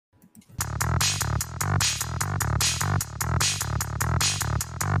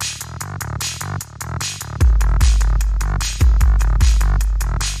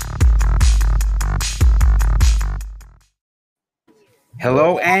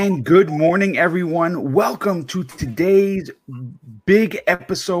Hello and good morning, everyone. Welcome to today's big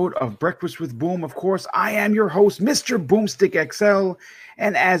episode of Breakfast with Boom. Of course, I am your host, Mr. Boomstick XL.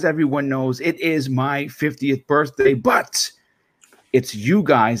 And as everyone knows, it is my 50th birthday, but it's you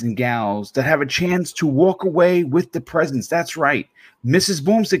guys and gals that have a chance to walk away with the presents. That's right. Mrs.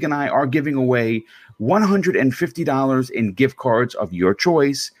 Boomstick and I are giving away $150 in gift cards of your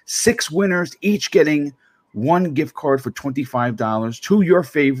choice. 6 winners, each getting one gift card for $25 to your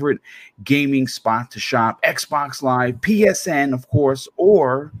favorite gaming spot to shop, Xbox Live, PSN, of course,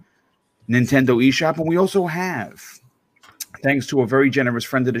 or Nintendo eShop. And we also have, thanks to a very generous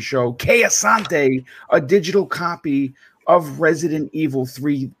friend of the show, Kay Asante, a digital copy of Resident Evil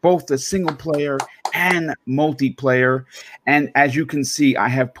 3, both the single player and multiplayer. And as you can see, I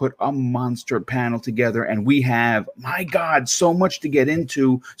have put a monster panel together, and we have, my God, so much to get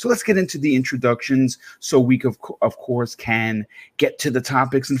into. So let's get into the introductions so we, of course, can get to the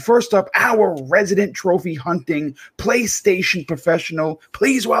topics. And first up, our resident trophy hunting PlayStation professional.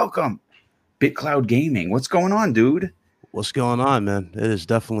 Please welcome BitCloud Gaming. What's going on, dude? What's going on, man? It is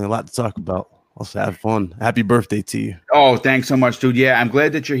definitely a lot to talk about. Let's have fun. Happy birthday to you. Oh, thanks so much, dude. Yeah, I'm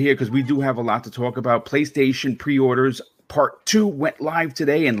glad that you're here because we do have a lot to talk about. PlayStation pre-orders Part 2 went live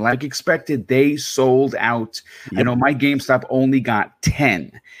today, and like expected, they sold out. Yep. I know my GameStop only got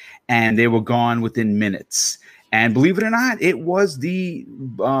 10, and they were gone within minutes. And believe it or not, it was the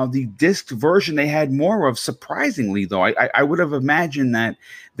disc version they had more of. Surprisingly, though, I would have imagined that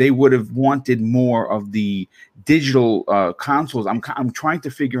they would have wanted more of the digital consoles. I'm trying to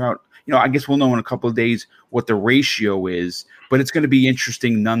figure out. You know, I guess we'll know in a couple of days what the ratio is, but it's going to be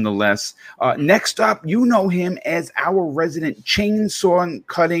interesting nonetheless. Next up, you know him as our resident chainsaw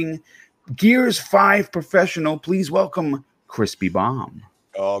cutting Gears 5 professional. Please welcome Crispy Bomb.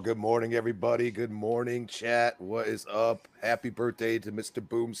 Oh, good morning, everybody. Good morning, chat. What is up? Happy birthday to Mr.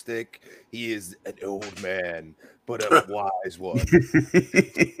 Boomstick. He is an old man, but a wise one. Go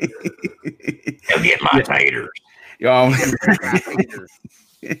get my taters.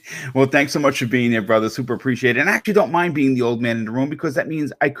 Well, thanks so much for being here, brother. Super appreciate it. And I actually don't mind being the old man in the room because that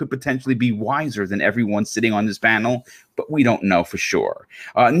means I could potentially be wiser than everyone sitting on this panel, but we don't know for sure.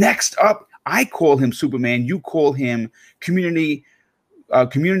 Next up, I call him Superman. You call him community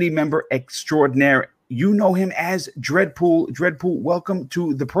member extraordinaire. You know him as Dreadpool. Dreadpool, welcome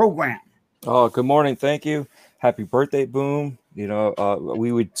to the program. Oh, good morning. Thank you. Happy birthday, Boom. You know,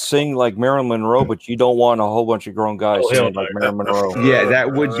 we would sing like Marilyn Monroe, but you don't want a whole bunch of grown guys singing like Marilyn Monroe. Yeah,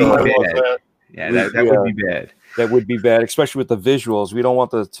 that would be bad. Yeah, that would be bad. That would be bad, especially with the visuals. We don't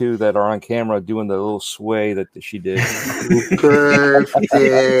want the two that are on camera doing the little sway that she did. Oh,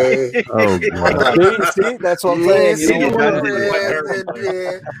 God. See, that's what I'm saying.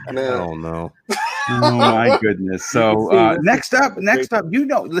 Oh, no. Oh my goodness. So next up, you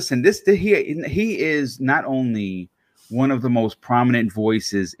know, listen, he is not only one of the most prominent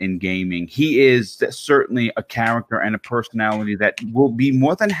voices in gaming. He is certainly a character and a personality that will be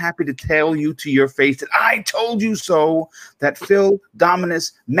more than happy to tell you to your face that I told you so, that Phil,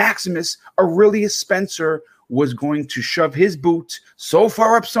 Dominus, Maximus, Aurelius Spencer was going to shove his boot so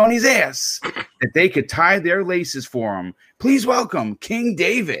far up Sony's ass that they could tie their laces for him. Please welcome King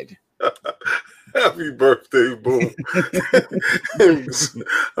David. Happy birthday, Boom.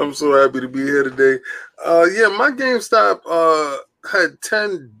 I'm so happy to be here today. Yeah, my GameStop had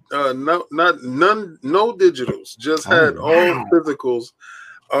 10 no digitals, just had all physicals.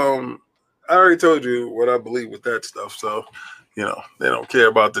 I already told you what I believe with that stuff, so you know they don't care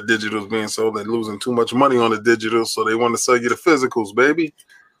about the digitals being sold. They're losing too much money on the digitals, so they want to sell you the physicals, baby.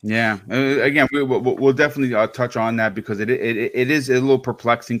 Yeah, again, we'll definitely touch on that because it is a little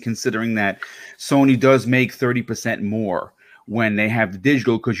perplexing considering that Sony does make 30% more when they have the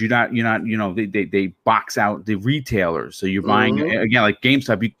digital because you're not you know they box out the retailers, so you're buying again like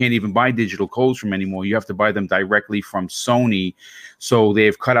GameStop. You can't even buy digital codes from anymore. You have to buy them directly from Sony. So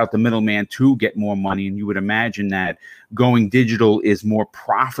they've cut out the middleman to get more money, and you would imagine that going digital is more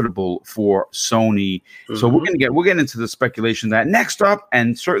profitable for Sony. So we're getting into the speculation of that next up,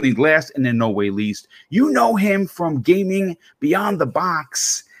 and certainly last and in no way least, you know him from Gaming Beyond the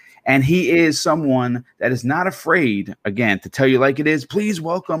Box. And he is someone that is not afraid, again, to tell you like it is. Please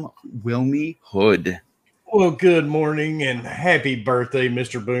welcome Wilmy Hood. Well, good morning and happy birthday,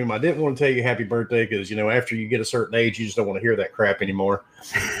 Mr. Boom. I didn't want to tell you happy birthday because, you know, after you get a certain age, you just don't want to hear that crap anymore.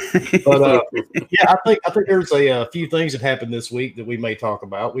 But, yeah, I think there's a few things that happened this week that we may talk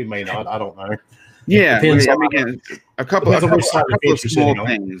about. We may not. I don't know. Yeah, a couple of small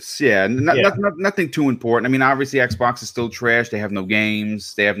things. Yeah, nothing too important. I mean, obviously, Xbox is still trash. They have no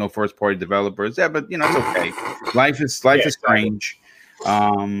games. They have no first-party developers. Yeah, but you know, it's okay. Life is strange.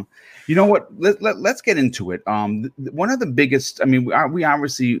 You know what? Let's get into it. One of the biggest, I mean, we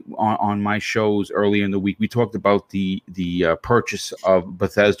obviously on my shows earlier in the week, we talked about the purchase of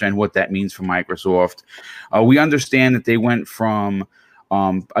Bethesda and what that means for Microsoft. We understand that they went from,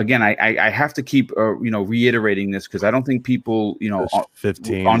 again, I have to keep reiterating this because I don't think people,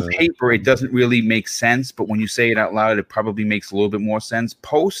 15 on paper it doesn't really make sense, but when you say it out loud, it probably makes a little bit more sense.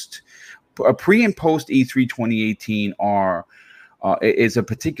 Pre and post E3 2018 is a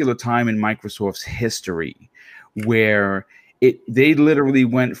particular time in Microsoft's history where they literally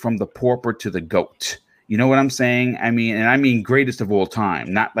went from the pauper to the goat. You know what I'm saying? I mean greatest of all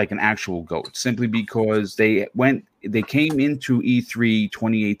time, not like an actual goat, simply because they came into E3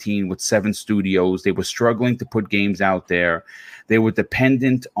 2018 with 7 studios. They were struggling to put games out there. They were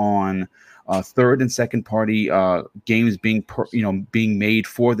dependent on third and second party games being made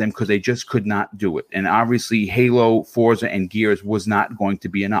for them because they just could not do it. And obviously Halo, Forza, and Gears was not going to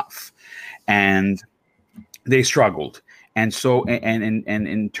be enough. And they struggled. And so, and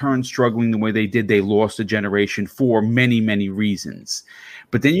in turn, struggling the way they did, they lost a generation for many, many reasons.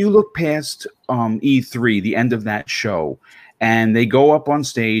 But then you look past E3, the end of that show, and they go up on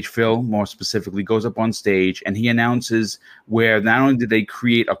stage. Phil, more specifically, goes up on stage, and he announces where not only did they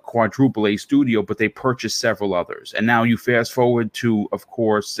create a quadruple A studio, but they purchased several others. And now you fast forward to, of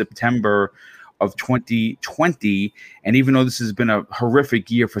course, September of 2020, and even though this has been a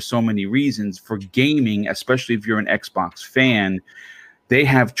horrific year for so many reasons for gaming, especially if you're an Xbox fan, they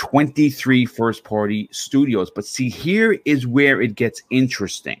have 23 first-party studios. But see, here is where it gets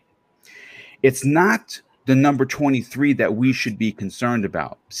interesting. It's not the number 23 that we should be concerned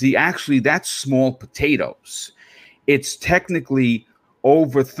about. See, actually, that's small potatoes. It's technically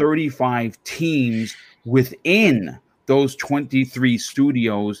over 35 teams within those 23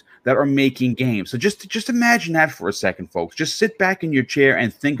 studios that are making games. So just imagine that for a second, folks. Just sit back in your chair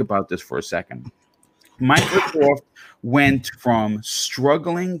and think about this for a second. Microsoft went from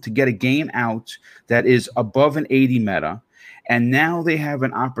struggling to get a game out that is above an 80 meta, and now they have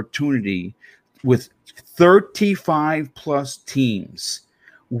an opportunity with 35 plus teams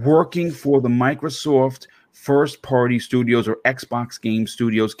working for the Microsoft first-party studios or Xbox game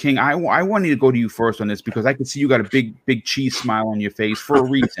studios. King, I wanted to go to you first on this because I can see you got a big cheese smile on your face for a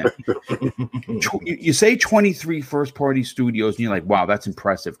reason. You say 23 first-party studios, and you're like, wow, that's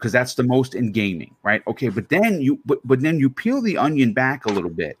impressive because that's the most in gaming, right? Okay, but then you peel the onion back a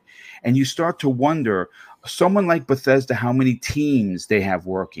little bit, and you start to wonder. Someone like Bethesda, how many teams they have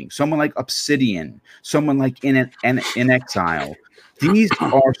working? Someone like Obsidian, someone like In Exile. These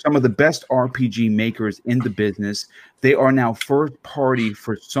are some of the best RPG makers in the business. They are now first party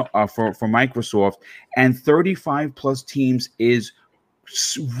for Microsoft, and 35 plus teams is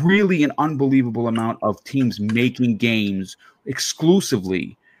really an unbelievable amount of teams making games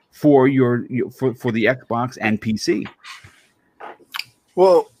exclusively for for the Xbox and PC.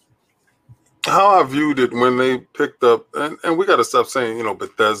 Well, how I viewed it when they picked up, and we got to stop saying,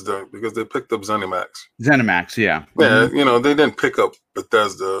 Bethesda, because they picked up ZeniMax. ZeniMax, yeah. Yeah, they didn't pick up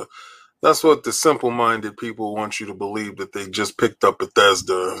Bethesda. That's what the simple-minded people want you to believe, that they just picked up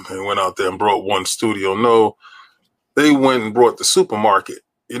Bethesda and went out there and brought one studio. No, they went and brought the supermarket.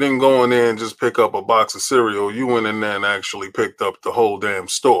 You didn't go in there and just pick up a box of cereal. You went in there and actually picked up the whole damn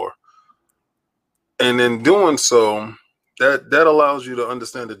store. And in doing so, that allows you to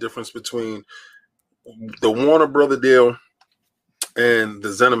understand the difference between the Warner Brother deal and the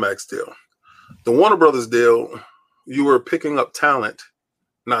ZeniMax deal. The Warner Brothers deal, you were picking up talent,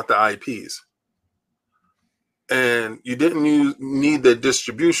 not the IPs. And you didn't need the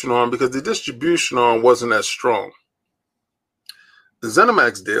distribution arm because the distribution arm wasn't as strong. The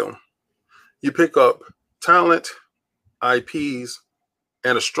ZeniMax deal, you pick up talent, IPs,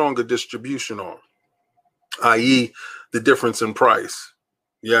 and a stronger distribution arm, i.e., the difference in price.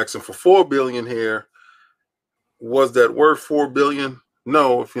 You're asking for $4 billion here. Was that worth $4 billion?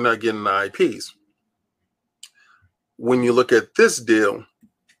 No, if you're not getting the IPs. When you look at this deal,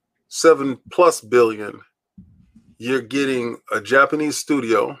 $7+ billion, you're getting a Japanese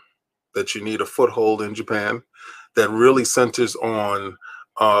studio that you need a foothold in Japan that really centers on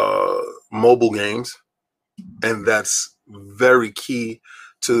mobile games, and that's very key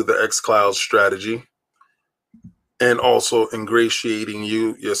to the xCloud strategy. And also ingratiating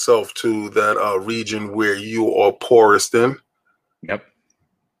yourself to that region where you are poorest in. Yep.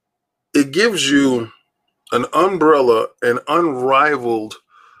 It gives you an umbrella, an unrivaled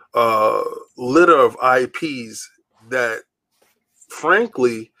litter of IPs that,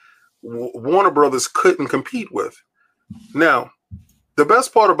 frankly, Warner Brothers couldn't compete with. Now, the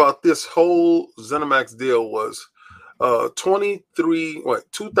best part about this whole ZeniMax deal was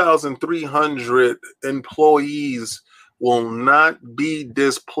 2,300 employees will not be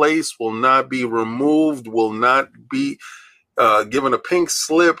displaced, will not be removed, will not be given a pink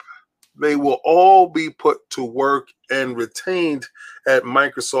slip. They will all be put to work and retained at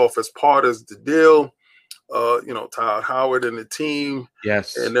Microsoft as part of the deal. Todd Howard and the team,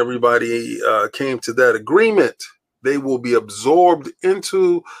 yes, and everybody came to that agreement. They will be absorbed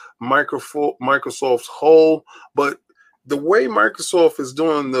into Microsoft's whole. But the way Microsoft is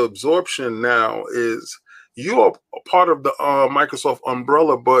doing the absorption now is you are a part of the Microsoft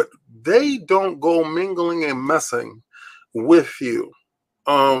umbrella, but they don't go mingling and messing with you.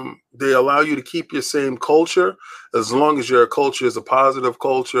 They allow you to keep your same culture as long as your culture is a positive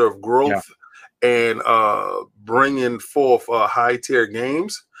culture of growth and bringing forth high tier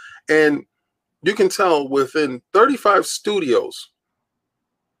games. And you can tell within 35 studios,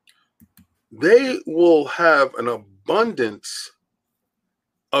 they will have an abundance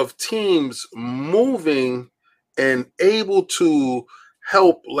of teams moving and able to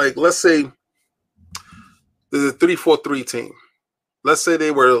help. Like, let's say the 343 team. Let's say they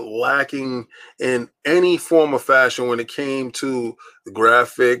were lacking in any form of fashion when it came to the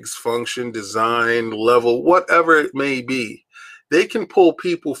graphics, function, design, level, whatever it may be. They can pull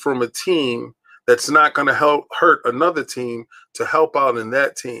people from a team that's not going to hurt another team to help out in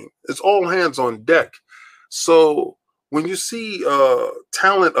that team. It's all hands on deck. So when you see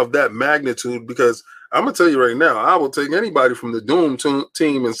talent of that magnitude, because I'm going to tell you right now, I will take anybody from the Doom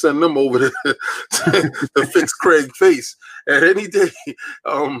team and send them over to fix Craig's face at any day.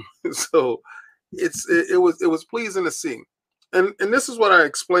 So it was pleasing to see. And this is what I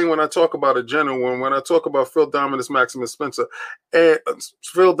explain when I talk about a general, when I talk about Phil Dominus Maximus Spencer, and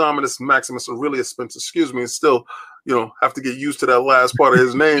Phil Dominus Maximus Aurelius Spencer, excuse me, and still, have to get used to that last part of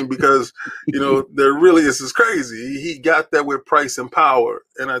his name because, there really is crazy. He got that with price and power.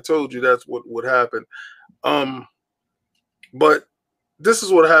 And I told you that's what would happen. But this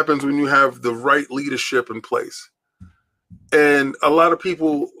is what happens when you have the right leadership in place. And a lot of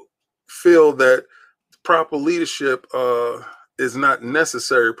people feel that proper leadership is not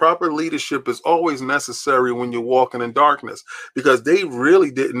necessary. Proper leadership is always necessary when you're walking in darkness, because they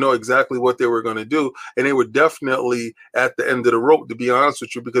really didn't know exactly what they were going to do. And they were definitely at the end of the rope, to be honest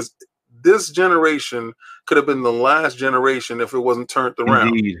with you, because this generation could have been the last generation if it wasn't turned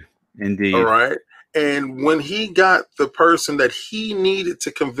around. Indeed. All right. And when he got the person that he needed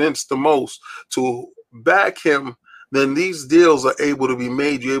to convince the most to back him, then these deals are able to be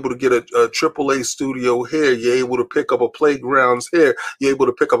made. You're able to get a AAA studio here. You're able to pick up a Playgrounds here. You're able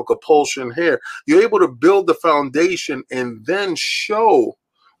to pick up a Compulsion here. You're able to build the foundation and then show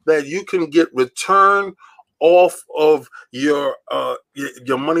that you can get return off of your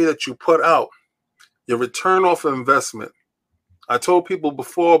money that you put out, your return off investment. I told people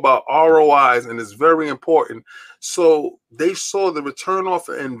before about ROIs, and it's very important. So they saw the return off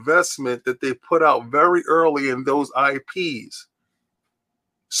investment that they put out very early in those IPs.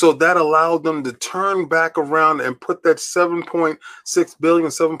 So that allowed them to turn back around and put that 7.6 billion,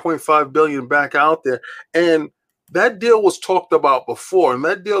 7.5 billion back out there. And that deal was talked about before, and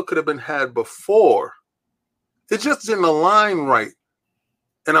that deal could have been had before. It just didn't align right.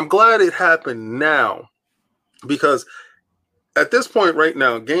 And I'm glad it happened now, because at this point right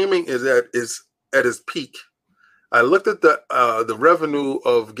now, gaming is at its peak. I looked at the revenue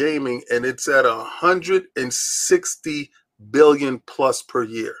of gaming, and it's at 160 billion plus per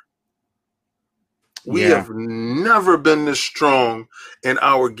year. We have never been this strong in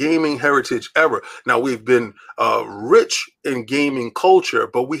our gaming heritage ever. Now, we've been rich in gaming culture,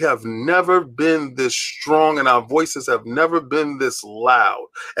 but we have never been this strong, and our voices have never been this loud.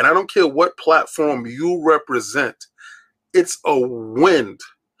 And I don't care what platform you represent. It's a win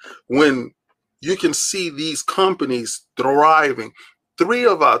when you can see these companies thriving. 3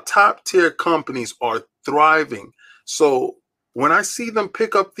 of our top tier companies are thriving. So when I see them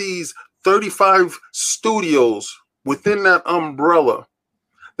pick up these 35 studios within that umbrella,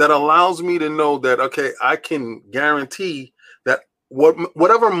 that allows me to know that, okay, I can guarantee that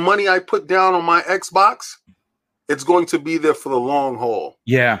whatever money I put down on my Xbox, it's going to be there for the long haul.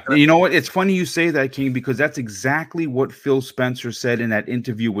 Yeah. You know what? It's funny you say that, King, because that's exactly what Phil Spencer said in that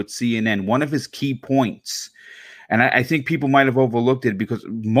interview with CNN. One of his key points, and I think people might have overlooked it because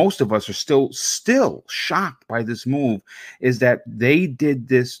most of us are still shocked by this move, is that they did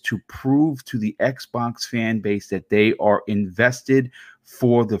this to prove to the Xbox fan base that they are invested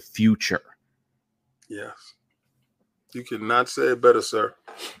for the future. Yes. You cannot say it better, sir.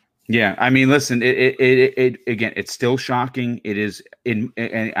 Yeah, I mean, listen, it again, it's still shocking. It is and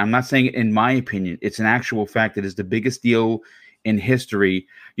I'm not saying it in my opinion. It's an actual fact. It is the biggest deal in history.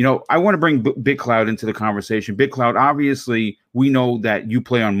 You know, I want to bring Big Cloud into the conversation. Big Cloud, obviously, we know that you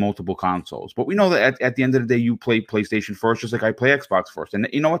play on multiple consoles, but we know that at the end of the day, you play PlayStation first, just like I play Xbox first. And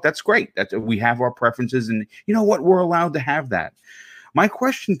you know what? That's great. That we have our preferences, and you know what? We're allowed to have that. My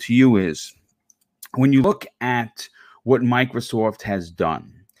question to you is, when you look at what Microsoft has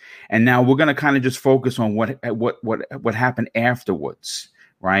done. And now we're going to kind of just focus on what happened afterwards,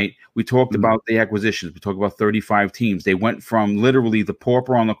 right? We talked about the acquisitions. We talked about 35 teams. They went from literally the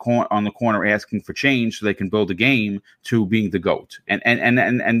pauper on the corner asking for change so they can build a game to being the GOAT. And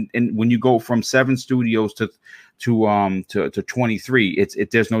when you go from 7 studios to 23,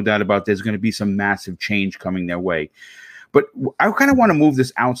 there's no doubt about there's going to be some massive change coming their way. But I kind of want to move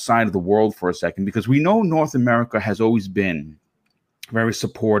this outside of the world for a second, because we know North America has always been very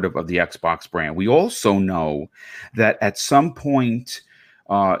supportive of the Xbox brand. We also know that at some point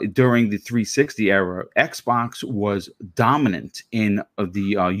during the 360 era, Xbox was dominant in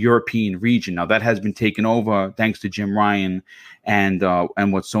the European region. Now that has been taken over thanks to Jim Ryan and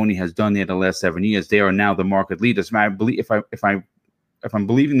what Sony has done there the last 7 years. They are now the market leaders. I believe if I'm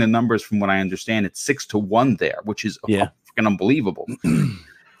believing the numbers from what I understand, it's 6-1 there, which is freaking unbelievable.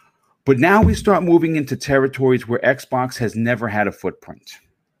 But now we start moving into territories where Xbox has never had a footprint.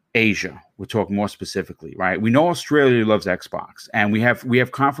 Asia, we're talking more specifically, right? We know Australia loves Xbox, and we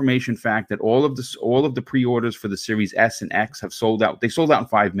have confirmation fact that all of the pre-orders for the Series S and X have sold out. They sold out in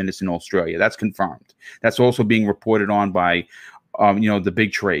 5 minutes in Australia. That's confirmed. That's also being reported on by the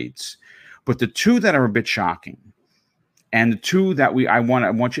big trades. But the two that are a bit shocking, and the two that I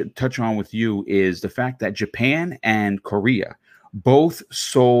want you to touch on with you, is the fact that Japan and Korea both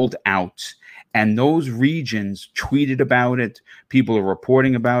sold out, and those regions tweeted about it. People are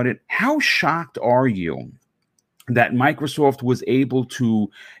reporting about it. How shocked are you that Microsoft was able to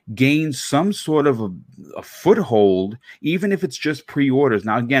gain some sort of a foothold, even if it's just pre-orders?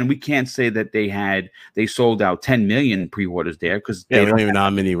 Now, again, we can't say that they sold out 10 million pre-orders there, because we don't even know how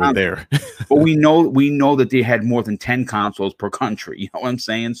many were there. But we know that they had more than 10 consoles per country. You know what I'm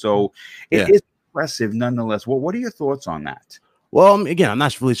saying? So it is impressive nonetheless. Well, what are your thoughts on that? Well, again, I'm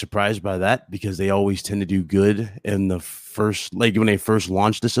not really surprised by that, because they always tend to do good in the first, like when they first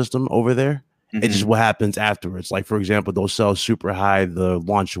launched the system over there. Mm-hmm. It's just what happens afterwards. Like, for example, they'll sell super high the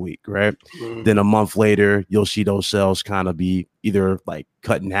launch week, right? Mm-hmm. Then a month later, you'll see those sales kind of be either like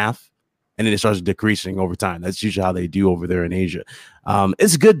cut in half, and then it starts decreasing over time. That's usually how they do over there in Asia.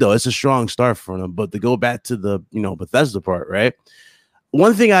 It's good though. It's a strong start for them. But to go back to the Bethesda part, right?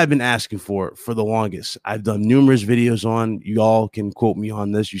 One thing I've been asking for the longest, I've done numerous videos on. You all can quote me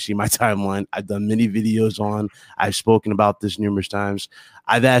on this. You see my timeline. I've done many videos on. I've spoken about this numerous times.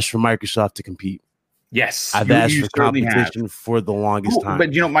 I've asked for Microsoft to compete. Yes, I've asked for competition for the longest time.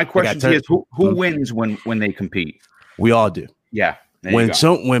 But my question is, who wins when they compete? We all do. Yeah. When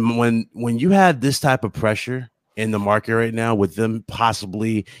you have this type of pressure in the market right now, with them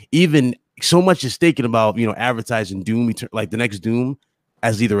possibly even so much as thinking about advertising Doom, like the next Doom,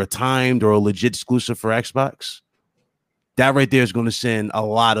 as either a timed or a legit exclusive for Xbox, that right there is going to send a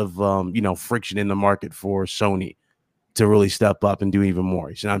lot of friction in the market for Sony to really step up and do even more.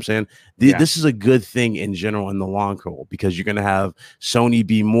 You see what I'm saying? This is a good thing in general in the long haul, because you're going to have Sony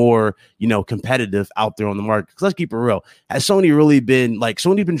be more competitive out there on the market. Because let's keep it real, has Sony really been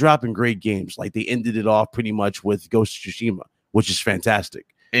Sony been dropping great games? Like, they ended it off pretty much with Ghost of Tsushima, which is fantastic.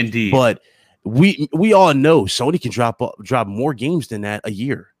 Indeed. But we all know Sony can drop more games than that a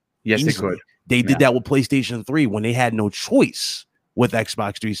year. Yes, easily. They could. They did that with PlayStation 3 when they had no choice with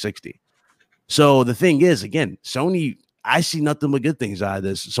Xbox 360. So the thing is, again, Sony, I see nothing but good things out of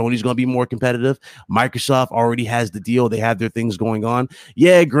this. Sony's going to be more competitive. Microsoft already has the deal. They have their things going on.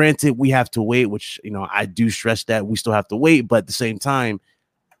 Yeah, granted, we have to wait, which, I do stress that we still have to wait. But at the same time,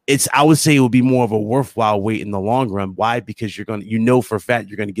 I would say it would be more of a worthwhile wait in the long run. Why? Because you're going to, for a fact,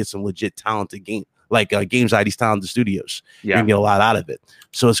 you're going to get some legit talented games out of these talented studios. Yeah. You're going to get a lot out of it.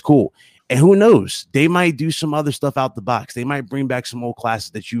 So it's cool. And who knows? They might do some other stuff out the box. They might bring back some old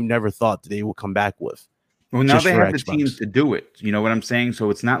classes that you never thought that they would come back with. Well, now they have the teams to do it. You know what I'm saying? So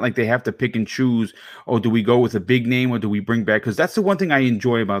it's not like they have to pick and choose. Oh, do we go with a big name or do we bring back? Because that's the one thing I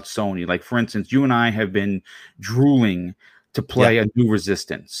enjoy about Sony. Like, for instance, you and I have been drooling to play a new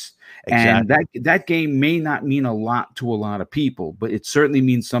Resistance. Exactly. And that game may not mean a lot to a lot of people, but it certainly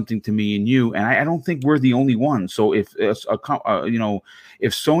means something to me and you. And I don't think we're the only ones. So if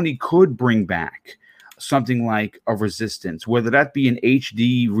Sony could bring back something like a Resistance, whether that be an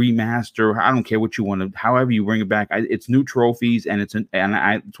HD remaster. I don't care what you want to, however you bring it back. It's new trophies, and it's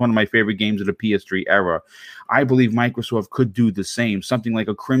one of my favorite games of the PS3 era. I believe Microsoft could do the same. Something like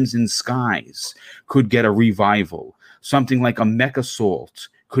a Crimson Skies could get a revival. Something like a MechAssault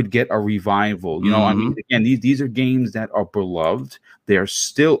could get a revival. You know, I mean, again, these are games that are beloved. They're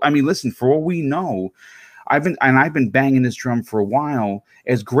still, I mean, listen, for all we know, I've been banging this drum for a while.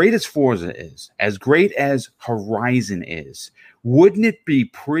 As great as Forza is, as great as Horizon is, wouldn't it be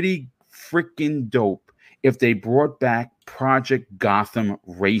pretty freaking dope if they brought back Project Gotham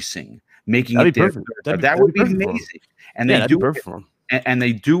Racing, making it perfect? That would be amazing. And they do perfect for them. And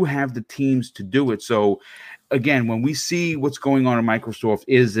they do have the teams to do it. So again, when we see what's going on in Microsoft,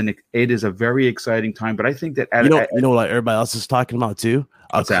 it is a very exciting time. But I think that like everybody else is talking about too,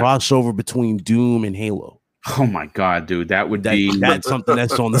 a crossover between Doom and Halo. Oh my God, dude, that's something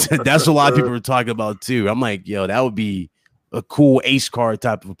that's on the, that's a lot of people are talking about too. I'm like, yo, that would be a cool ace card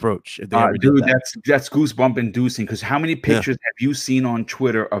type of approach. If they ever did that. That's goosebump inducing. Because how many pictures have you seen on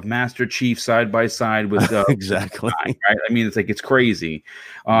Twitter of Master Chief side by side with exactly? Right? I mean, it's crazy.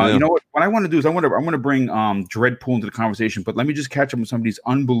 You know what I want to do is I want to bring Dreadpool into the conversation, but let me just catch up with some of these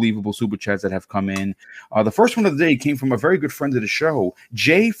unbelievable super chats that have come in. The first one of the day came from a very good friend of the show.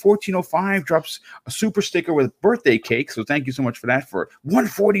 J1405 drops a super sticker with birthday cake. So thank you so much for that. For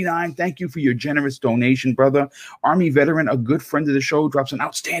 149, thank you for your generous donation, brother. Army veteran, a good friend of the show, drops an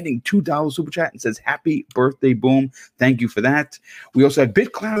outstanding $2 super chat and says, happy birthday, Boom. Thank you for that. We also have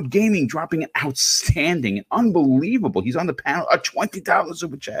BitCloud Gaming dropping an outstanding and unbelievable, he's on the panel, a $20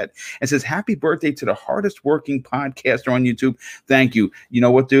 super chat and says, happy birthday to the hardest working podcaster on YouTube. Thank you. You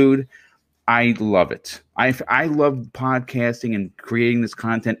know what, dude? I love it. I love podcasting and creating this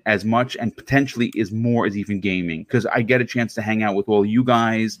content as much and potentially is more as even gaming, because I get a chance to hang out with all you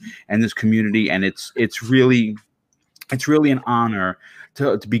guys and this community, and it's really an honor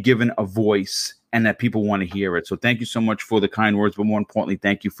to be given a voice and that people want to hear it. So thank you so much for the kind words, but more importantly,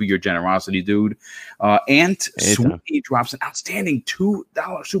 thank you for your generosity, dude. Ant Sweetie drops an outstanding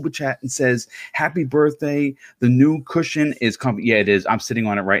 $2 super chat and says, happy birthday. The new cushion is coming. Yeah, it is. I'm sitting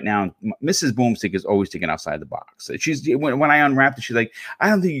on it right now. Mrs. Boomstick is always thinking outside the box. When I unwrapped it, she's like, I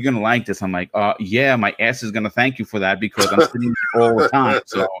don't think you're going to like this. I'm like, yeah, my ass is going to thank you for that because I'm sitting here all the time.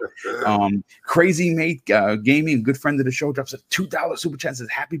 So Crazy Mate Gaming, a good friend of the show, drops a $2 super chat and says,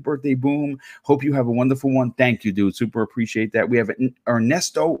 happy birthday, Boom. Hope you have a wonderful one. Thank you, dude. Super appreciate that. We have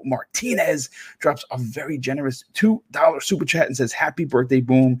Ernesto Martinez drops a very generous $2 super chat and says, happy birthday,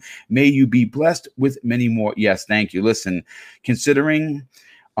 Boom. May you be blessed with many more. Yes, thank you. Listen, considering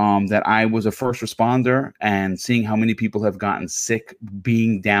that I was a first responder and seeing how many people have gotten sick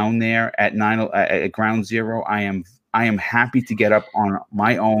being down there at Ground Zero, I am happy to get up on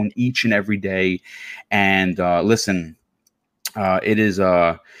my own each and every day. And listen,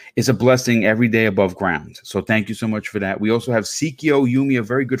 it's a blessing every day above ground. So thank you so much for that. We also have Sikio Yumi, a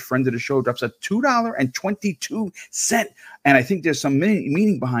very good friend of the show, drops a $2.22. And I think there's some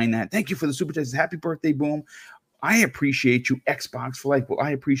meaning behind that. Thank you for the super chat. Happy birthday, Boom. I appreciate you, Xbox for Life. Well, I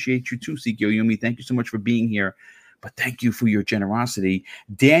appreciate you too, Sikio Yumi. Thank you so much for being here. But thank you for your generosity.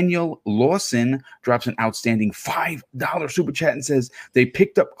 Daniel Lawson drops an outstanding $5 super chat and says, they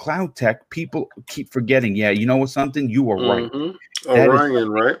picked up Cloud Tech. People keep forgetting. Yeah, you know what, something? You are right.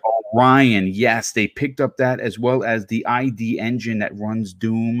 Orion, right? Orion, yes. They picked up that as well as the ID engine that runs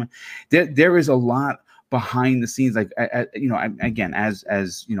Doom. There is a lot behind the scenes. Like, again,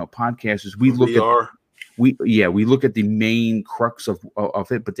 as you know, podcasters, we look at... We look at the main crux of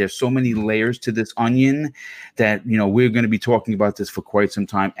it, but there's so many layers to this onion that, you know, we're going to be talking about this for quite some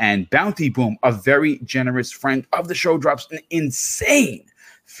time. And Bounty Boom, a very generous friend of the show, drops an insane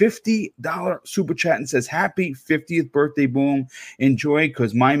 $50 super chat and says, happy 50th birthday, Boom. Enjoy,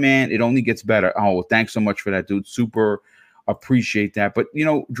 because my man, it only gets better. Oh, thanks so much for that, dude. Super appreciate that. But, you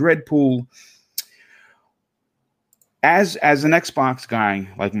know, Dreadpool, as an Xbox guy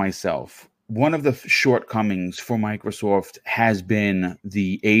like myself, one of the shortcomings for Microsoft has been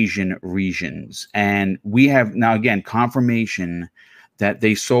the Asian regions. And we have now, again, confirmation that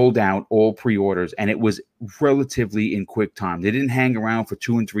they sold out all pre-orders, and it was relatively in quick time. They didn't hang around for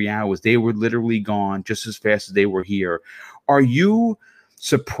 2 and 3 hours. They were literally gone just as fast as they were here. Are you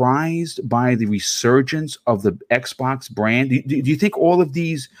surprised by the resurgence of the Xbox brand? Do you think all of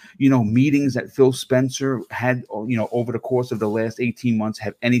these, you know, meetings that Phil Spencer had, you know, over the course of the last 18 months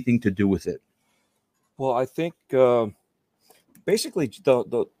have anything to do with it? Well, I think basically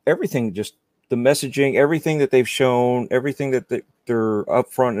the everything, just the messaging, everything that they've shown, everything that they're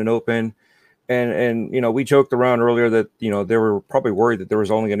upfront and open, And you know, we joked around earlier that, you know, they were probably worried that there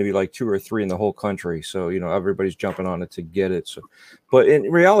was only going to be like 2 or 3 in the whole country. So, you know, everybody's jumping on it to get it. So, but in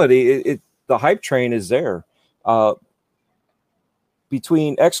reality, the hype train is there.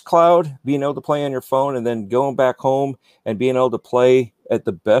 Between xCloud, being able to play on your phone, and then going back home and being able to play at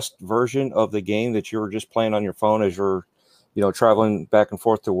the best version of the game that you were just playing on your phone as you're, you know, traveling back and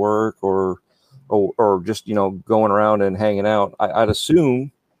forth to work or just, you know, going around and hanging out, I'd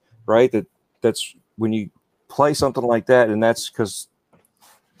assume, right, that's when you play something like that, and that's because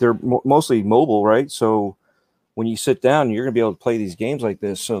they're mostly mobile, right? So when you sit down, you're going to be able to play these games like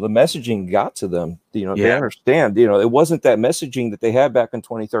this. So the messaging got to them. You know, they understand. You know, it wasn't that messaging that they had back in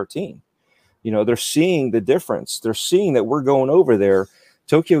 2013. You know, they're seeing the difference. They're seeing that we're going over there.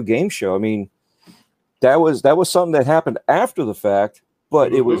 Tokyo Game Show. I mean, that was something that happened after the fact,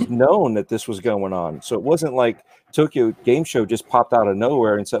 but it was known that this was going on. So it wasn't like Tokyo Game Show just popped out of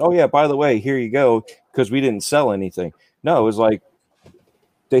nowhere and said, "Oh yeah, by the way, here you go," because we didn't sell anything. No, it was like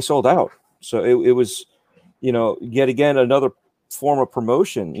they sold out. So it was, you know, yet again another form of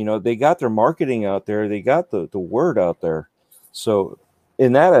promotion. You know, they got their marketing out there, they got the word out there. So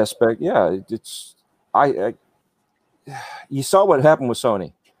in that aspect, yeah, it's you saw what happened with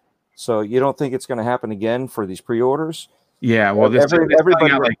Sony. So you don't think it's going to happen again for these pre-orders? Yeah, well,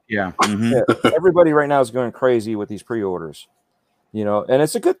 everybody, like, yeah. Mm-hmm. Yeah, everybody right now is going crazy with these pre-orders, you know, and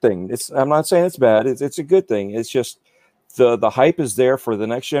it's a good thing. I'm not saying it's bad. It's a good thing. It's just the hype is there for the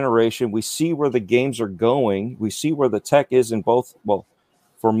next generation. We see where the games are going. We see where the tech is in both. Well,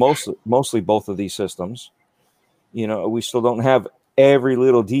 for mostly both of these systems, you know, we still don't have every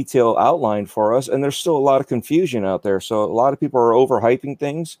little detail outlined for us, and there's still a lot of confusion out there. So a lot of people are overhyping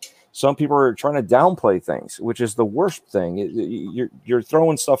things. Some people are trying to downplay things, which is the worst thing. You're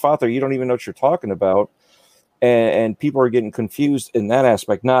throwing stuff out there you don't even know what you're talking about, and people are getting confused in that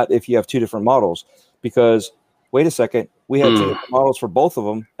aspect. Not if you have 2 different models, because wait a second, we had 2 different models for both of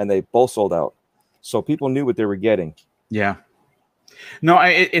them, and they both sold out. So people knew what they were getting. Yeah. No,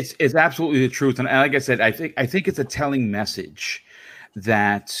 it's absolutely the truth, and like I said, I think it's a telling message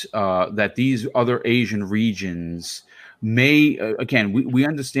that that these other Asian regions may again, we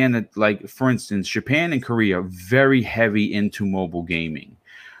understand that, like, for instance, Japan and Korea are very heavy into mobile gaming,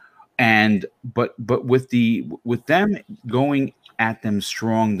 and but with them going at them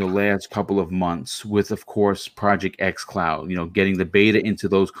strong the last couple of months with, of course, Project xCloud, you know, getting the beta into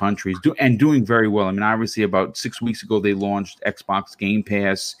those countries and doing very well. I mean, obviously about 6 weeks ago they launched Xbox Game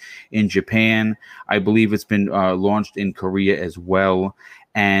Pass in Japan. I believe it's been launched in Korea as well,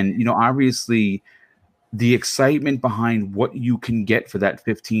 and you know, obviously the excitement behind what you can get for that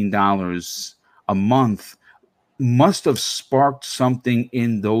 $15 a month must have sparked something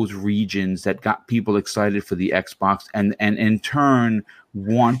in those regions that got people excited for the Xbox, and in turn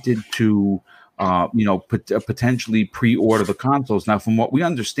wanted to potentially pre-order the consoles. Now, from what we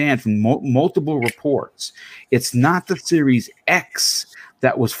understand from multiple reports, it's not the Series X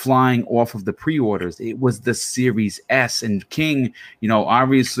that was flying off of the pre-orders. It was the Series S. And King, you know,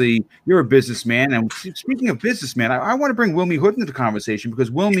 obviously you're a businessman. And speaking of businessman, I want to bring Wilmy Hood into the conversation, because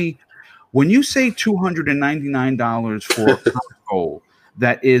Wilmy, when you say $299 for a console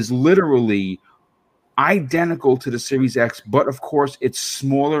that is literally identical to the Series X, but of course it's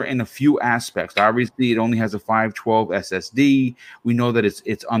smaller in a few aspects. Obviously, it only has a 512 SSD. We know that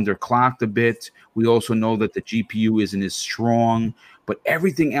it's underclocked a bit. We also know that the GPU isn't as strong, but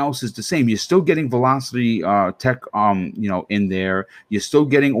everything else is the same. You're still getting Velocity tech, in there. You're still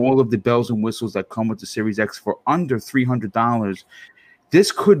getting all of the bells and whistles that come with the Series X for under $300.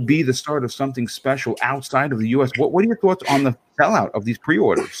 This could be the start of something special outside of the U.S. What are your thoughts on the sellout of these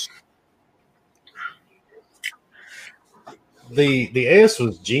pre-orders? The S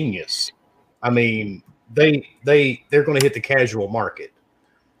was genius. I mean, they're going to hit the casual market.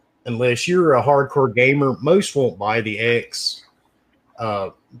 Unless you're a hardcore gamer, most won't buy the X.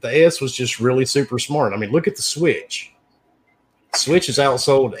 The S was just really super smart. I mean, look at the Switch. Switch has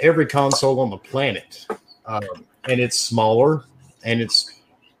outsold every console on the planet, and it's smaller and it's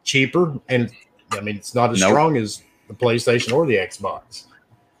cheaper, and I mean, it's not as strong as the PlayStation or the Xbox.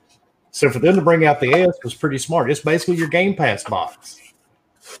 So for them to bring out the S was pretty smart. It's basically your Game Pass box,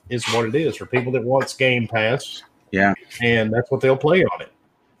 is what it is for people that wants Game Pass. Yeah, and that's what they'll play on it.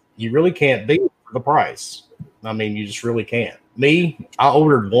 You really can't beat the price. I mean, you just really can't. Me, I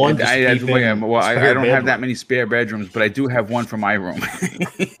ordered one. I don't have that many spare bedrooms, but I do have one for my room.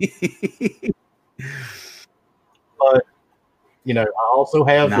 But you know, I also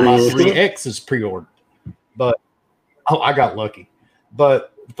have my 3X's pre-ordered, but I got lucky.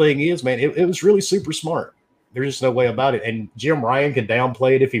 But the thing is, man, it was really super smart. There's just no way about it. And Jim Ryan can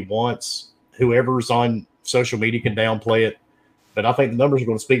downplay it if he wants. whoever's on social media can downplay it. But I think the numbers are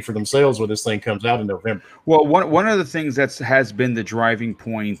going to speak for themselves when this thing comes out in November. Well, one of the things that has been the driving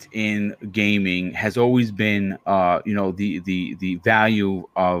point in gaming has always been, the value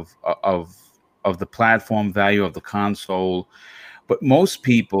of the platform, value of the console. But most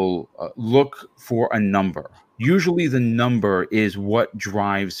people look for a number. Usually the number is what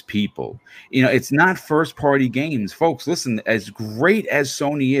drives people. It's not first-party games. Folks, listen, as great as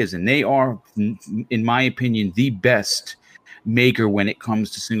Sony is, and they are, in my opinion, the best maker when it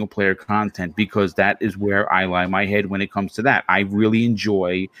comes to single-player content, because that is where I lie my head when it comes to that. I really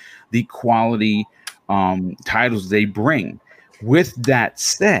enjoy the quality titles they bring. With that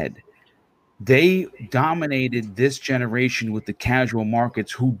said, they dominated this generation with the casual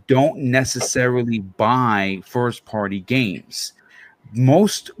markets who don't necessarily buy first-party games.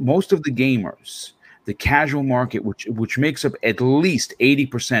 Most of the gamers, the casual market, which makes up at least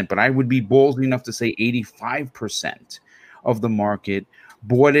 80%, but I would be ballsy enough to say 85% of the market,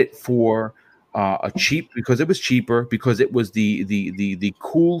 bought it for because it was cheaper, because it was the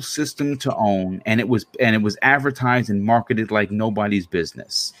cool system to own, and it was advertised and marketed like nobody's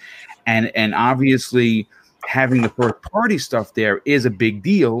business. And obviously having the first party stuff there is a big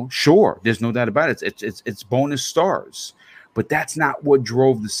deal. Sure, there's no doubt about it. It's bonus stars, but that's not what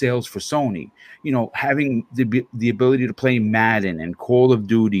drove the sales for Sony. Having the ability to play Madden and Call of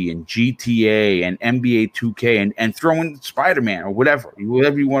Duty and GTA and NBA 2K and throw in Spider-Man or whatever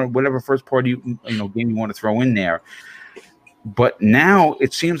you want, whatever first party game you want to throw in there. But now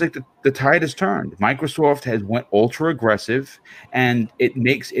it seems like the tide has turned. Microsoft has went ultra aggressive, and it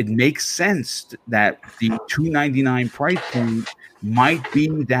makes sense that the $299 price point might be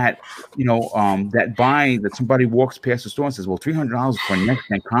that that buy that somebody walks past the store and says, well, $300 for a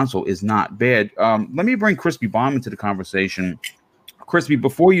next-gen console is not bad. Let me bring Crispy Bomb into the conversation. Crispy,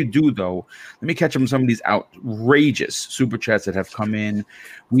 before you do, though, let me catch up on some of these outrageous super chats that have come in.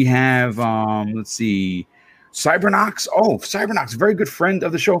 We have, let's see, Cybernox. Oh, Cybernox, very good friend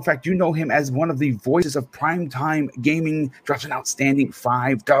of the show. In fact, you know him as one of the voices of primetime gaming. Drops an outstanding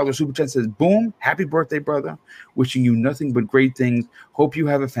 $5 super chat. Says, boom, happy birthday, brother. Wishing you nothing but great things. Hope you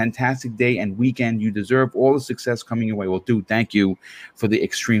have a fantastic day and weekend. You deserve all the success coming your way. Well, dude, thank you for the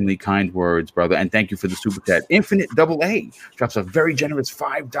extremely kind words, brother. And thank you for the super chat. Infinite AA drops a very generous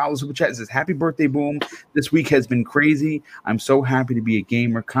 $5 super chat. It says, happy birthday, Boom. This week has been crazy. I'm so happy to be a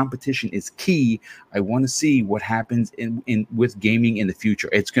gamer. Competition is key. I want to see what happens with gaming in the future.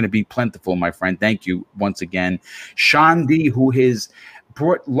 It's going to be plentiful, my friend. Thank you once again. Sean D, who has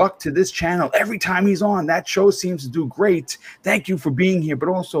brought luck to this channel every time he's on. That show seems to do great. Thank you for being here, but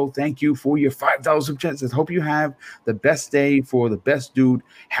also thank you for your $5 super chat. Says, hope you have the best day for the best dude.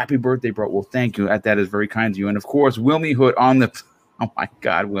 Happy birthday, bro. Well, thank you. That is very kind of you. And of course, Wilmy Hood on the oh my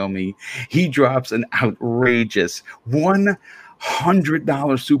God, Wilmy. He drops an outrageous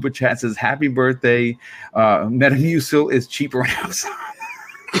 $100 super chat. Says, happy birthday. Metamucil is cheaper outside.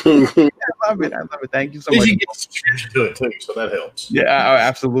 I love it. Thank you so much. You get a subscription to it too, so that helps. Yeah,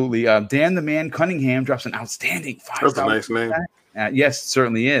 absolutely. Dan the Man Cunningham drops an outstanding $5. That's a nice name. Yes, it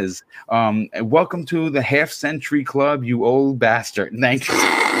certainly is. And welcome to the Half Century Club, you old bastard. Thank you.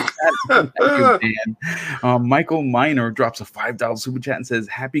 Thank you, Dan. Michael Miner drops a $5 super chat and says,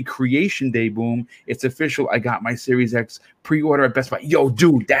 happy Creation Day, Boom. It's official. I got my Series X pre-order at Best Buy. Yo,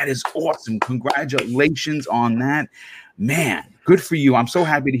 dude, that is awesome. Congratulations on that. Man, good for you. I'm so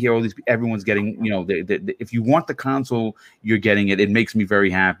happy to hear all these. Everyone's getting, if you want the console, you're getting it. It makes me very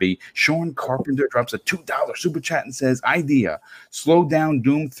happy. Sean Carpenter drops a $2 super chat and says, idea, slow down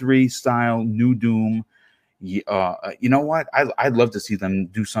Doom 3 style new Doom. You know what? I'd love to see them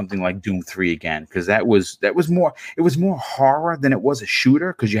do something like Doom 3 again, because it was more horror than it was a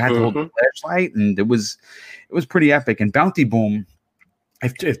shooter, because you had to hold the flashlight, and it was pretty epic. And Bounty Boom,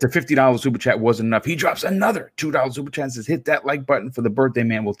 if the $50 super chat wasn't enough, he drops another $2 super chat and says, hit that like button for the birthday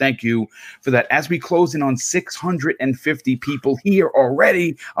man. Well, thank you for that. As we close in on 650 people here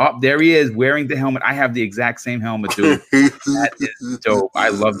already. Oh, there he is wearing the helmet. I have the exact same helmet, dude. That is dope. I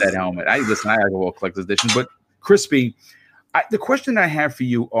love that helmet. I have a whole collector's edition. But Crispy, the question I have for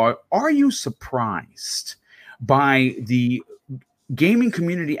you are you surprised by the gaming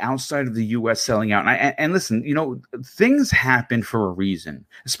community outside of the U.S. selling out? And listen, things happen for a reason,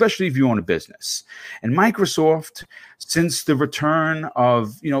 especially if you own a business. And Microsoft, since the return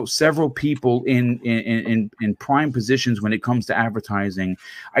of several people in prime positions when it comes to advertising,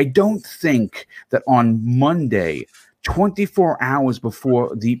 I don't think that on Monday 24 hours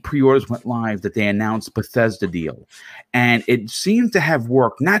before the pre-orders went live that they announced Bethesda deal. And it seemed to have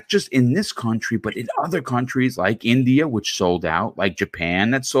worked not just in this country, but in other countries like India, which sold out, like Japan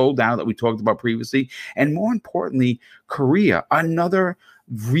that sold out that we talked about previously, and more importantly, Korea, another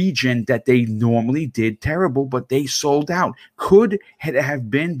region that they normally did terrible, but they sold out. Could it have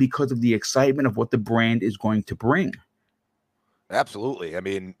been because of the excitement of what the brand is going to bring? Absolutely. I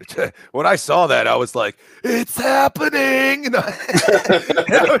mean, when I saw that, I was like, "It's happening!"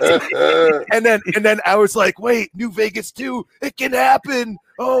 and then I was like, "Wait, New Vegas 2, it can happen!"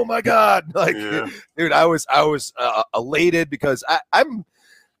 Oh my god! Like, dude, I was elated because I'm,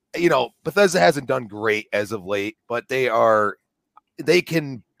 Bethesda hasn't done great as of late, but they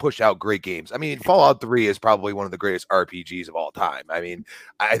can push out great games. I mean, Fallout 3 is probably one of the greatest RPGs of all time. I mean,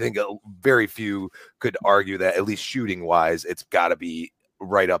 I think very few could argue that, at least shooting wise, it's got to be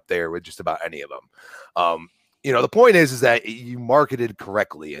right up there with just about any of them. The point is that you marketed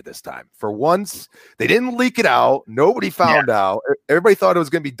correctly at this time. For once, they didn't leak it out. Nobody found out. Everybody thought it was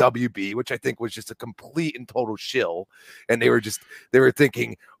going to be WB, which I think was just a complete and total shill. And they were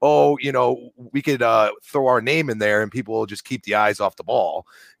thinking, oh, we could throw our name in there and people will just keep the eyes off the ball,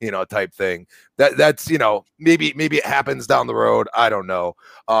 type thing. That's maybe it happens down the road. I don't know.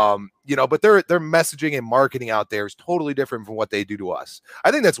 But their messaging and marketing out there is totally different from what they do to us.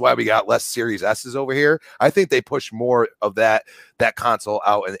 I think that's why we got less Series S's over here. I think they push more of that console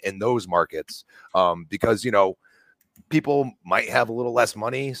out in those markets because, people might have a little less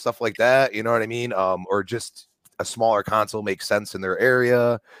money, stuff like that. You know what I mean? Or just a smaller console makes sense in their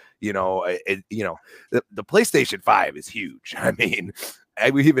area. The PlayStation 5 is huge. I mean,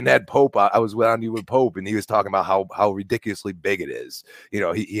 we even had Pope. I was on you with Pope, and he was talking about how ridiculously big it is.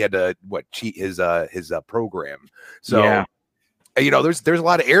 He had to cheat his program. So, there's a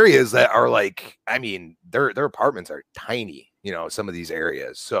lot of areas that are like, I mean, their apartments are tiny. Some of these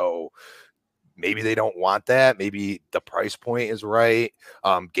areas. So maybe they don't want that. Maybe the price point is right.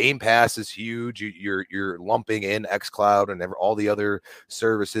 Game Pass is huge. You're lumping in xCloud and all the other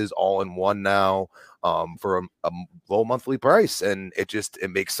services all in one now for a low monthly price, and it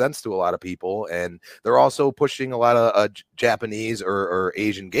makes sense to a lot of people. And they're also pushing a lot of Japanese or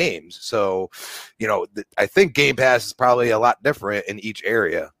Asian games. So, I think Game Pass is probably a lot different in each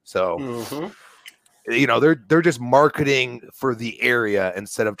area. So. Mm-hmm. They're just marketing for the area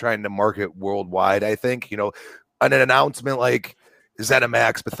instead of trying to market worldwide. I think, an announcement like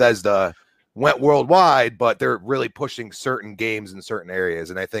ZeniMax, Bethesda went worldwide, but they're really pushing certain games in certain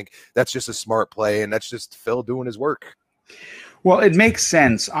areas. And I think that's just a smart play, and that's just Phil doing his work. Well, it makes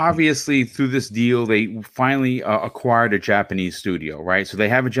sense. Obviously, through this deal, they finally acquired a Japanese studio, right? So they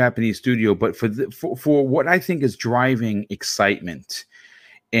have a Japanese studio, but for what I think is driving excitement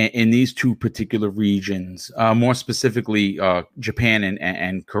in these two particular regions, more specifically Japan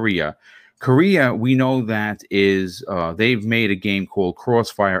and Korea. Korea, we know that is they've made a game called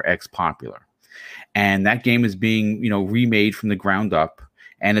Crossfire X Popular, and that game is being remade from the ground up,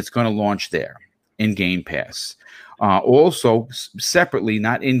 and it's going to launch there in Game Pass. Also, separately,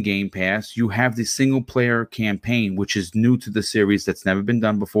 not in Game Pass, you have the single player campaign, which is new to the series. That's never been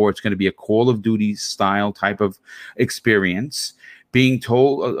done before. It's going to be a Call of Duty style type of experience.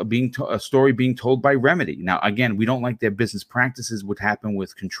 A story being told by Remedy. Now, again, we don't like their business practices, what happened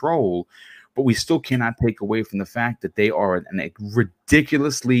with Control, but we still cannot take away from the fact that they are a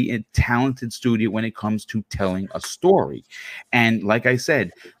ridiculously talented studio when it comes to telling a story. And like I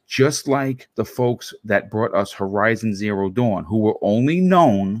said, just like the folks that brought us Horizon Zero Dawn, who were only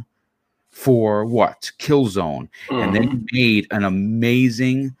known for Killzone, and they made an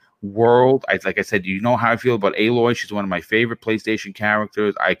amazing world. Like I said, you know how I feel about Aloy. She's one of my favorite PlayStation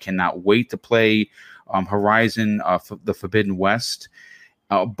characters. I cannot wait to play Horizon the Forbidden West.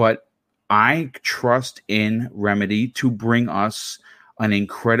 But I trust in Remedy to bring us an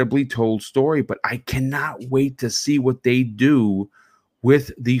incredibly told story. But I cannot wait to see what they do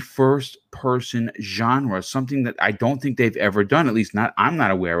with the first person genre, something that I don't think they've ever done. At least I'm not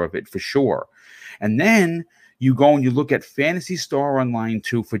aware of it for sure. And then you go and you look at Phantasy Star Online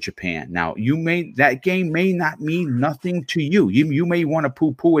 2 for Japan. Now, that game may not mean nothing to you. You may want to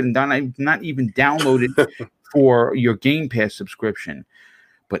poo-poo it and not even download it for your Game Pass subscription.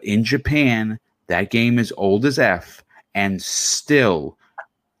 But in Japan, that game is old as F and still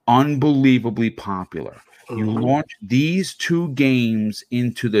unbelievably popular. You launch these two games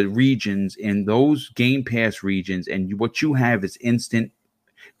into the regions, in those Game Pass regions, and what you have is instant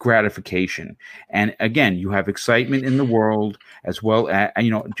gratification. And again, you have excitement in the world, as well as,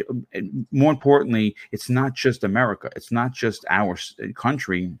 more importantly, it's not just America. It's not just our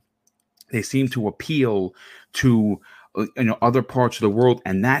country. They seem to appeal to other parts of the world,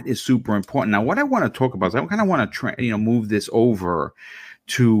 and that is super important. Now, what I want to talk about is I kind of want to move this over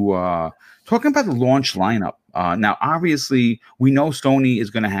to talking about the launch lineup. Now, obviously, we know Sony is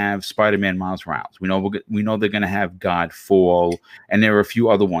going to have Spider-Man Miles Morales. We know they're going to have Godfall, and there are a few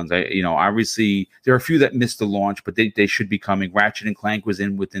other ones. Obviously, there are a few that missed the launch, but they should be coming. Ratchet and Clank was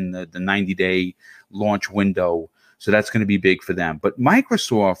within the 90-day launch window, so that's going to be big for them. But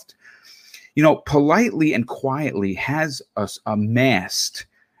Microsoft, politely and quietly has amassed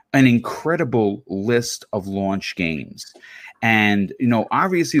an incredible list of launch games. And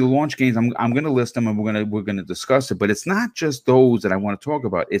obviously the launch games, I'm going to list them and we're going to discuss it, but it's not just those that I want to talk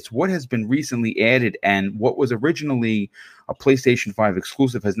about. It's what has been recently added, and what was originally a PlayStation 5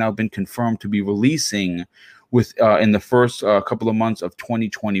 exclusive has now been confirmed to be releasing in the first couple of months of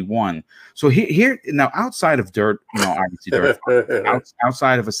 2021. So here now, outside of obviously Dirt,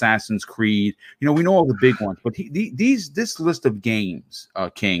 outside of Assassin's Creed, we know all the big ones, but this list of games,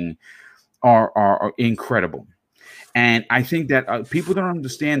 King, are incredible. And I think that people don't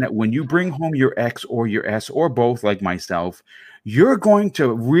understand that when you bring home your X or your S or both, like myself, you're going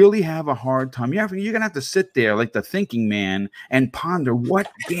to really have a hard time. You're going to have to sit there like the thinking man and ponder, what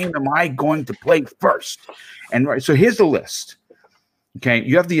game am I going to play first? And so here's the list. Okay,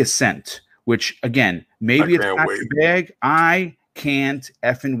 you have the Ascent, which again, maybe it's not your bag. I can't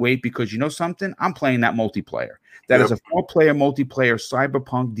effing wait, because you know something? I'm playing that multiplayer. That is a 4-player multiplayer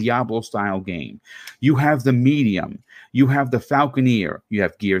cyberpunk Diablo style game. You have the Medium, you have the Falconeer, you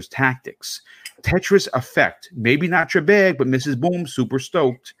have Gears Tactics, Tetris Effect, maybe not your bag, but Mrs. Boom, super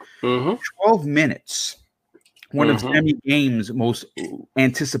stoked. 12 Minutes, one of Demi Games' most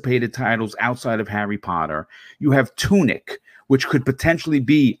anticipated titles outside of Harry Potter. You have Tunic, which could potentially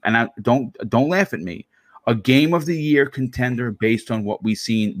be, and don't laugh at me, a Game of the Year contender based on what we've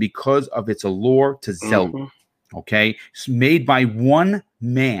seen because of its allure to Zelda. Okay, it's made by one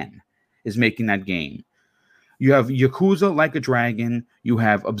man is making that game. You have Yakuza Like a Dragon. You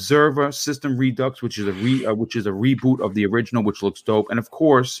have Observer System Redux, which is a reboot of the original, which looks dope, and of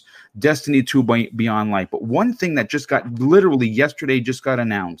course Destiny 2 Beyond Light. But one thing that just got literally yesterday just got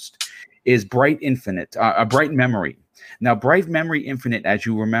announced is Bright Memory. Now, Bright Memory Infinite, as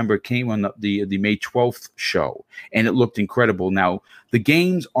you remember, came on the May 12th show, and it looked incredible. Now, the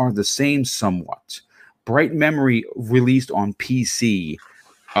games are the same somewhat. Bright Memory released on PC,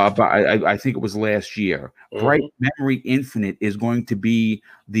 but I think it was last year. Bright Memory Infinite is going to be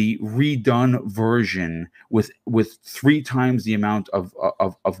the redone version with 3 times the amount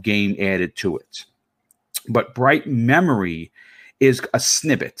of game added to it. But Bright Memory is a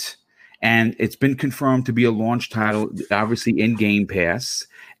snippet, and it's been confirmed to be a launch title, obviously in Game Pass.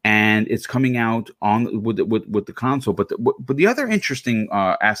 And it's coming out with the console. But the other interesting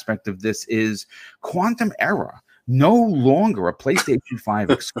aspect of this is Quantum Era, no longer a PlayStation 5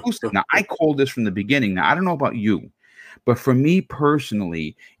 exclusive. Now, I called this from the beginning. Now, I don't know about you, but for me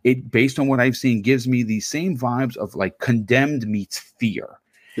personally, it, based on what I've seen, gives me the same vibes of like Condemned meets Fear.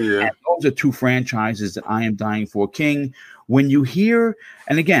 Yeah. And those are 2 franchises that I am dying for. King, when you hear,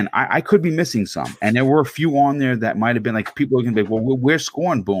 and again, I could be missing some, and there were a few on there that might have been like, people are going to be, well, where's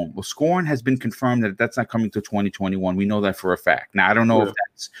Scorn? Boom. Well, Scorn has been confirmed that that's not coming to 2021. We know that for a fact. Now, I don't know if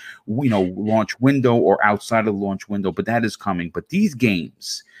that's, launch window or outside of the launch window, but that is coming. But these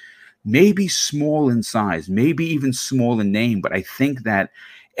games may be small in size, maybe even small in name, but I think that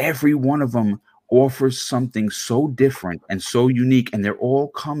every one of them offers something so different and so unique, and they're all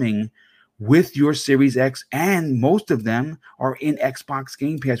coming with your Series X, and most of them are in Xbox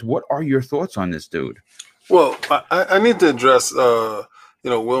Game Pass. What are your thoughts on this, dude? Well, I need to address,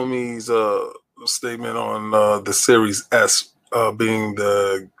 Wilmie's statement on the Series S being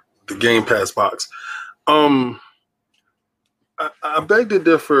the Game Pass box. I beg to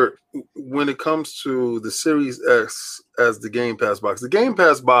differ when it comes to the Series X as the Game Pass box. The Game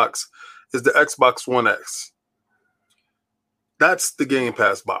Pass box is the Xbox One X. That's the Game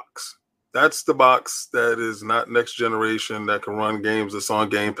Pass box. That's the box that is not next generation, that can run games that's on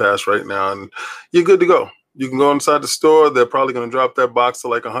Game Pass right now, and you're good to go. You can go inside the store. They're probably going to drop that box to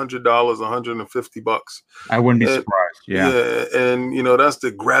like $100, $150. I wouldn't be surprised. Yeah, and that's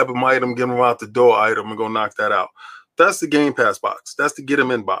the grab them item, get them out the door item, and go knock that out. That's the Game Pass box. That's the get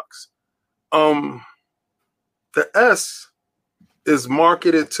them in box. The S is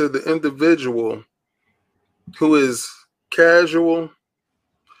marketed to the individual who is casual,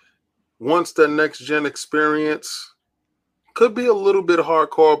 wants that next gen experience, could be a little bit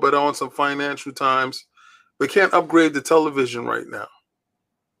hardcore, but on some financial times, but can't upgrade the television right now.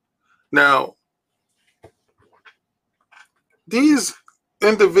 Now, these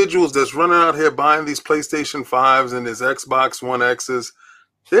individuals that's running out here buying these PlayStation 5s and these Xbox One X's,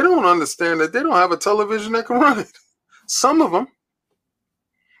 they don't understand that they don't have a television that can run it. Some of them.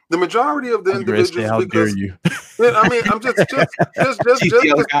 The majority of the individuals, how dare you? I mean, I'm just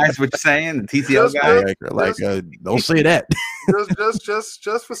TCL guys. What you're saying? The TCL guys, don't say that.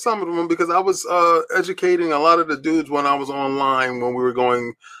 just for some of them, because I was educating a lot of the dudes when I was online when we were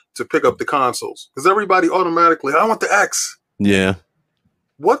going to pick up the consoles, because everybody automatically, I want the X. Yeah.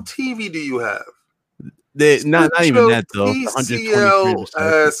 What TV do you have? Not even that though. TCL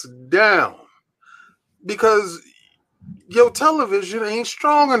ass down, because your television ain't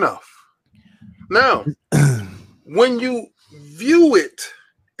strong enough. Now, when you view it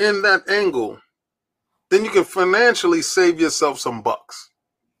in that angle, then you can financially save yourself some bucks,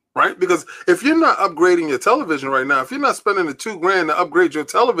 right? Because if you're not upgrading your television right now, if you're not spending the $2,000 to upgrade your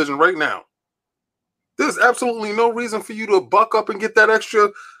television right now, there's absolutely no reason for you to buck up and get that extra,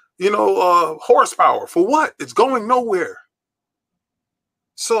 horsepower. For what? It's going nowhere.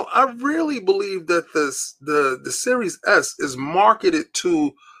 So I really believe that the Series S is marketed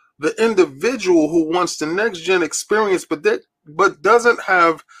to the individual who wants the next gen experience, but doesn't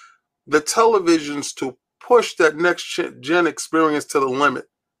have the televisions to push that next gen experience to the limit.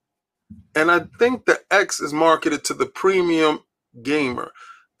 And I think the X is marketed to the premium gamer.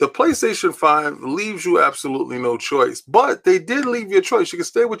 The PlayStation 5 leaves you absolutely no choice, but they did leave you a choice. You can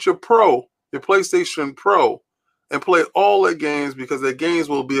stay with your PlayStation Pro, and play all their games, because their games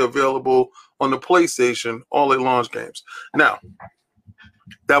will be available on the PlayStation, all their launch games. Now,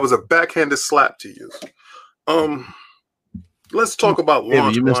 that was a backhanded slap to you. Let's talk about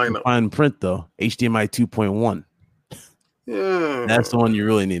launch you missed lineup. The fine print though. HDMI 2.1. Yeah, that's the one you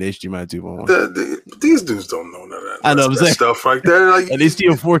really need. HDMI 2.1. These dudes don't know none of that. I know that stuff like that. Like, and they see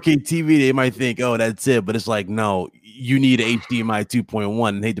a 4K TV, they might think, "Oh, that's it," but it's like, no, you need HDMI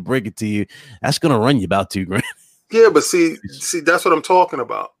 2.1. And hate to break it to you, that's gonna run you about $2,000. Yeah, but see, that's what I'm talking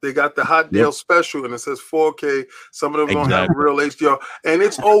about. They got the hot deal special, and it says 4K. Some of them don't have real HDR, and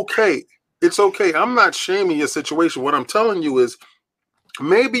it's okay. It's okay. I'm not shaming your situation. What I'm telling you is,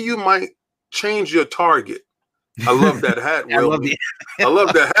 maybe you might change your target. I love that hat, Will. I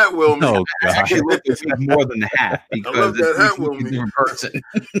love that hat, Will. Oh, gosh. More than the hat. I love that hat, Will.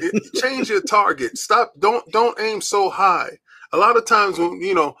 Change your target. Stop. Don't aim so high. A lot of times when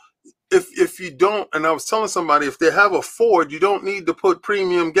if you don't, and I was telling somebody, if they have a Ford, you don't need to put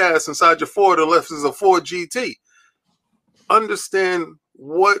premium gas inside your Ford unless it's a Ford GT. Understand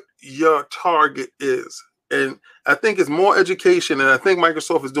what your target is. And I think it's more education, and I think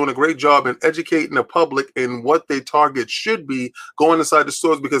Microsoft is doing a great job in educating the public in what their target should be going inside the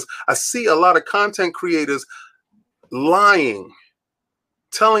stores, because I see a lot of content creators lying,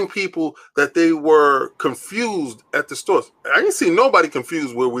 telling people that they were confused at the stores. I didn't see nobody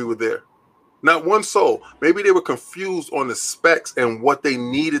confused where we were there. Not one soul. Maybe they were confused on the specs and what they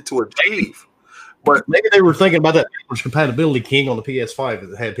needed to achieve. But maybe they were thinking about that backwards compatibility king on the PS5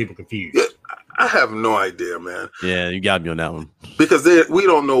 that had people confused. Yeah, I have no idea, man. Yeah, you got me on that one. Because we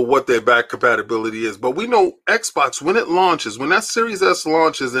don't know what their back compatibility is. But we know Xbox, when it launches, when that Series S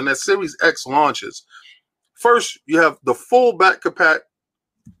launches and that Series X launches, first you have the full backlog.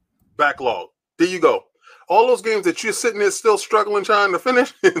 There you go. All those games that you're sitting there still struggling trying to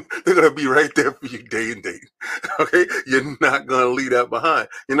finish, they're going to be right there for you day and date. Okay? You're not going to leave that behind.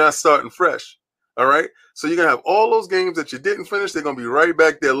 You're not starting fresh. All right? So you're going to have all those games that you didn't finish. They're going to be right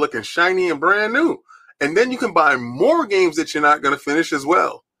back there looking shiny and brand new. And then you can buy more games that you're not going to finish as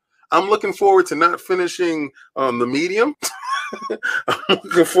well. I'm looking forward to not finishing the Medium. I'm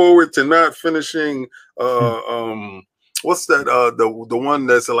looking forward to not finishing what's that? The one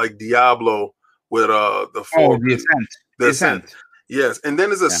that's like Diablo with the Ascent. Yes, and then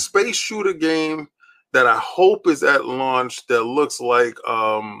there's a space shooter game that I hope is at launch that looks like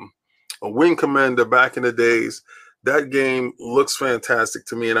a Wing Commander back in the days. That game looks fantastic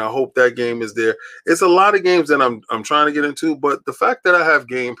to me, and I hope that game is there. It's a lot of games that I'm trying to get into, but the fact that I have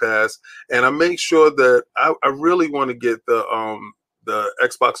Game Pass and I make sure that I really want to get the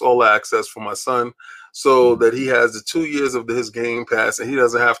Xbox All Access for my son, so that he has the 2 years of his Game Pass and he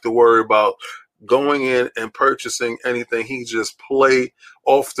doesn't have to worry about going in and purchasing anything. He just play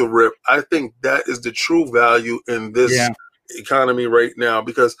off the rip. I think that is the true value in this economy right now,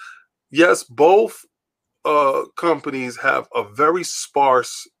 because yes, both companies have a very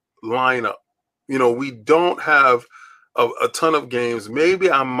sparse lineup. We don't have a ton of games. Maybe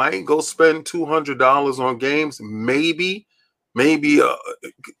I might go spend $200 on games. Maybe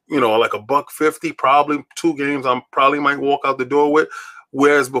like $150. Probably 2 games I probably might walk out the door with.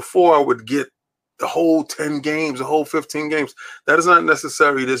 Whereas before I would get the whole 10 games, the whole 15 games. That is not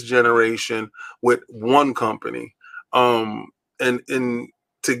necessary this generation with one company. And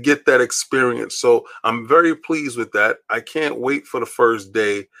to get that experience. So I'm very pleased with that. I can't wait for the first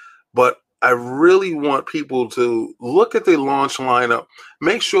day, but I really want people to look at the launch lineup,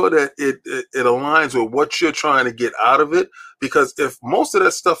 make sure that it aligns with what you're trying to get out of it. Because if most of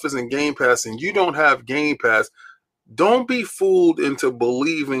that stuff is in Game Pass and you don't have Game Pass, don't be fooled into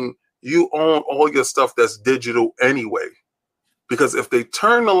believing you own all your stuff that's digital anyway. Because if they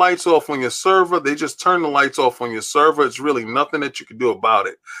turn the lights off on your server, they just turn the lights off on your server. It's really nothing that you can do about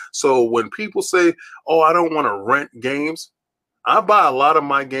it. So when people say, oh, I don't want to rent games, I buy a lot of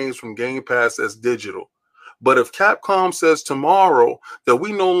my games from Game Pass as digital. But if Capcom says tomorrow that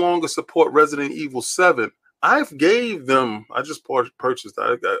we no longer support Resident Evil 7, I've gave them, I just purchased,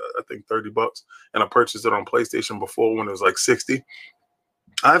 I think $30, and I purchased it on PlayStation before when it was like 60.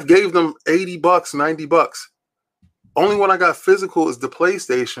 I've gave them $80, $90. Only when I got physical is the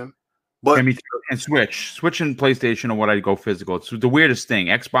PlayStation. But and Switch and PlayStation are what I go physical. It's the weirdest thing.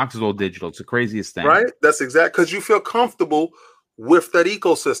 Xbox is all digital. It's the craziest thing. Right? That's exact, because you feel comfortable with that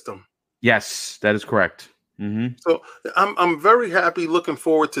ecosystem. Yes, that is correct. Mm-hmm. So I'm very happy, looking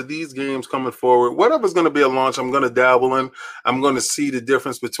forward to these games coming forward. Whatever's going to be a launch, I'm going to dabble in. I'm going to see the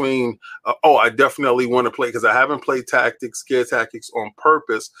difference between, I definitely want to play, because I haven't played Scare Tactics on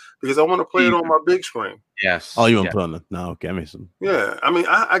purpose, because I want to play it on my big screen. Yes. Oh, you want to put on it? No, okay, I mean some. Yeah, I mean,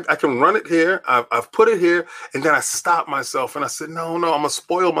 I can run it here. I've put it here, and then I stopped myself, and I said, no, I'm going to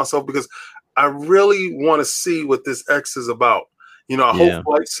spoil myself, because I really want to see what this X is about. You know, I hope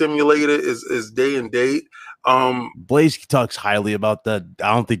Flight Simulator is day and date. Blaze talks highly about that.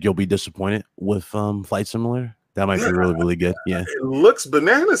 I don't think you'll be disappointed with Flight Simulator. That might be really, really good. Yeah, it looks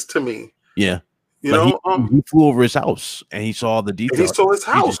bananas to me. Yeah, you know, he flew over his house and he saw the details. He saw his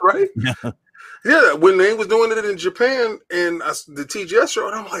house, right? Yeah, when they was doing it in Japan and the TGS show,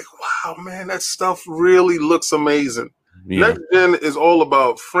 and I'm like, wow, man, that stuff really looks amazing. Yeah. Next gen is all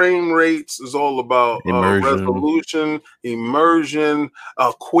about frame rates, is all about resolution, immersion,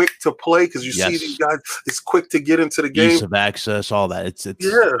 quick to play, because you see these guys, it's quick to get into the game. Ease of access, all that. It's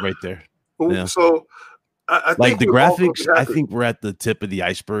right there. Yeah. So I like the graphics, I think we're at the tip of the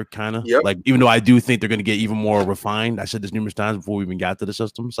iceberg, kind of. Like, even though I do think they're going to get even more refined. I said this numerous times before we even got to the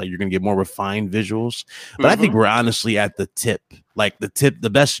systems. Like, you're going to get more refined visuals. But I think we're honestly at the tip. Like, the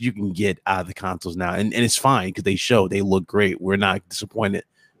best you can get out of the consoles now. And it's fine, because they look great. We're not disappointed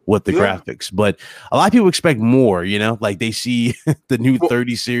with the graphics. But a lot of people expect more, you know? Like, they see the new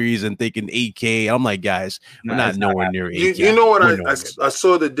 30 series and thinking 8K. I'm like, guys, we're not nowhere near 8K. You know what? I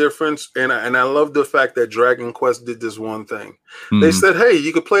saw the difference, and I love the fact that Dragon Quest did this one thing. They said, hey,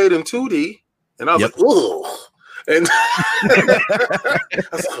 you could play it in 2D. And I was like, oh. And I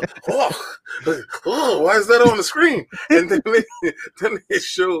was like, oh, why is that on the screen? And then they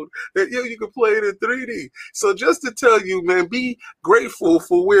showed that you can play it in 3D. So just to tell you, man, be grateful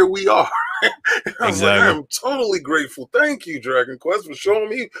for where we are. And I was like, I'm totally grateful. Thank you, Dragon Quest, for showing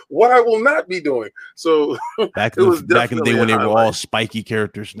me what I will not be doing. So back in the day when they were all spiky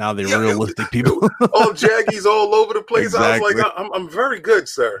characters, now they're realistic people. All jaggies all over the place. Exactly. I was like, I'm very good,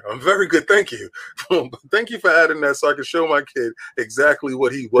 sir. I'm very good. Thank you. Thank you for adding that, so I can show my kid exactly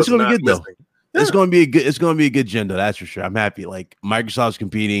what he was not missing. Yeah. It's going to be a good agenda, that's for sure. I'm happy. Like, Microsoft's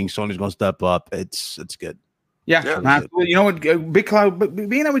competing, Sony's going to step up. It's good. Yeah. You know what, Big Cloud, but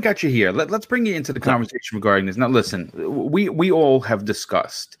being that we got you here, let's bring you into the conversation regarding this. Now, listen, we all have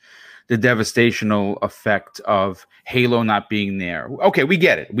discussed the devastational effect of Halo not being there. Okay, we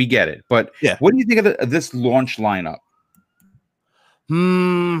get it. But what do you think of this launch lineup?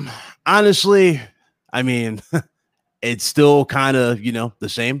 Honestly, I mean, it's still kind of, the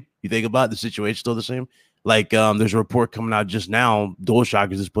same. You think about it, the situation still the same. Like, there's a report coming out just now.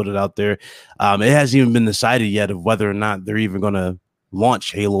 DualShockers just put it out there. It hasn't even been decided yet of whether or not they're even going to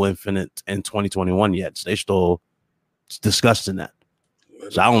launch Halo Infinite in 2021 yet. So they're still discussing that.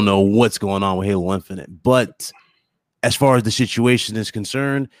 So I don't know what's going on with Halo Infinite. But as far as the situation is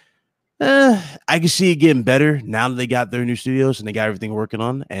concerned, I can see it getting better now that they got their new studios and they got everything working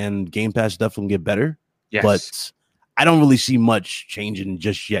on. And Game Pass definitely get better. Yes. But I don't really see much changing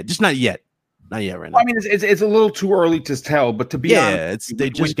just yet. Just not yet. Not yet right now. I mean, it's a little too early to tell, but to be honest, they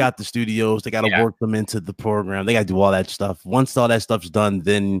just got the studios. They got to work them into the program. They got to do all that stuff. Once all that stuff's done,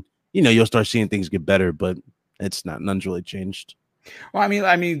 then you'll start seeing things get better. But it's not. None's really changed. Well,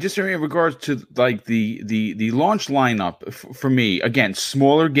 I mean, just in regards to like the launch lineup for me, again,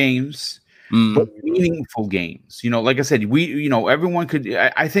 smaller games, but meaningful games. Like I said, everyone could.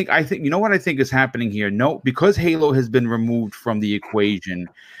 I think. What I think is happening here. No, because Halo has been removed from the equation,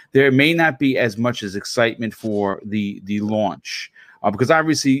 there may not be as much as excitement for the launch. Because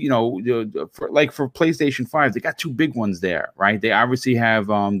obviously, for PlayStation 5, they got two big ones there, right? They obviously have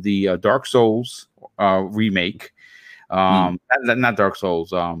the Dark Souls remake. Not Dark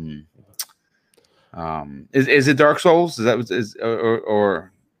Souls. Is it Dark Souls? Is that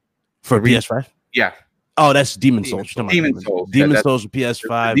or for PS5? Yeah. Oh, that's Demon Souls. Demon Souls. Demon Souls for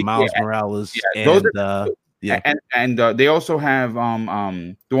PS5. Miles Morales. And they also have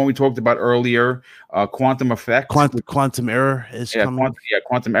the one we talked about earlier, Quantum Effect. Quantum Error is coming.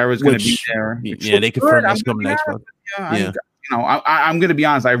 Quantum Error is going to be there. Yeah, they confirmed that's coming next month. I'm going to be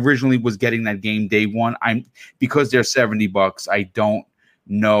honest. I originally was getting that game day one. Because they're $70. I don't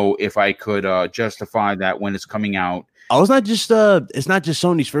know if I could justify that when it's coming out. Oh, it's not just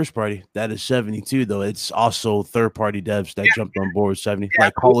Sony's first party that is 72 though. It's also third party devs that jumped on board with 70.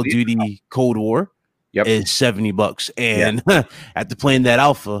 Like Call of Duty Cold War is $70. And after playing that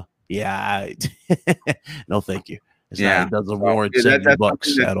alpha, no thank you. It doesn't warrant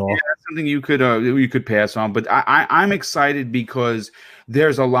 $70 at all. That's something you could pass on. But I'm excited because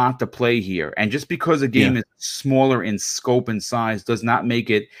there's a lot to play here. And just because a game is smaller in scope and size does not make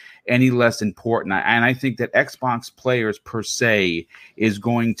it any less important. And I think that Xbox players per se is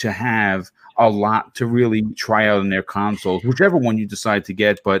going to have a lot to really try out on their consoles, whichever one you decide to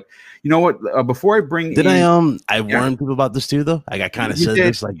get. But you know what? Before I bring I warned people about this too, though. Like I kind of said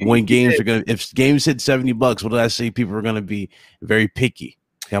this, like when games are gonna, if games hit $70, what did I say? People are gonna be very picky.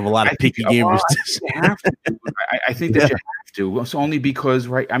 You have a lot of picky gamers. I think that you have to. It's only because,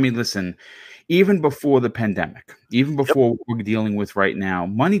 right? I mean, listen. Even before the pandemic, even before what we're dealing with right now,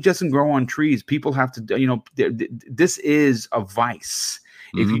 money doesn't grow on trees. People have to, this is a vice.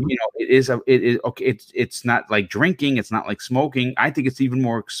 If it's not like drinking, it's not like smoking. I think it's even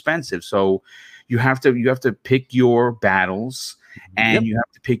more expensive. So you have to pick your battles, and you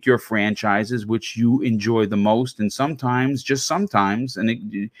have to pick your franchises which you enjoy the most. And sometimes,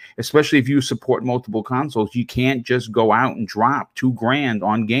 especially if you support multiple consoles, you can't just go out and drop $2,000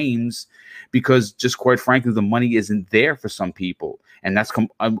 on games, because just quite frankly, the money isn't there for some people. And that's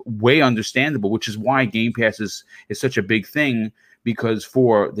way understandable, which is why Game Pass is such a big thing, because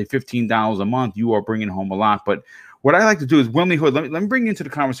for the $15 a month, you are bringing home a lot. But what I like to do is, Wilmy Hood, let me bring you into the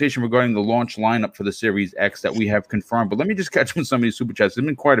conversation regarding the launch lineup for the Series X that we have confirmed. But let me just catch up on some of these super chats. There's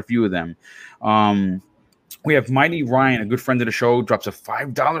been quite a few of them. We have Mighty Ryan, a good friend of the show, drops a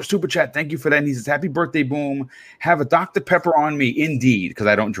 $5 super chat. Thank you for that. And he says, happy birthday, Boom. Have a Dr. Pepper on me. Indeed, because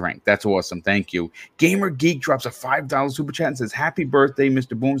I don't drink. That's awesome. Thank you. Gamer Geek drops a $5 super chat and says, happy birthday,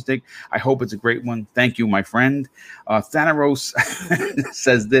 Mr. Boomstick. I hope it's a great one. Thank you, my friend. Thanaros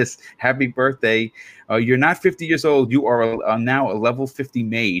says this, happy birthday. You're not 50 years old. You are now a level 50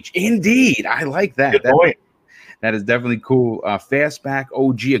 mage. Indeed. I like that. That is definitely cool. Fastback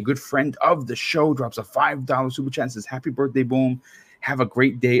OG, a good friend of the show, drops a $5 super chat and says, happy birthday, Boom. Have a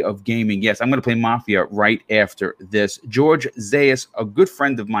great day of gaming. Yes, I'm going to play Mafia right after this. George Zayas, a good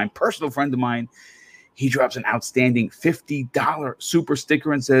friend of mine, personal friend of mine, he drops an outstanding $50 super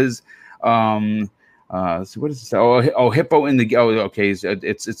sticker and says, so what does it say? Oh, hippo in the okay.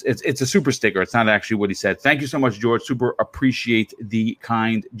 It's a super sticker. It's not actually what he said. Thank you so much, George. Super appreciate the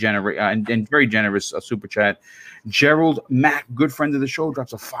kind, and very generous super chat. Gerald Mack, good friend of the show,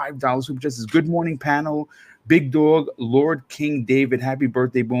 drops a $5 super chat. Says, good morning, panel. Big Dog, Lord King David, happy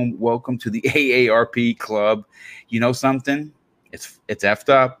birthday, Boom. Welcome to the AARP club. You know something? It's effed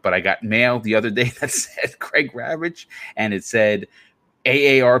up, but I got mail the other day that said Craig Ravage, and it said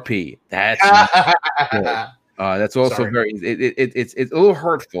AARP. That's good. That's also very. It's a little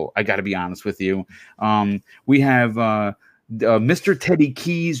hurtful. I got to be honest with you. We have Mr. Teddy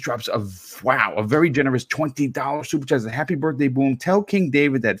Keys drops a very generous $20 super chat. Happy birthday, Boom. Tell King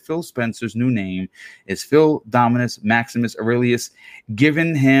David that Phil Spencer's new name is Phil Dominus Maximus Aurelius.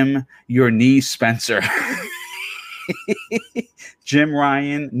 Giving him your niece, Spencer. Jim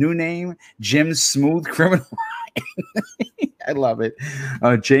Ryan, new name, Jim Smooth Criminal. I love it.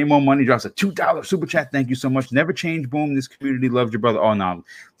 JMO Money drops a $2 super chat. Thank you so much. Never change, Boom. This community loves your brother. Oh no,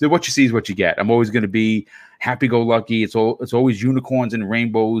 what you see is what you get. I'm always going to be happy-go-lucky. It's always unicorns and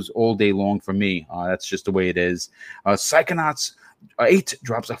rainbows all day long for me. That's just the way it is. Psychonauts 8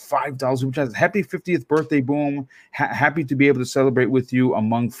 drops a $5 super chat. Happy 50th birthday, Boom. Happy to be able to celebrate with you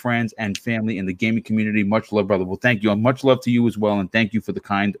among friends and family in the gaming community. Much love, brother. Well, thank you. And much love to you as well. And thank you for the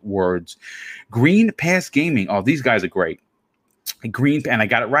kind words. Green Pass Gaming. Oh, these guys are great. and I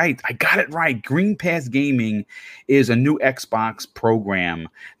got it right. Green Pass Gaming is a new Xbox program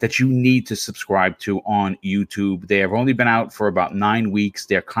that you need to subscribe to on YouTube. They have only been out for about 9 weeks.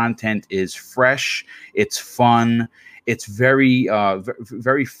 Their content is fresh. It's fun. It's very,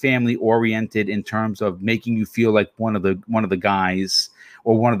 very family oriented in terms of making you feel like one of the guys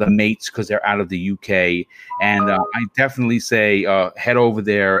or one of the mates because they're out of the UK. And I definitely say head over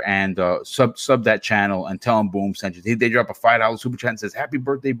there and sub that channel and tell them Boom sent you. They drop a $5 super chat and says, "Happy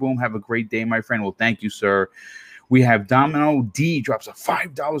birthday, Boom. Have a great day, my friend." Well, thank you, sir. We have Domino D drops a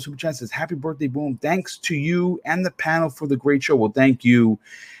 $5 super chat and says, "Happy birthday, Boom. Thanks to you and the panel for the great show." Well, thank you.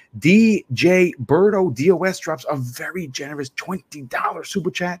 DJ Birdo DOS drops a very generous $20 super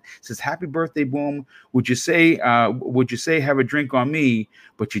chat. Says, "Happy birthday, Boom. Would you say have a drink on me,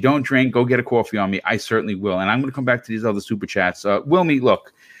 but you don't drink? Go get a coffee on me." I certainly will. And I'm going to come back to these other super chats. Wilmy,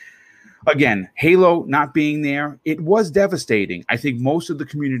 look. Again, Halo not being there, it was devastating. I think most of the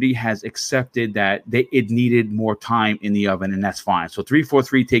community has accepted that it needed more time in the oven, and that's fine. So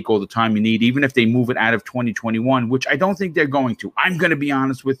 343, take all the time you need, even if they move it out of 2021, which I don't think they're going to. I'm going to be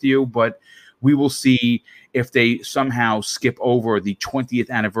honest with you, but we will see if they somehow skip over the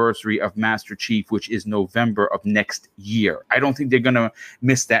 20th anniversary of Master Chief, which is November of next year. I don't think they're going to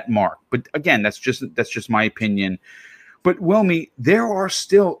miss that mark. But again, that's just my opinion. But Wilmy, there are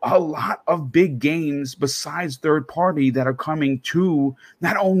still a lot of big games besides third party that are coming to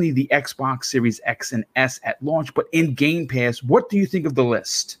not only the Xbox Series X and S at launch, but in Game Pass. What do you think of the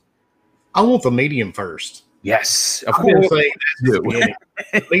list? I want the medium first. Yes, of course.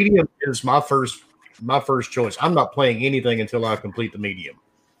 Medium is my first choice. I'm not playing anything until I complete the medium.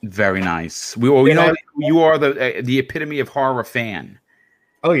 Very nice. You are the epitome of horror fan.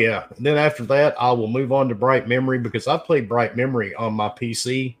 Oh, yeah. And then after that, I will move on to Bright Memory because I played Bright Memory on my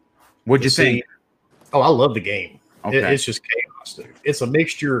PC. What'd you think? Oh, I love the game. Okay. It's just chaos, dude. It's a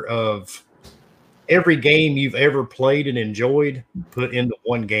mixture of every game you've ever played and enjoyed put into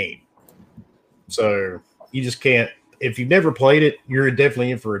one game. So you just can't. If you've never played it, you're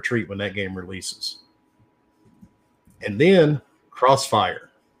definitely in for a treat when that game releases. And then Crossfire.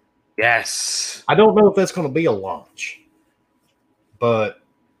 Yes. I don't know if that's going to be a launch, but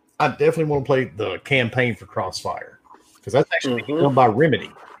I definitely want to play the campaign for Crossfire because that's actually done by Remedy.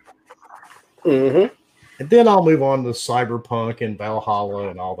 Mm-hmm. And then I'll move on to Cyberpunk and Valhalla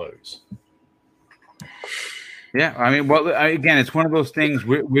and all those. Yeah, I mean, well, again, it's one of those things.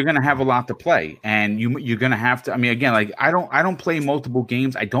 We're going to have a lot to play, and you're going to have to. I mean, again, like I don't play multiple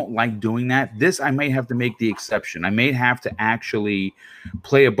games. I don't like doing that. This I may have to make the exception. I may have to actually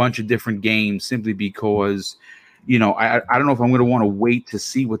play a bunch of different games simply because. I don't know if I'm going to want to wait to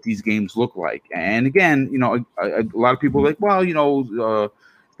see what these games look like. And again, a lot of people are like, well, the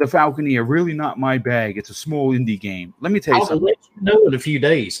Falconeer, really not my bag. It's a small indie game. Let me tell you something. I'll let you know in a few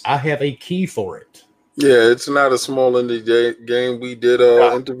days. I have a key for it. Yeah, it's not a small indie game. We did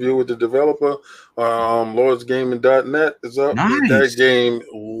an interview with the developer. LordsGaming.net is up. Nice. That game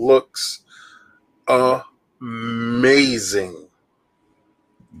looks amazing.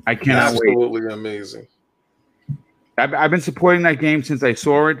 I cannot wait. Absolutely amazing. I've been supporting that game since I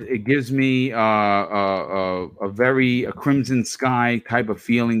saw it. It gives me a very Crimson Sky type of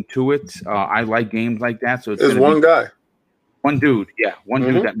feeling to it. I like games like that. So it's one guy. One dude. Yeah, one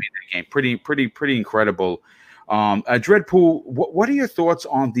dude that made that game. Pretty incredible. Dreadpool, what are your thoughts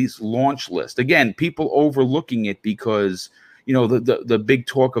on these launch lists? Again, people overlooking it because, the big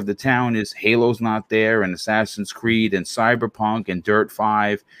talk of the town is Halo's not there and Assassin's Creed and Cyberpunk and Dirt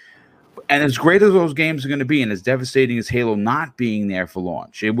 5. And as great as those games are going to be, and as devastating as Halo not being there for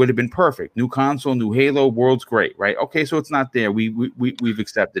launch, it would have been perfect. New console, new Halo, world's great, right? Okay, so it's not there. We've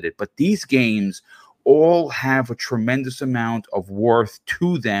accepted it. But these games all have a tremendous amount of worth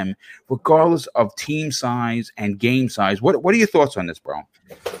to them, regardless of team size and game size. What are your thoughts on this, bro?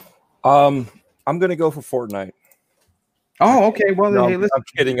 I'm going to go for Fortnite. Oh, okay. Well, no, hey, listen. I'm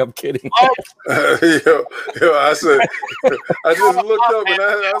kidding. Yo, I said, I just looked up and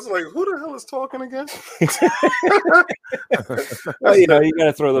I was like, who the hell is talking again? Well, you got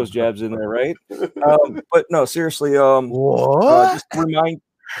to throw those jabs in there, right? But no, seriously, just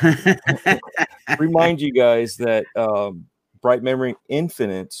remind you guys that Bright Memory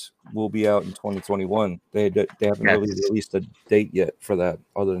Infinite will be out in 2021. They haven't really released a date yet for that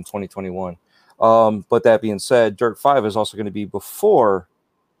other than 2021. But that being said, Dirt 5 is also going to be before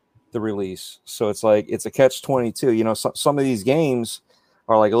the release. So it's like, it's a catch-22. Some of these games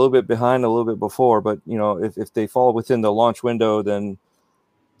are like a little bit behind, a little bit before, but if they fall within the launch window, then,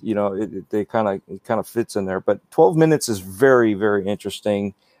 it kind of fits in there. But 12 minutes is very, very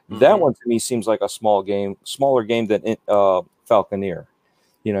interesting. Mm-hmm. That one to me seems like a smaller game than Falconeer.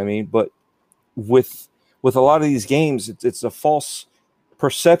 You know what I mean? But with a lot of these games, it's a false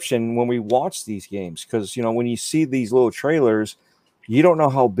perception when we watch these games, because when you see these little trailers, you don't know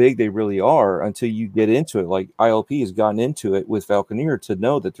how big they really are until you get into it. Like ILP has gotten into it with Falconeer to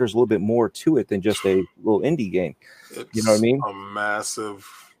know that there's a little bit more to it than just a little indie game. You know what I mean? A massive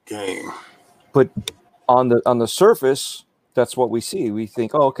game. But on the surface, that's what we see. We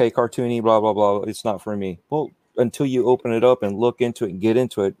think, oh, okay, cartoony, blah, blah, blah. It's not for me. Well, until you open it up and look into it and get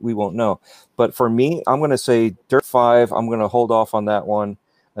into it, we won't know. But for me, I'm going to say Dirt 5, I'm going to hold off on that one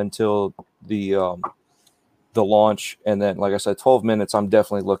until the launch. And then, like I said, 12 minutes, I'm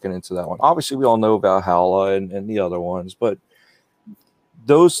definitely looking into that one. Obviously, we all know Valhalla and the other ones, but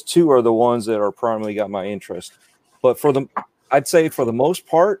those two are the ones that are primarily got my interest. But I'd say for the most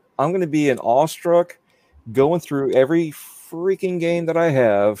part, I'm going to be an awestruck going through every freaking game that I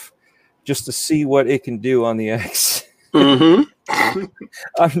have just to see what it can do on the X. Mm-hmm.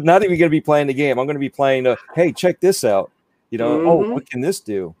 I'm not even going to be playing the game. I'm going to be playing, hey, check this out. Oh, what can this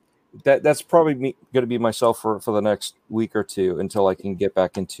do? That's probably going to be myself for the next week or two until I can get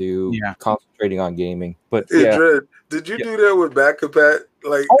back into concentrating on gaming. But Dread, did you do that with Back-a-Pat?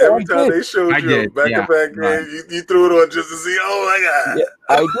 Like every time they showed you a Back-a-Pat game, you threw it on just to see. Oh my god!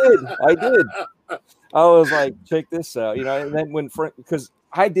 Yeah, I did. I was like, check this out, And then because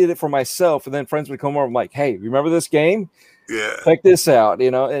I did it for myself, and then friends would come over. I'm like, hey, remember this game? Yeah. Check this out,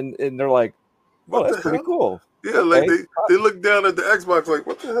 And they're like, well, that's pretty cool. Yeah, like they look down at the Xbox like,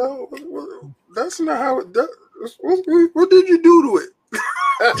 what the hell? That's not how it does. What did you do to it?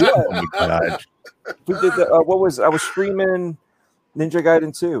 Oh my god! We did I was streaming Ninja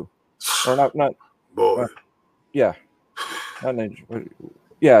Gaiden 2, or not? Boy, yeah, not Ninja.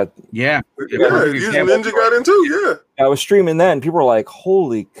 Yeah. Using Ninja Gaiden 2. Yeah, I was streaming that, and people were like,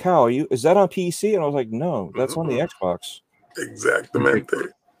 "Holy cow! Is that on PC?" And I was like, "No, that's on the Xbox." Exactamente.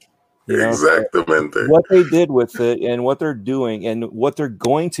 Exactamente. What they did with it, and what they're doing, and what they're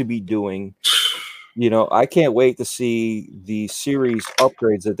going to be doing. I can't wait to see the series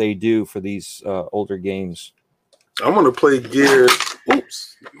upgrades that they do for these older games. I'm gonna play Gears.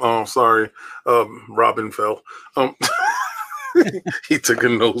 Oops. Oh, sorry. Robin fell. He took a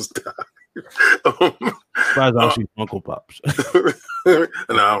nosedive. Surprised I see Funko Pops. No,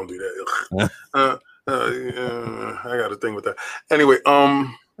 I don't do that. I got a thing with that. Anyway,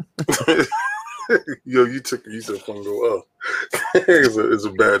 yo, you said Funko up. It's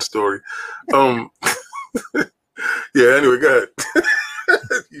a bad story. Yeah. Anyway, go ahead.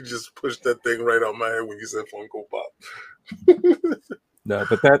 You just pushed that thing right out my head when you said Funko Pop. No,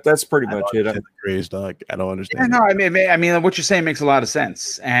 but that's pretty much it. Crazy dog. I don't understand. Yeah, no, I mean, what you're saying makes a lot of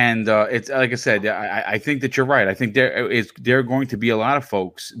sense, and it's like I said. I think that you're right. I think there are going to be a lot of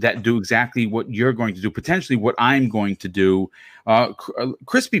folks that do exactly what you're going to do, potentially what I'm going to do.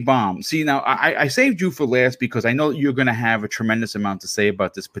 Crispy Bomb. See, now I saved you for last because I know you're going to have a tremendous amount to say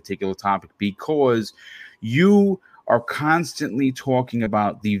about this particular topic, because you are constantly talking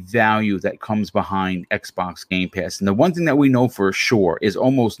about the value that comes behind Xbox Game Pass. And the one thing that we know for sure is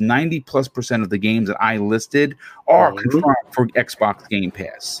almost 90+% of the games that I listed are confirmed for Xbox Game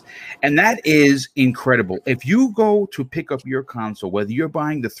Pass. And that is incredible. If you go to pick up your console, whether you're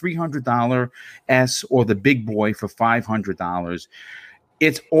buying the $300 S or the big boy for $500,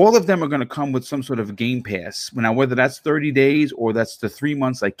 it's all of them are going to come with some sort of Game Pass. Now, whether that's 30 days or that's the 3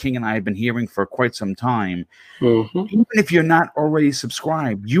 months like King and I have been hearing for quite some time, even if you're not already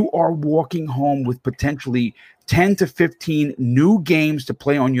subscribed, you are walking home with potentially 10 to 15 new games to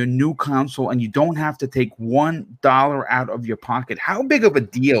play on your new console, and you don't have to take $1 out of your pocket. How big of a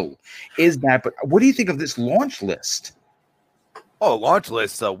deal is that? But what do you think of this launch list? Oh, launch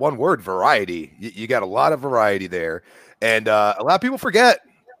list, one word, variety. You got a lot of variety there. And a lot of people forget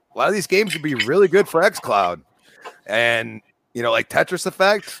a lot of these games would be really good for xCloud. And, like Tetris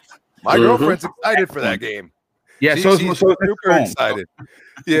Effect, my girlfriend's excited for that game. Yeah, she's super excited.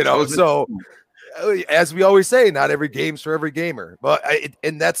 So as we always say, not every game's for every gamer. But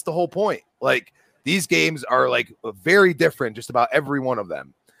and that's the whole point. Like, these games are like very different, just about every one of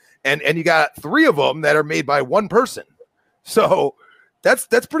them. And you got 3 of them that are made by one person. So that's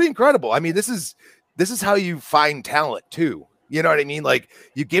pretty incredible. I mean, this is how you find talent too. You know what I mean? Like,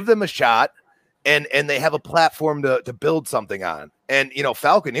 you give them a shot and they have a platform to build something on. And,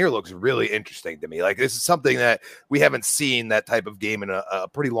 Falconeer looks really interesting to me. Like, this is something that we haven't seen that type of game in a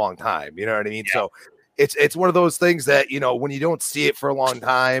pretty long time. You know what I mean? Yeah. So it's one of those things that, when you don't see it for a long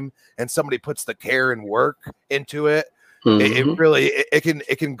time and somebody puts the care and work into it, it really, it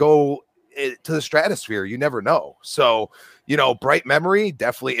can go to the stratosphere. You never know. So, Bright Memory,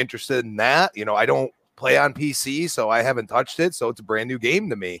 definitely interested in that. I don't play on PC, so I haven't touched it. So it's a brand new game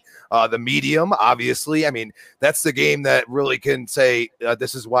to me. The Medium, obviously, I mean, that's the game that really can say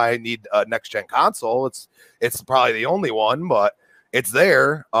this is why I need a next gen console. It's probably the only one, but it's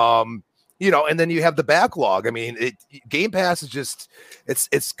there. And then you have the backlog. I mean, Game Pass is just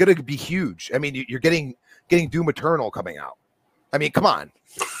it's going to be huge. I mean, you're getting Doom Eternal coming out. I mean, come on.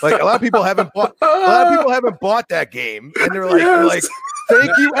 Like a lot of people haven't bought that game, and they're like,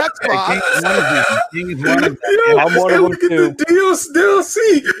 thank you, Xbox. I'm one of them too. The DLC.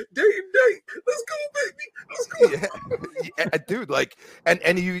 Let's go, baby. Let's go. Yeah, dude. Like,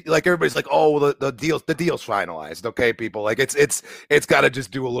 and you like everybody's like, oh, well, the deal's finalized. Okay, people. Like, it's got to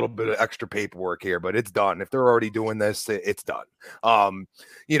just do a little bit of extra paperwork here, but it's done. If they're already doing this, it's done. And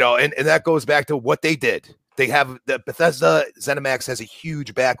that goes back to what they did. They have the Bethesda ZeniMax has a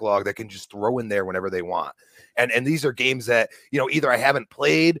huge backlog that can just throw in there whenever they want. And these are games that, either I haven't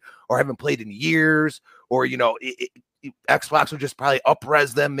played or haven't played in years, or, Xbox will just probably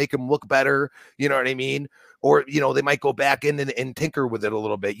up-res them, make them look better. You know what I mean? Or, they might go back in and tinker with it a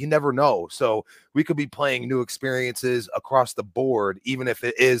little bit. You never know. So we could be playing new experiences across the board, even if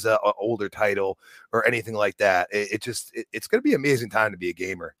it is a older title or anything like that. It's going to be an amazing time to be a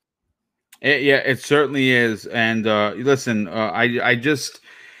gamer. It certainly is. And listen, I just,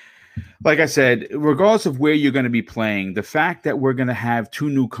 like I said, regardless of where you're going to be playing, the fact that we're going to have 2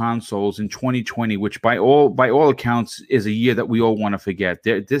 new consoles in 2020, which by all accounts is a year that we all want to forget.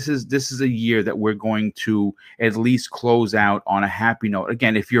 This is a year that we're going to at least close out on a happy note.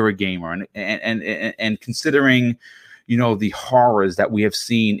 Again, if you're a gamer, and considering, the horrors that we have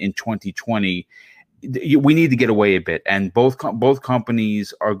seen in 2020. We need to get away a bit, and both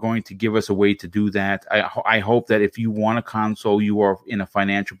companies are going to give us a way to do that. I hope that if you want a console, you are in a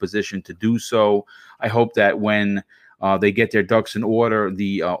financial position to do so. I hope that when they get their ducks in order,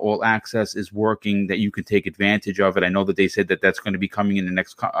 the all access is working, that you can take advantage of it. I know that they said that that's going to be coming in the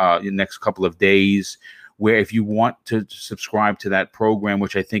next couple of days, where if you want to subscribe to that program,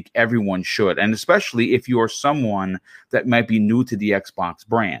 which I think everyone should, and especially if you're someone that might be new to the Xbox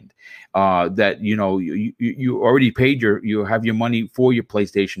brand, that you already paid you have your money for your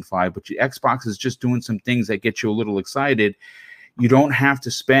PlayStation 5, but your Xbox is just doing some things that get you a little excited. You don't have to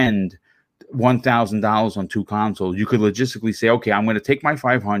spend $1,000 on 2 consoles. You could logistically say, okay, I'm going to take my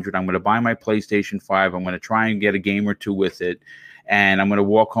 $500, I'm going to buy my PlayStation 5, I'm going to try and get a game or 2 with it, and I'm going to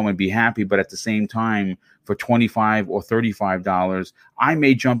walk home and be happy. But at the same time, for $25 or $35, I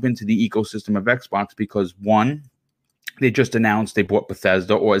may jump into the ecosystem of Xbox because, one, they just announced they bought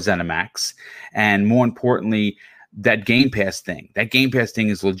Bethesda or ZeniMax, and more importantly, that Game Pass thing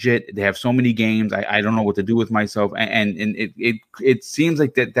is legit. They have so many games. I don't know what to do with myself, and it seems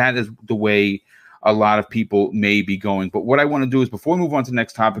like that is the way a lot of people may be going. But what I want to do is, before we move on to the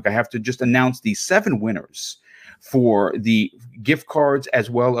next topic, I have to just announce the 7 winners for the gift cards, as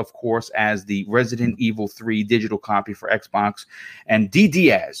well, of course, as the Resident Evil 3 digital copy for Xbox. And D.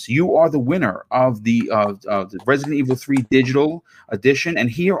 Diaz, you are the winner of the Resident Evil 3 digital edition. And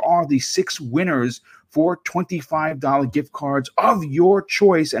here are the 6 winners for $25 gift cards of your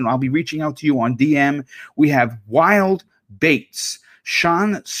choice. And I'll be reaching out to you on DM. We have Wild Bates,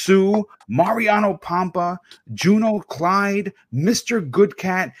 Sean Sue, Mariano Pampa, Juno Clyde, Mr.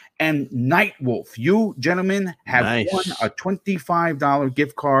 Goodcat, and Nightwolf. You gentlemen have won a $25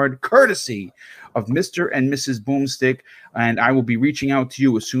 gift card courtesy of Mr. and Mrs. Boomstick, and I will be reaching out to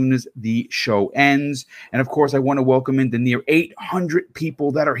you as soon as the show ends. And of course, I want to welcome in the near 800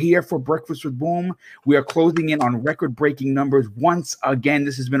 people that are here for Breakfast with Boom. We are closing in on record-breaking numbers once again.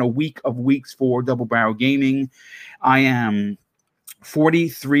 This has been a week of weeks for Double Barrel Gaming. I am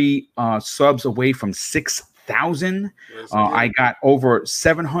 43 subs away from 6,000. I got over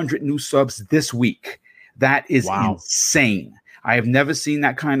 700 new subs this week. That is insane. I have never seen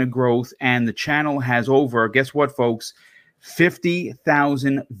that kind of growth, and the channel has over, guess what, folks,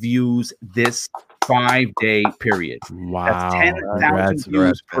 50,000 views this 5-day period. Wow. That's 10,000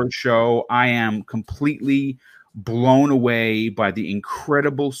 views per show. I am completely blown away by the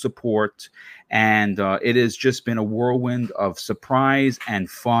incredible support, and it has just been a whirlwind of surprise and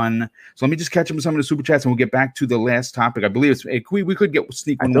fun. So let me just catch up with some of the super chats, and we'll get back to the last topic. I believe we could get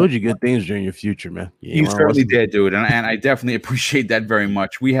sneak. I told you good things during your future, man. You certainly did, dude, and I definitely appreciate that very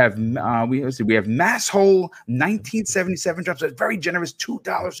much. We have Masshole 1977 drops a very generous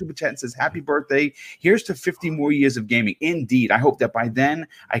 $2 super chat and says, "Happy birthday! Here's to 50 more years of gaming." Indeed, I hope that by then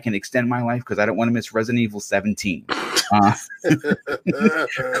I can extend my life because I don't want to miss Resident Evil 17.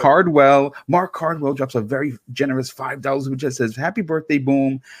 Cardwell, Mark Cardwell drops a very generous $5 super chat. Says, "Happy birthday,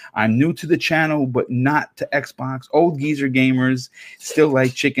 Boom. I'm new to the channel, but not to Xbox. Old geezer gamers still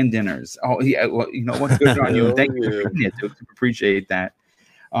like chicken dinners." Oh, yeah. Well, you know what's good on you. Thank you for doing it. Dude. Appreciate that.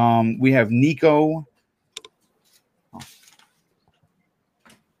 We have Nico.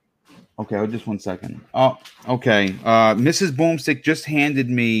 Okay, just 1 second. Oh, okay. Mrs. Boomstick just handed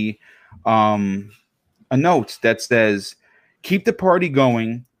me a note that says, "Keep the party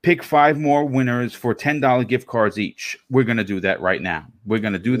going. Pick 5 more winners for $10 gift cards each." We're gonna do that right now. We're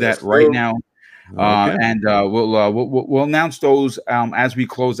gonna do that right now. Okay. And we'll announce those as we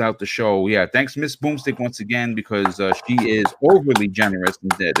close out the show. Yeah, thanks, Miss Boomstick, once again, because she is overly generous.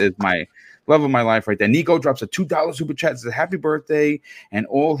 And that is my love of my life right there. Nico drops a $2 super chat, says, "Happy birthday and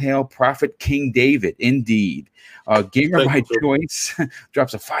all hail Prophet King David." Indeed. Gamer by Choice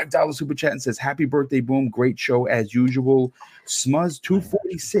drops a $5 super chat and says, "Happy birthday, Boom. Great show as usual."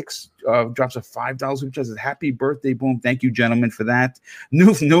 Smuzz246 drops a $5 super chat, says, "Happy birthday, Boom." Thank you, gentlemen, for that.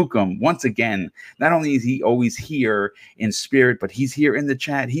 Noof Nukem, once again, not only is he always here in spirit, but he's here in the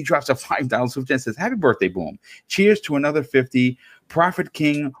chat. He drops a $5 super chat, says, "Happy birthday, Boom. Cheers to another 50. Prophet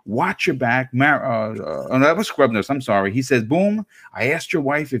King, watch your back." That was Scrubness. I'm sorry. He says, "Boom, I asked your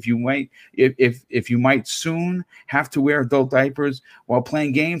wife if you might soon have to wear adult diapers while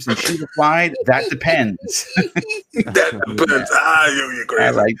playing games, and she replied, that depends." That depends. You're crazy. I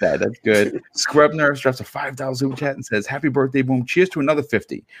like that. That's good. Scrubner drops a $5 super chat and says, "Happy birthday, Boom. Cheers to another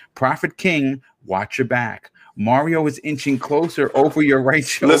 50. Prophet King, watch your back. Mario is inching closer over your right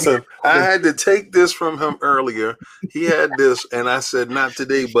shoulder." Listen, I had to take this from him earlier. He had this, and I said, "Not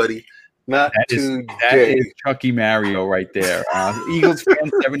today, buddy. Not today." That is Chucky Mario right there. Eagles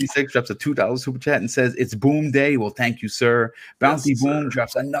fan 76 drops a $2 super chat and says, "It's Boom Day." Well, thank you, sir. Bounty Boom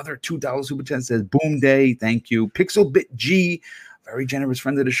drops another $2 super chat and says, "Boom Day." Thank you. Pixelbit G, very generous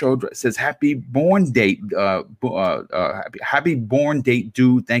friend of the show, says, "Happy born date, happy born date,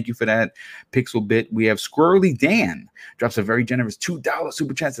 dude." Thank you for that, Pixelbit. We have Squirrely Dan drops a very generous $2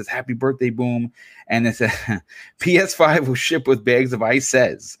 super chat, says, "Happy birthday, Boom." And it says, "PS5 will ship with bags of ice."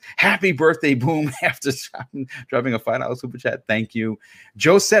 Says, "Happy birthday, Boom." After dropping a $5 super chat. Thank you.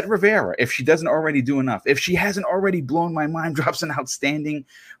 Josette Rivera, if she doesn't already do enough, if she hasn't already blown my mind, drops an outstanding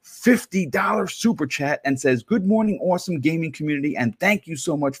 $50 super chat and says, "Good morning, awesome gaming community, and thank you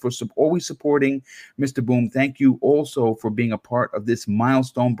so much for always supporting Mr. Boom. Thank you also for being a part of this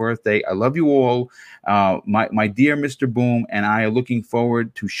milestone birthday. I love you all. My dear Mr. Boom and I are looking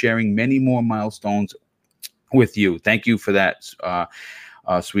forward to sharing many more milestones with you." Thank you for that,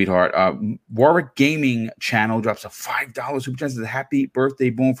 sweetheart. Warwick Gaming Channel drops a $5 super chat. Says, "Happy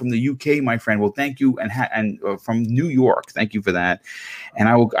birthday, Boom, from the UK, my friend." Well, thank you, and from New York. Thank you for that. And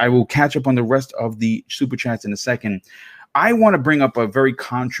I will catch up on the rest of the super chats in a second. I want to bring up a very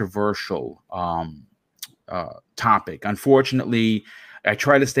controversial topic. Unfortunately, I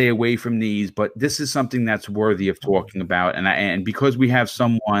try to stay away from these, but this is something that's worthy of talking about. And because we have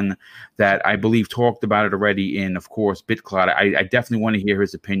someone that I believe talked about it already in, of course, BitCloud, I definitely want to hear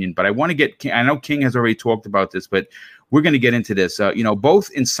his opinion. But I want to get, I know King has already talked about this, but we're going to get into this.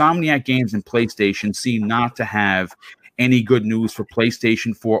 Both Insomniac Games and PlayStation seem not to have any good news for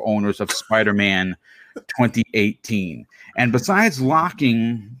PlayStation 4 owners of Spider-Man 2018. And besides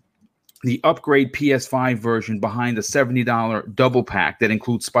locking the upgrade PS5 version behind a $70 double pack that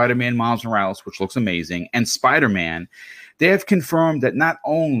includes Spider-Man Miles Morales, which looks amazing, and Spider-Man, they have confirmed that not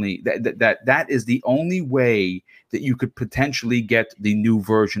only that is the only way that you could potentially get the new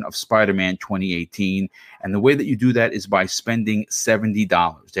version of Spider-Man 2018. And the way that you do that is by spending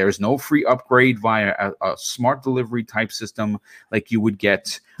 $70. There is no free upgrade via a smart delivery type system like you would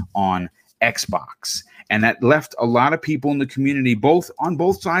get on Xbox. And that left a lot of people in the community on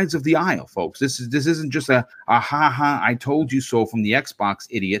both sides of the aisle, folks. This isn't just a I told you so from the Xbox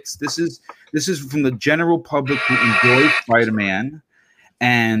idiots. This is from the general public who enjoys Spider-Man,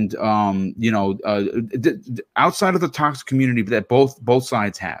 and outside of the toxic community that both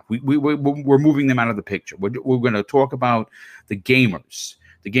sides have. We're moving them out of the picture. We're going to talk about the gamers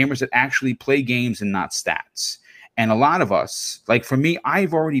that actually play games and not stats. And a lot of us, like for me,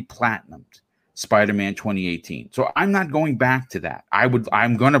 I've already platinumed Spider-Man 2018. So I'm not going back to that.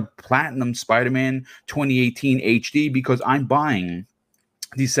 I'm going to platinum Spider-Man 2018 HD because I'm buying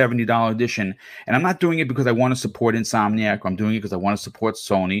the $70 edition. And I'm not doing it because I want to support Insomniac. I'm doing it because I want to support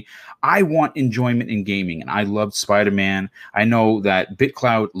Sony. I want enjoyment in gaming, and I love Spider-Man. I know that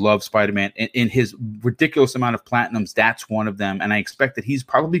BitCloud loves Spider-Man. In his ridiculous amount of platinums, that's one of them. And I expect that he's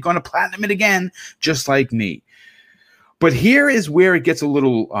probably going to platinum it again, just like me. But here is where it gets a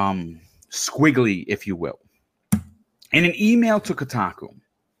little squiggly, if you will. In an email to Kotaku,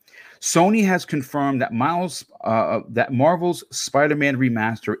 Sony has confirmed that Marvel's Spider-Man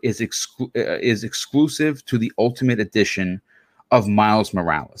remaster is exclusive to the Ultimate Edition of Miles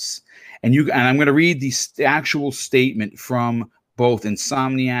Morales. And I'm going to read the actual statement from both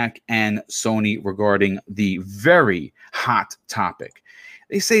Insomniac and Sony regarding the very hot topic.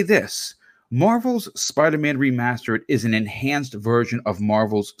 They say this: Marvel's Spider-Man Remastered is an enhanced version of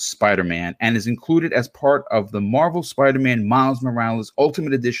Marvel's Spider-Man and is included as part of the Marvel Spider-Man Miles Morales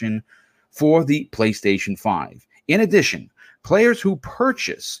Ultimate Edition for the PlayStation 5. In addition, players who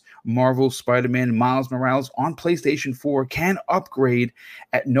purchase Marvel's Spider-Man Miles Morales on PlayStation 4 can upgrade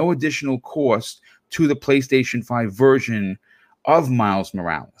at no additional cost to the PlayStation 5 version of Miles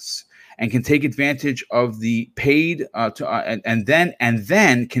Morales, and can take advantage of the paid and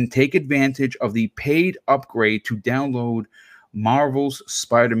then can take advantage of the paid upgrade to download Marvel's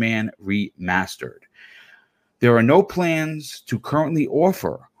Spider-Man Remastered. There are no plans to currently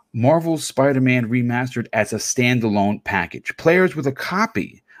offer Marvel's Spider-Man Remastered as a standalone package. Players with a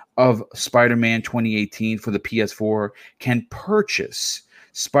copy of Spider-Man 2018 for the PS4 can purchase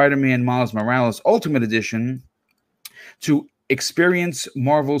Spider-Man Miles Morales Ultimate Edition to experience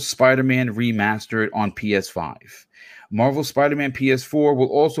Marvel's Spider-Man Remastered on PS5. Marvel Spider-Man PS4 will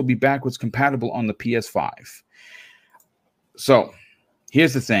also be backwards compatible on the PS5. So,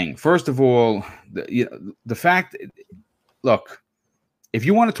 here's the thing. First of all, the fact, look, if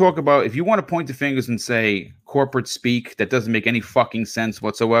you want to point the fingers and say corporate speak that doesn't make any fucking sense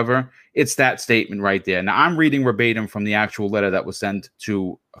whatsoever, it's that statement right there. Now, I'm reading verbatim from the actual letter that was sent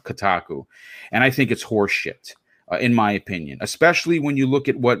to Kotaku, and I think it's horseshit. In my opinion, especially when you look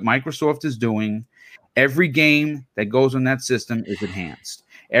at what Microsoft is doing. Every game that goes on that system is enhanced.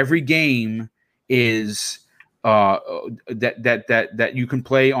 Every game is that you can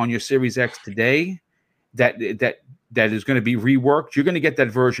play on your Series X today that is going to be reworked. You're going to get that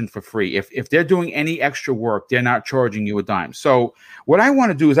version for free. If they're doing any extra work, they're not charging you a dime. So what I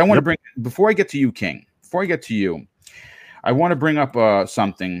want to do is I want to bring, before I get to you, King, I want to bring up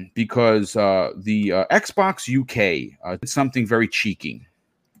something because the Xbox UK did something very cheeky,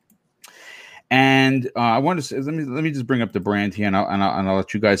 and I want to say, let me just bring up the brand here, and I'll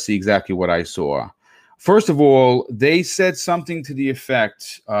let you guys see exactly what I saw. First of all, they said something to the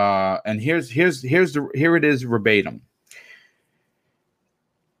effect, and here it is verbatim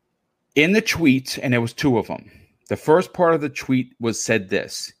in the tweet, and there was two of them. The first part of the tweet said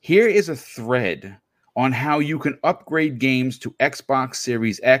this: "Here is a thread on how you can upgrade games to Xbox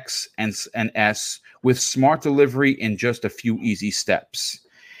Series X and S with smart delivery in just a few easy steps."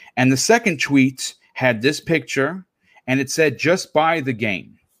 And the second tweet had this picture, and it said, "Just buy the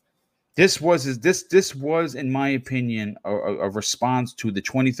game." This was, in my opinion, a response to the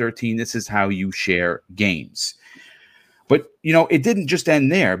 2013 "This is how you share games." But, it didn't just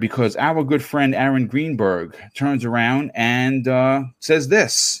end there, because our good friend Aaron Greenberg turns around and says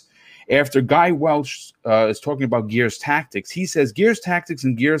this. After Guy Welch is talking about Gears Tactics, he says Gears Tactics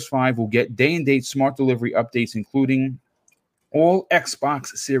and Gears 5 will get day-and-date smart delivery updates, including all Xbox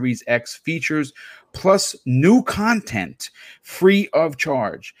Series X features, plus new content free of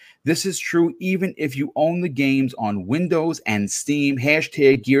charge. This is true even if you own the games on Windows and Steam.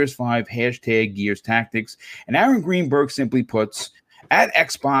 Hashtag Gears 5, hashtag Gears Tactics. And Aaron Greenberg simply puts, at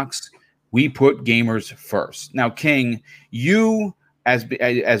Xbox, we put gamers first. Now, King, you, as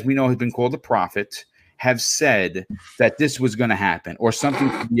we know, has been called the prophet, have said that this was going to happen, or something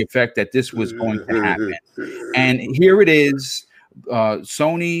to the effect that this was going to happen. And here it is,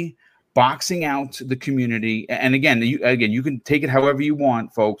 Sony boxing out the community. And again, you can take it however you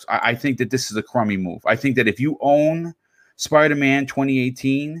want, folks. I think that this is a crummy move. I think that if you own Spider-Man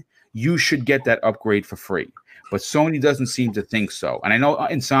 2018, you should get that upgrade for free. But Sony doesn't seem to think so. And I know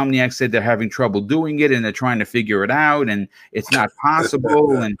Insomniac said they're having trouble doing it and they're trying to figure it out and it's not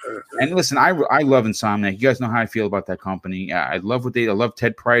possible. And listen, I love Insomniac. You guys know how I feel about that company. I love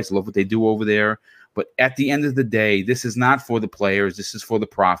Ted Price. I love what they do over there. But at the end of the day, this is not for the players. This is for the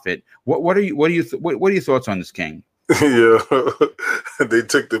profit. What are your thoughts on this, King? Yeah, they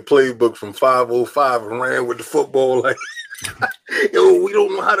took the playbook from 505 and ran with the football like, yo, we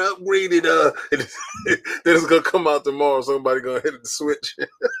don't know how to upgrade it. Then it's gonna come out tomorrow. Somebody gonna hit the switch,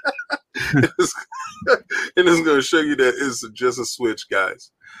 and it's gonna show you that it's just a switch,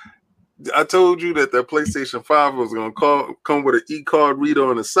 guys. I told you that PlayStation 5 was gonna come with an e-card reader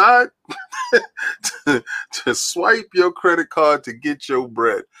on the side to swipe your credit card to get your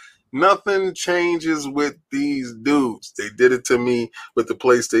bread. Nothing changes with these dudes. They did it to me with the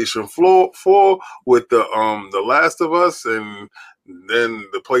PlayStation 4, with the Last of Us, and Then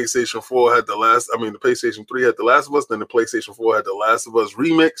the PlayStation 4 had the PlayStation 3 had The Last of Us. Then the PlayStation 4 had The Last of Us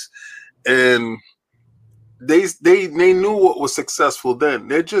remix, and they knew what was successful then.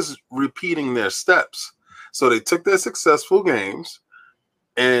 They're just repeating their steps. So they took their successful games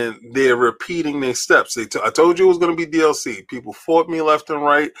and they're repeating their steps. I told you it was going to be DLC. People fought me left and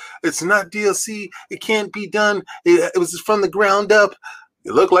right. It's not DLC. It can't be done. It was from the ground up.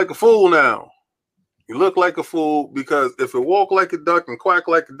 You look like a fool now. You look like a fool because if it walk like a duck and quack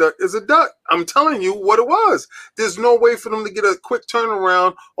like a duck, it's a duck. I'm telling you what it was. There's no way for them to get a quick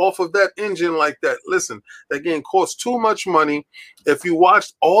turnaround off of that engine like that. Listen, that game costs too much money. If you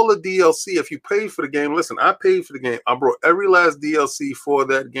watched all the DLC, if you paid for the game, listen, I paid for the game. I brought every last DLC for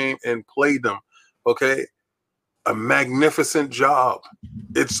that game and played them. Okay? A magnificent job.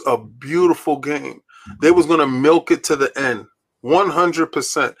 It's a beautiful game. They was going to milk it to the end.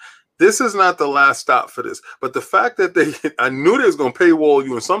 100%. This is not the last stop for this, but the fact that I knew they was going to paywall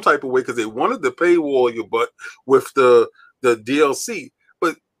you in some type of way because they wanted to paywall your butt with the DLC,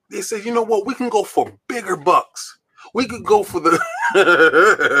 but they said, you know what, we can go for bigger bucks. We could go for the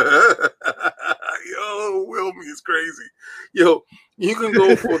yo, Wilmy is crazy. Yo, you can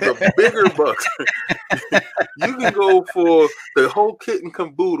go for the bigger bucks. You can go for the whole kit and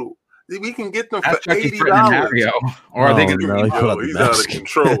caboodle. We can get them for $80. Or are they going to he's out of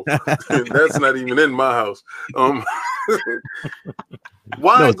control. That's not even in my house.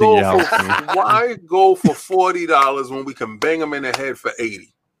 Why go for $40 when we can bang them in the head for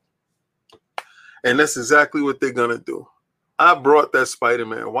 $80? And that's exactly what they're gonna do. I brought that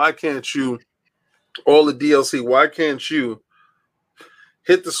Spider-Man. Why can't you, all the DLC, why can't you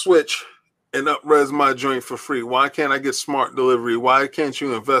hit the switch and up-res my joint for free? Why can't I get smart delivery? Why can't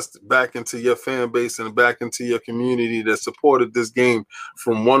you invest back into your fan base and back into your community that supported this game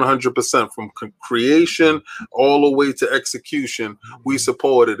from 100%, from creation all the way to execution? We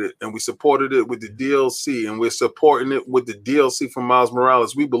supported it, and we supported it with the DLC, and we're supporting it with the DLC from Miles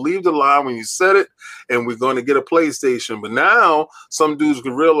Morales. We believed the lie when you said it, and we're going to get a PlayStation. But now some dudes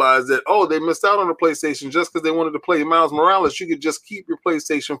can realize that, oh, they missed out on the PlayStation just because they wanted to play Miles Morales. You could just keep your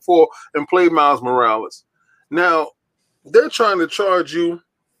PlayStation 4 and play Miles Morales. Now they're trying to charge you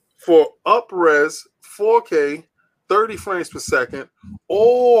for up-res 4K 30 frames per second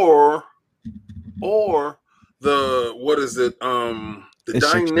or the what is it the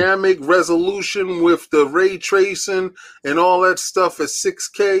dynamic 60 resolution with the ray tracing and all that stuff at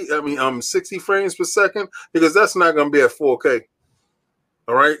 6K 60 frames per second, because that's not going to be at 4K.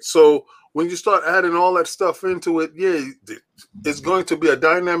 All right, so when you start adding all that stuff into it, yeah, it's going to be a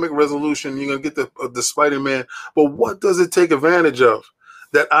dynamic resolution. You're going to get the Spider-Man. But what does it take advantage of?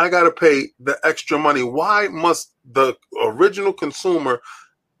 That I got to pay the extra money. Why must the original consumer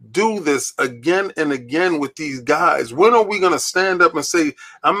do this again and again with these guys? When are we going to stand up and say,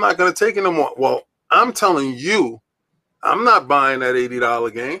 I'm not going to take it no more? Well, I'm telling you, I'm not buying that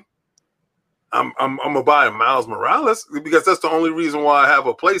 $80 game. I'm gonna buy a Miles Morales because that's the only reason why I have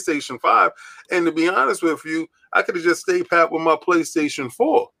a PlayStation 5. And to be honest with you, I could have just stayed pat with my PlayStation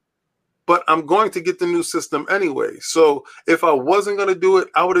 4. But I'm going to get the new system anyway. So if I wasn't gonna do it,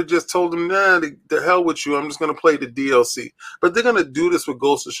 I would have just told them, nah, the hell with you. I'm just gonna play the DLC. But they're gonna do this with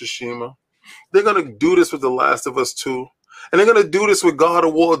Ghost of Tsushima. They're gonna do this with The Last of Us 2. And they're gonna do this with God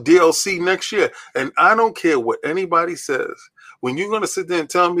of War DLC next year. And I don't care what anybody says. When you're going to sit there and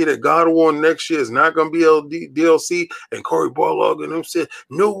tell me that God of War next year is not going to be DLC, and Cory Barlog and them said,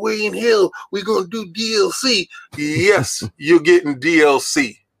 no way in hell we're going to do DLC. Yes, you're getting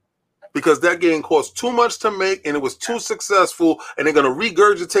DLC. Because that game cost too much to make and it was too successful, and they're going to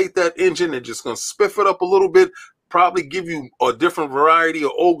regurgitate that engine. They're just going to spiff it up a little bit, probably give you a different variety of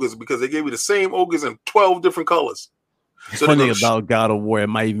ogres because they gave you the same ogres in 12 different colors. So funny about God of War, it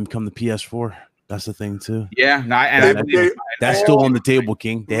might even come to PS4. That's the thing too. Yeah, that's still on the table,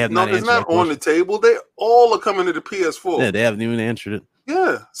 King. They have not answered. It's not on the table. They all are coming to the PS4. Yeah, they haven't even answered it.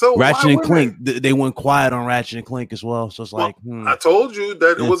 Yeah. So Ratchet and Clank, they went quiet on Ratchet and Clank as well. So it's like, I told you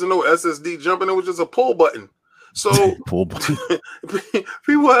that it wasn't no SSD jumping. It was just a pull button. So pull button.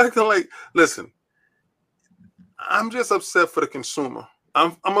 People are acting like, listen, I'm just upset for the consumer.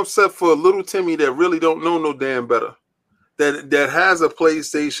 I'm upset for little Timmy that really don't know no damn better. That has a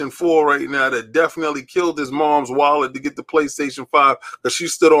PlayStation 4 right now that definitely killed his mom's wallet to get the PlayStation 5 because she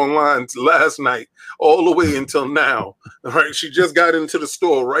stood online last night all the way until now. All right, she just got into the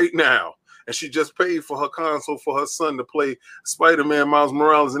store right now and she just paid for her console for her son to play Spider-Man Miles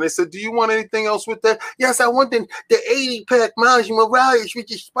Morales. And they said, do you want anything else with that? Yes, I want the 80-pack Miles Morales with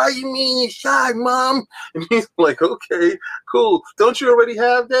the Spider-Man inside, Mom. And he's like, okay, cool. Don't you already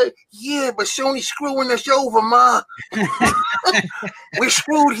have that? Yeah, but Sony's screwing us over, Ma. We're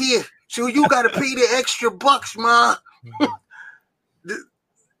screwed here. So you got to pay the extra bucks, Ma.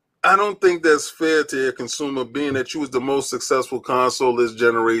 I don't think that's fair to a consumer, being that you was the most successful console this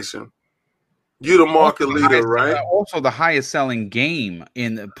generation. You're the market leader, right? Also the highest selling game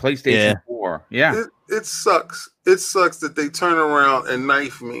in the PlayStation 4. Yeah. It sucks. It sucks that they turn around and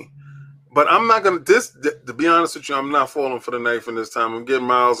knife me. But I'm not going to be honest with you, I'm not falling for the knife in this time. I'm getting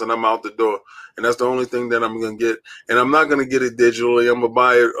Miles and I'm out the door. And that's the only thing that I'm going to get. And I'm not going to get it digitally. I'm going to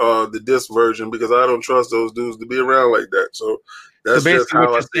buy it, the disc version, because I don't trust those dudes to be around like that. So that's basically just how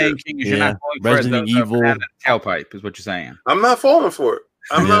what you're saying, King, is you're not falling Resident Evil tailpipe is what you're saying. I'm not falling for it.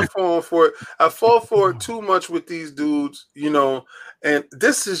 I'm not falling for it. I fall for it too much with these dudes, and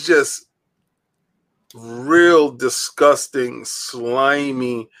this is just real disgusting,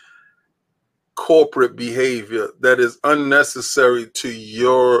 slimy corporate behavior that is unnecessary to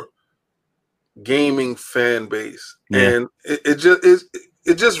your gaming fan base. And it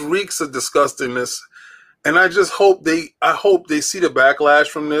just reeks of disgustingness. And I just hope they see the backlash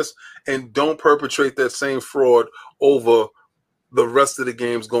from this and don't perpetrate that same fraud over the rest of the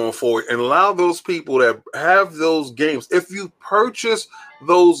games going forward, and allow those people that have those games. If you purchase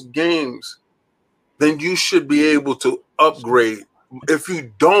those games, then you should be able to upgrade. If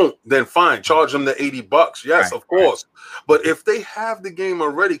you don't, then fine, charge them the $80. Yes, of course. But if they have the game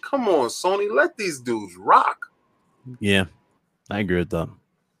already, come on, Sony, let these dudes rock. Yeah, I agree with that.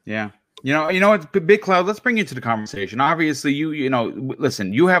 Yeah. You know what, Big Cloud, let's bring you to the conversation. Obviously,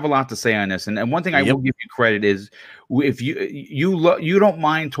 listen, you have a lot to say on this. And one thing I will give you credit is, if you don't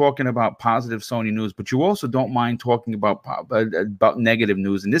mind talking about positive Sony news, but you also don't mind talking about negative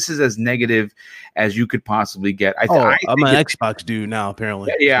news. And this is as negative as you could possibly get. I'm an Xbox dude now,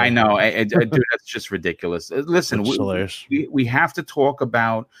 apparently. Yeah, I know. Dude, that's just ridiculous. Listen, we have to talk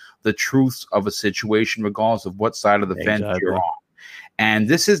about the truths of a situation, regardless of what side of the fence you're on. And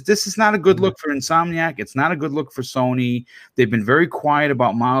this is not a good look for Insomniac. It's not a good look for Sony. They've been very quiet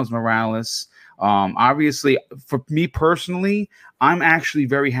about Miles Morales. Obviously, for me personally, I'm actually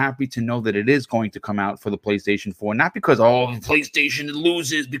very happy to know that it is going to come out for the PlayStation 4. Not because, PlayStation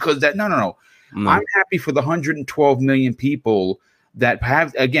loses, because that. No. I'm happy for the 112 million people that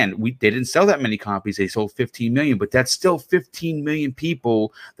have, again, they didn't sell that many copies. They sold 15 million, but that's still 15 million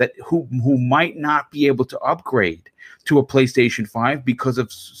people who might not be able to upgrade to a PlayStation 5 because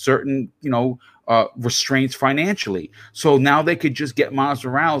of certain, restraints financially. So now they could just get Miles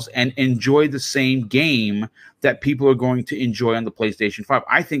Morales and enjoy the same game that people are going to enjoy on the PlayStation 5.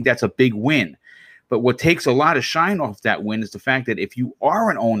 I think that's a big win. But what takes a lot of shine off that win is the fact that if you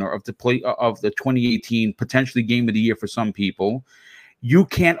are an owner of the 2018 potentially Game of the Year for some people, you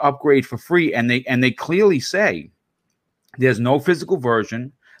can't upgrade for free. And they clearly say there's no physical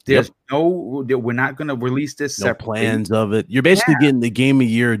version. There's we're not going to release this separately. Plans of it. You're basically getting the Game of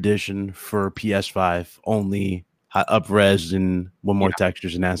Year edition for PS5, only up-res and more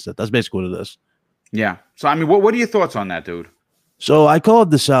textures and assets. That's basically what it is. Yeah. So, I mean, what are your thoughts on that, dude? So I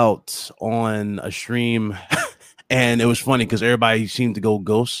called this out on a stream, and it was funny because everybody seemed to go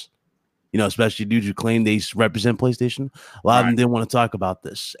ghosts, especially dudes who claim they represent PlayStation. A lot of them didn't want to talk about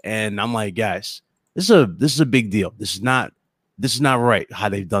this. And I'm like, guys, this is a big deal. This is not right how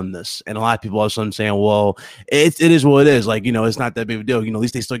they've done this. And a lot of people also saying, well, it is what it is. Like, it's not that big of a deal. At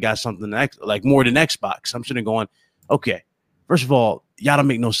least they still got something like more than Xbox. I'm sitting there going, okay, first of all, y'all don't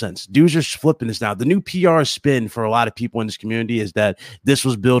make no sense. Dudes are flipping this now. The new PR spin for a lot of people in this community is that this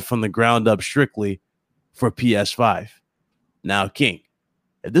was built from the ground up strictly for PS5. Now, King,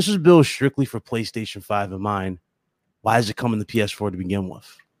 if this was built strictly for PlayStation 5 in mind, why is it coming to PS4 to begin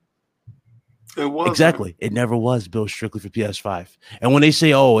with? It was exactly. It never was built strictly for PS5. And when they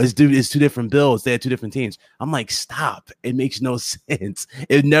say, "Oh, it's two different builds," they had two different teams. I'm like, stop! It makes no sense.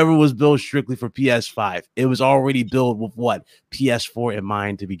 It never was built strictly for PS5. It was already built with what PS4 in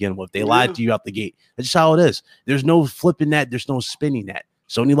mind to begin with. They lied to you out the gate. That's just how it is. There's no flipping that. There's no spinning that.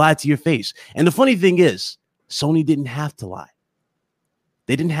 Sony lied to your face. And the funny thing is, Sony didn't have to lie.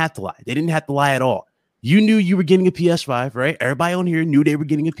 They didn't have to lie. They didn't have to lie at all. You knew you were getting a PS5, right? Everybody on here knew they were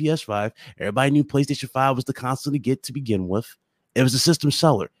getting a PS5. Everybody knew PlayStation 5 was the console to get to begin with. It was a system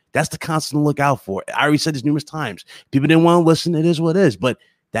seller. That's the console to look out for. I already said this numerous times. People didn't want to listen. It is what it is. But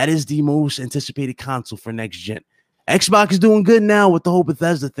that is the most anticipated console for next gen. Xbox is doing good now with the whole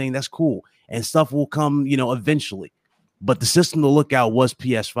Bethesda thing. That's cool. And stuff will come, eventually. But the system to look out was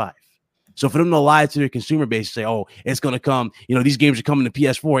PS5. So for them to lie to their consumer base and say, oh, it's going to come, these games are coming to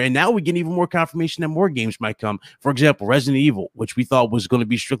PS4. And now we get even more confirmation that more games might come. For example, Resident Evil, which we thought was going to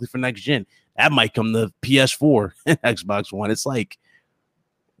be strictly for next gen, that might come to PS4 and Xbox One. It's like,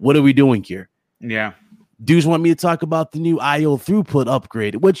 what are we doing here? Yeah. Dudes want me to talk about the new IO throughput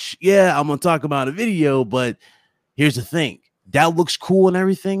upgrade, which, yeah, I'm going to talk about in a video. But here's the thing. That looks cool and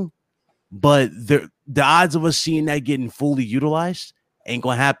everything. But the odds of us seeing that getting fully utilized ain't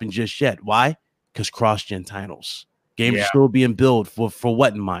gonna happen just yet. Why? Because cross-gen titles. Games are still being built for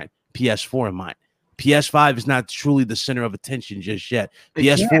what in mind? PS4 in mind. PS5 is not truly the center of attention just yet.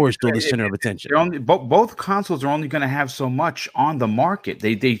 PS4 is still the center of attention. Both consoles are only going to have so much on the market.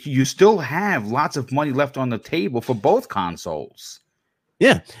 You still have lots of money left on the table for both consoles.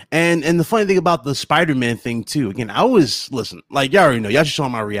 Yeah, and the funny thing about the Spider-Man thing too. Again, listen, like y'all already know. Y'all just saw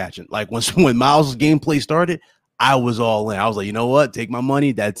my reaction. Like when Miles' gameplay started, I was all in. I was like, you know what? Take my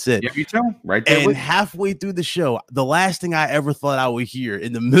money. That's it. Yeah, you too. Right there. And halfway through the show, the last thing I ever thought I would hear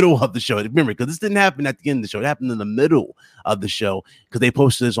in the middle of the show, remember, because this didn't happen at the end of the show. It happened in the middle of the show because they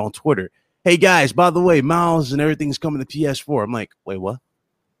posted this on Twitter. Hey, guys, by the way, Miles and everything's coming to PS4. I'm like, wait, what?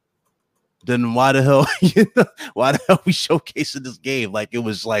 Then why the hell we showcasing this game? Like, it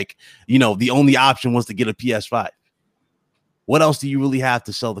was like, the only option was to get a PS5. What else do you really have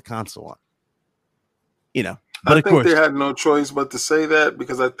to sell the console on? But I think they had no choice but to say that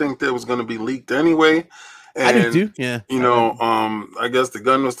because I think that was going to be leaked anyway. And, I did too. Yeah. I guess the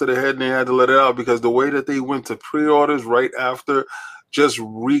gun was to the head and they had to let it out because the way that they went to pre-orders right after just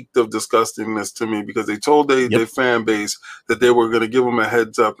reeked of disgustingness to me because they told their fan base that they were going to give them a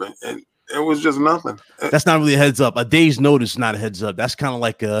heads up and it was just nothing. That's not really a heads up. A day's notice, not a heads up. That's kind of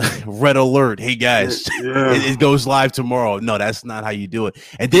like a red alert. Hey, guys, it goes live tomorrow. No, that's not how you do it.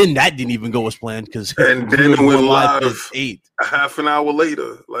 And then that didn't even go as planned because then it went live at 8. A half an hour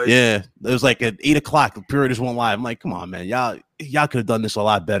later. It was like at 8 o'clock. The period just went live. I'm like, come on, man. Y'all could have done this a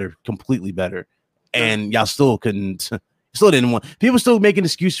lot better, completely better. And y'all still couldn't. Still didn't want. People still making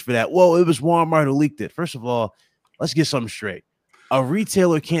excuses for that. Well, it was Walmart who leaked it. First of all, let's get something straight. A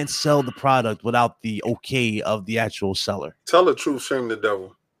retailer can't sell the product without the okay of the actual seller. Tell the truth, shame the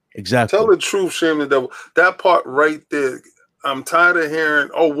devil. Exactly. Tell the truth, shame the devil. That part right there, I'm tired of hearing,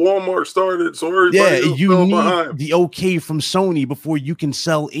 Walmart started, so everybody else you fell need behind. the okay from Sony before you can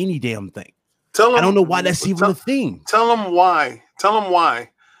sell any damn thing. I don't know why that's even a thing. Tell them why.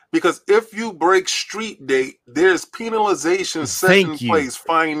 Because if you break street date, there's penalization set in place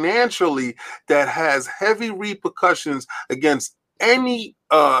financially that has heavy repercussions against any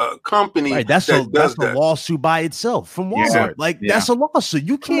company. Right, that's a lawsuit by itself from Walmart. That's a lawsuit.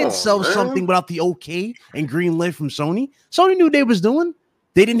 You can't sell something without the okay and green light from Sony. Sony knew what they was doing.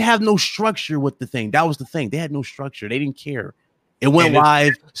 They didn't have no structure with the thing. That was the thing. They had no structure. They didn't care. It went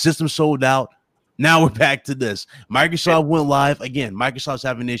live. System sold out. Now we're back to this. Microsoft went live again. Microsoft's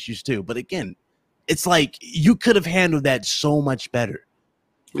having issues too. But again, it's like you could have handled that so much better.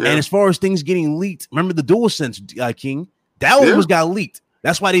 Yeah. And as far as things getting leaked, remember the DualSense, King? That almost got leaked.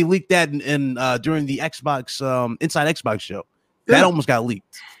 That's why they leaked that in during the Xbox Inside Xbox show. That almost got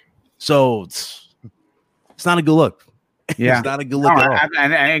leaked. So it's not a good look. Yeah, it's not a good look at all.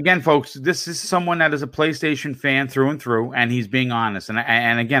 And again, folks, this is someone that is a PlayStation fan through and through, and he's being honest.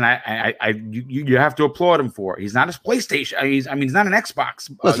 And again, you have to applaud him for it. He's not a PlayStation. He's not an Xbox.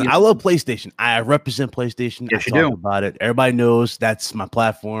 Listen, I love PlayStation. I represent PlayStation. Yes, I talk about it. Everybody knows that's my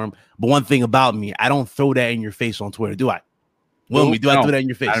platform. But one thing about me, I don't throw that in your face on Twitter, do I? Wilmy, do I throw that in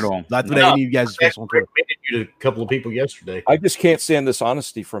your face? Not at all. Do I throw that in you guys' face on Twitter? A couple of people yesterday. I just can't stand this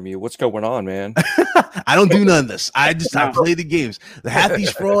honesty from you. What's going on, man? I don't do none of this. I play the games. Half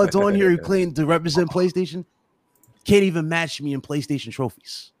these frauds on here who claim to represent PlayStation can't even match me in PlayStation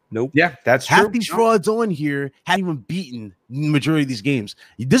trophies. Nope. Yeah, that's true. Half these frauds on here haven't even beaten the majority of these games.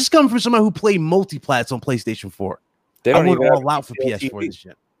 This is coming from somebody who played multi-plats on PlayStation 4. They don't even all out for PS4 this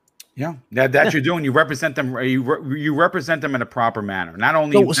shit. Yeah, that you're doing. You represent them. You represent them in a proper manner. Not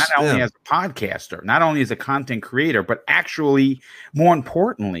only as a podcaster, not only as a content creator, but actually, more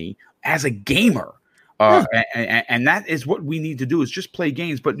importantly, as a gamer. And that is what we need to do: is just play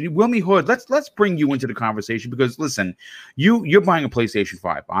games. But Wilmy Hood, let's bring you into the conversation because listen, you're buying a PlayStation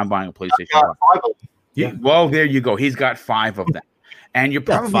 5. I'm buying a PlayStation 5. Well, there you go. He's got 5 of them, and you're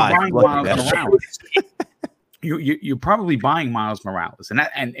probably buying Miles Morales. You're probably buying Miles Morales,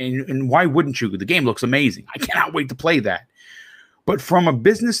 and why wouldn't you? The game looks amazing. I cannot wait to play that. But from a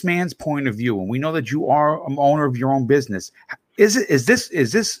businessman's point of view, and we know that you are an owner of your own business, is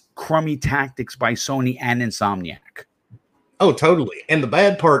this crummy tactics by Sony and Insomniac? Oh, totally. And the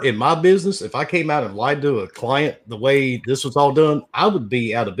bad part in my business, if I came out and lied to a client the way this was all done, I would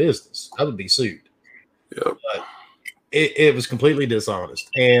be out of business. I would be sued. Yep. But it was completely dishonest.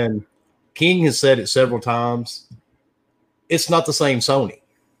 And King has said it several times. It's not the same Sony.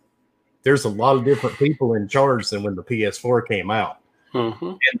 There's a lot of different people in charge than when the PS4 came out. Mm-hmm.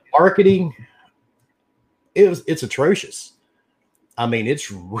 And marketing, it's atrocious. I mean,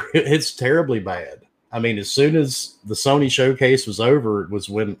 it's terribly bad. I mean, as soon as the Sony showcase was over, it was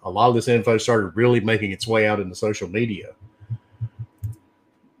when a lot of this info started really making its way out into social media.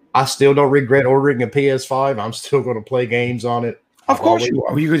 I still don't regret ordering a PS5. I'm still going to play games on it. Of course you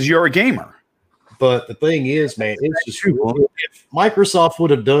are, because you're a gamer. But the thing is, man, it's just true. If Microsoft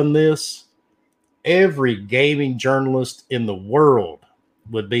would have done this, every gaming journalist in the world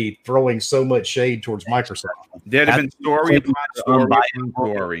would be throwing so much shade towards Microsoft. There'd have been story upon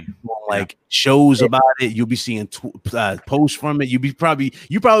story. Like shows about it. You'll be seeing posts from it. You probably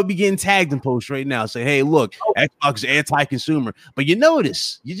be getting tagged in posts right now. Say, hey, look, Xbox is anti-consumer. But you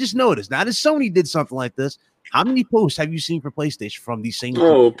just notice. Now that Sony did something like this, how many posts have you seen for PlayStation from these same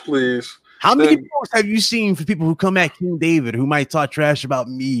people? Please. How many posts have you seen for people who come at King David, who might talk trash about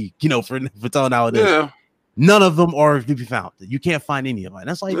me, for telling how it is? Yeah. None of them are to be found. You can't find any of it.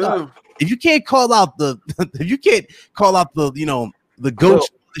 That's like, if you can't call out the goats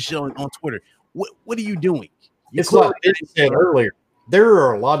of the show on Twitter, what are you doing? It's like I said earlier. There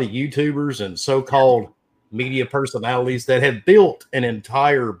are a lot of YouTubers and so-called media personalities that have built an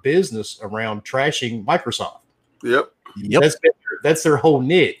entire business around trashing Microsoft. Yep. That's their whole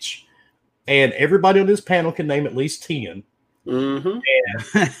niche. And everybody on this panel can name at least 10. Mm-hmm.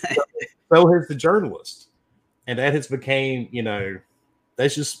 And so has the journalist. And that has became,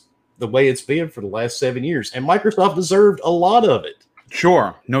 that's just the way it's been for the last 7 years. And Microsoft deserved a lot of it.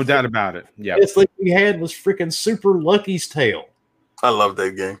 Sure. No doubt about it. Yeah. It's like we had was freaking Super Lucky's Tale. I love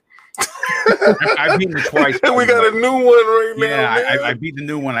that game. I've beaten it twice. And we got a new one right now. Yeah, I beat the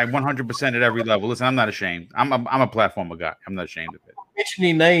new one. I 100% at every level. Listen, I'm not ashamed. I'm a platformer guy. I'm not ashamed of it.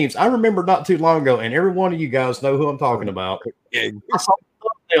 Mentioning names, I remember not too long ago, and every one of you guys know who I'm talking about. I saw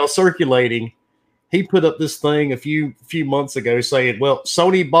a thumbnail circulating. He put up this thing a few months ago saying, well,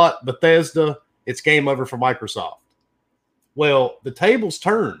 Sony bought Bethesda. It's game over for Microsoft. Well, the tables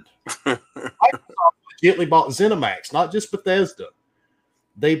turned. Microsoft legitimately bought ZeniMax, not just Bethesda.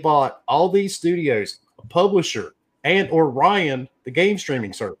 They bought all these studios, a publisher, and Orion, the game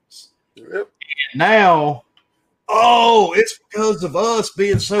streaming service. Yep. And now, it's because of us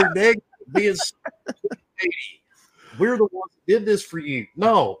being so negative, being so shady. We're the ones that did this for you.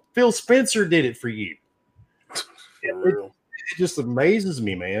 No, Phil Spencer did it for you. It just amazes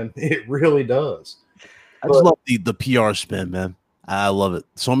me, man. It really does. I just love the PR spin, man. I love it.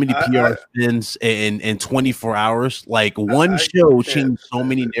 So many PR spins in 24 hours. Like one show changed so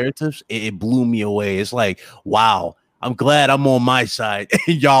many narratives. It blew me away. It's like, wow. I'm glad I'm on my side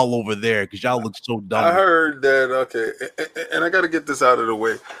and y'all over there because y'all look so dumb. I heard that. Okay. And I got to get this out of the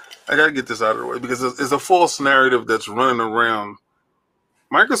way. Because it's a false narrative that's running around.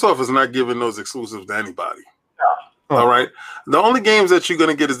 Microsoft is not giving those exclusives to anybody. All right. The only games that you're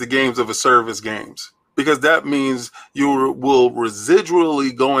going to get is the games of a service games, because that means you will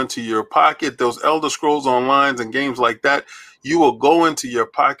residually go into your pocket. Those Elder Scrolls Online and games like that, you will go into your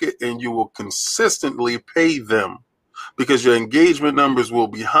pocket and you will consistently pay them, because your engagement numbers will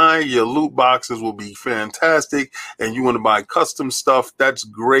be high, your loot boxes will be fantastic, and you want to buy custom stuff, that's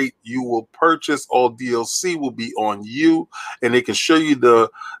great. You will purchase, all DLC will be on you, and they can show you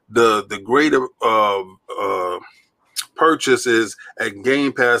the greater purchases at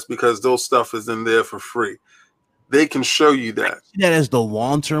Game Pass, because those stuff is in there for free. They can show you that. That as the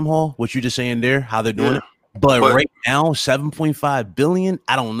long-term haul, what you're just saying there, how they're doing it. But right now, 7.5 billion,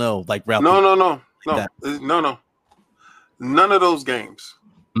 I don't know. Like Ralph, No. None of those games.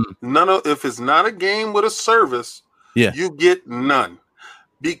 If it's not a game with a service, you get none,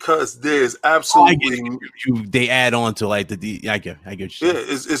 because there's absolutely they add on to like I get you.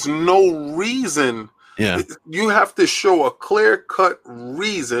 It's no reason. Yeah, you have to show a clear-cut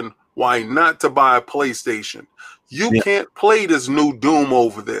reason why not to buy a PlayStation. You can't play this new Doom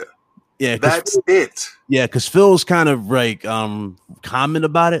over there. Yeah, that's it. Yeah, because Phil's kind of like comment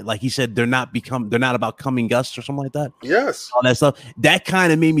about it. Like he said, they're not about coming gusts or something like that. Yes. All that stuff. That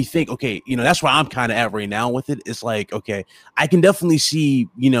kind of made me think, okay, that's where I'm kind of at right now with it. It's like, okay, I can definitely see,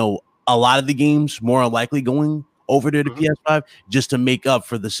 a lot of the games more likely going over to the PS5 just to make up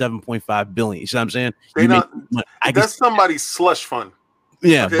for the 7.5 billion. You see what I'm saying? That's somebody's slush fund.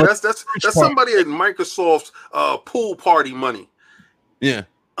 Yeah. Okay, that's somebody at Microsoft's pool party money. Yeah.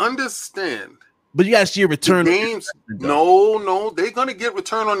 Understand But you gotta see a return. The games, no, they're gonna get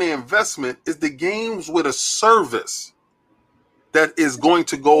return on their investment. Is the games with a service that is going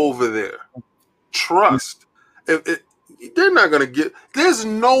to go over there. Trust. They're not gonna get. There's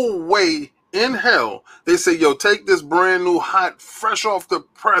no way in hell they say, yo, take this brand new, hot, fresh off the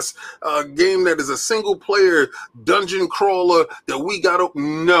press game that is a single player dungeon crawler that we got.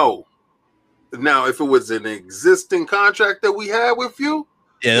 No. Now, if it was an existing contract that we had with you,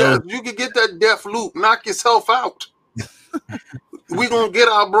 yeah, you could get that death loop, knock yourself out. We're going to get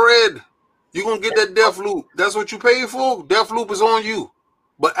our bread. You're going to get that death loop. That's what you paid for. Death loop is on you.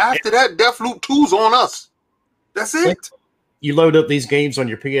 But after that, death loop 2's on us. That's it. You load up these games on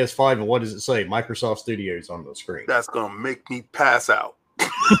your PS5, and what does it say? Microsoft Studios on the screen. That's going to make me pass out.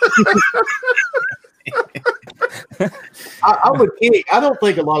 I would think. I don't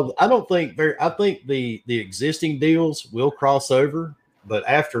think a lot of. I don't think very. I think the existing deals will cross over, but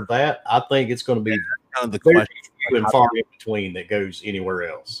after that, I think it's going to be kind of the question few and far in between that goes anywhere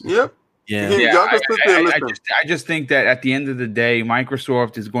else. Yep. Yeah. I just think that at the end of the day,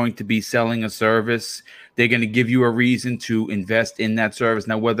 Microsoft is going to be selling a service. They're going to give you a reason to invest in that service.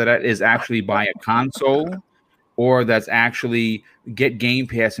 Now, whether that is actually buy a console or that's actually get Game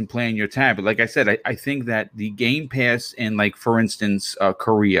Pass and play on your tab. But like I said, I think that the Game Pass in, like, for instance,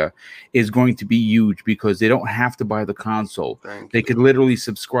 Korea is going to be huge because they don't have to buy the console. They could literally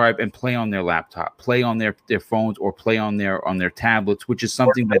subscribe and play on their laptop, play on their phones, or play on their tablets, which is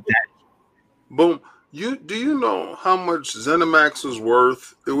something that Boom. Do you know how much ZeniMax was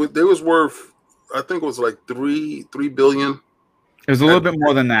worth? It was worth, I think it was like $3 billion. It was a little bit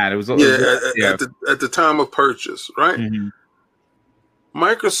more than that. It was at the time of purchase, right? Mm-hmm.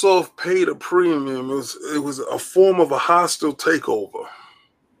 Microsoft paid a premium. It was a form of a hostile takeover.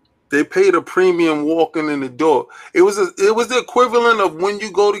 They paid a premium walking in the door. It was the equivalent of when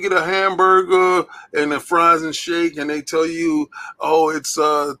you go to get a hamburger and a fries and shake, and they tell you, "Oh, it's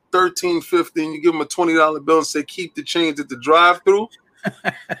 $13.50," and you give them a $20 bill and say, "Keep the change at the drive-thru."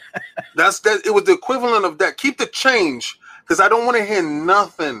 That's that. It was the equivalent of that. Keep the change, because I don't want to hear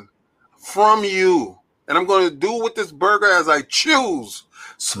nothing from you, and I'm going to do with this burger as I choose.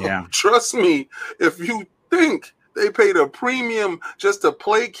 So trust me, if you think they paid a premium just to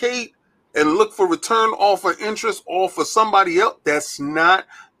placate and look for return off of interest off of somebody else, that's not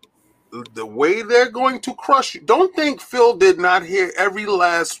the way they're going to crush you. Don't think Phil did not hear every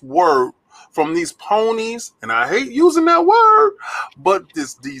last word from these ponies, and I hate using that word, but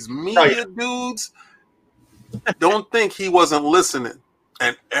these media dudes, don't think he wasn't listening.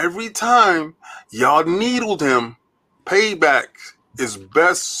 And every time y'all needled him, payback is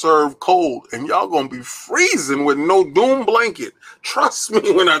best served cold, and y'all gonna be freezing with no doom blanket. Trust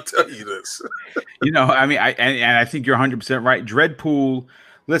me when I tell you this. I mean, I think you're 100% right. Dreadpool,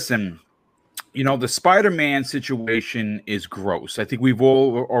 listen, the Spider-Man situation is gross. I think we've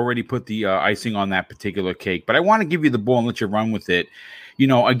all already put the icing on that particular cake, but I want to give you the ball and let you run with it.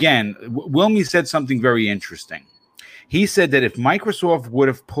 Again, Wilmy said something very interesting. He said that if Microsoft would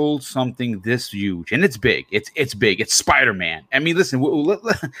have pulled something this huge, and it's big, it's big, it's Spider-Man. I mean, listen,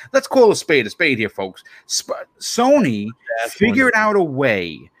 let's call a spade here, folks. Sony figured out a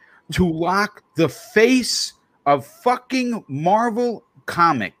way to lock the face of fucking Marvel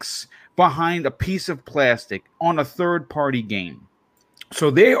Comics behind a piece of plastic on a third-party game.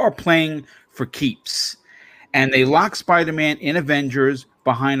 So they are playing for keeps, and they lock Spider-Man in Avengers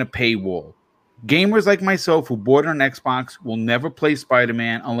behind a paywall. Gamers like myself who bought it on Xbox will never play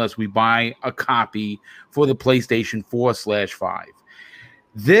Spider-Man unless we buy a copy for the PlayStation 4/5.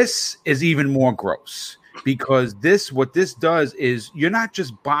 This is even more gross because what this does is you're not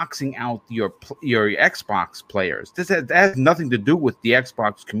just boxing out your Xbox players. That has nothing to do with the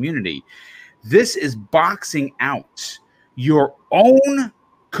Xbox community. This is boxing out your own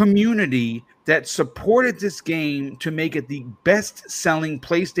community that supported this game to make it the best-selling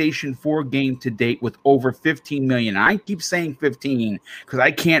PlayStation 4 game to date with over 15 million. I keep saying 15 because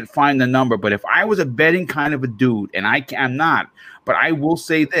I can't find the number, but if I was a betting kind of a dude, and I'm not, but I will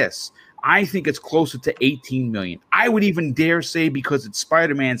say this, I think it's closer to 18 million. I would even dare say, because it's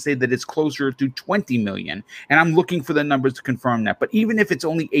Spider-Man, say that it's closer to 20 million, and I'm looking for the numbers to confirm that. But even if it's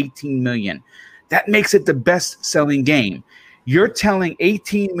only 18 million, that makes it the best-selling game. You're telling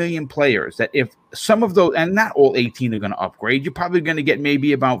 18 million players that if some of those, and not all 18 are going to upgrade, you're probably going to get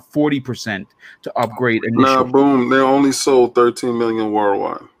maybe about 40% to upgrade initially. Nah, boom, they only sold 13 million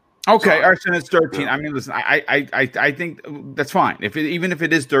worldwide. Okay, all right, so it's 13. I mean, listen, I think that's fine. Even if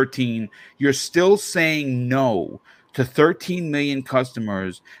it is 13, you're still saying no to 13 million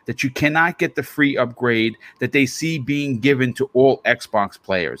customers that you cannot get the free upgrade that they see being given to all Xbox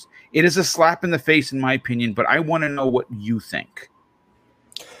players. It is a slap in the face, in my opinion, but I want to know what you think.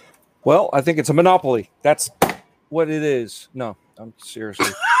 Well, I think it's a monopoly. That's what it is. No, I'm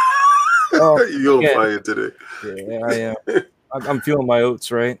seriously. You're on fire today. Yeah, I am. I'm feeling my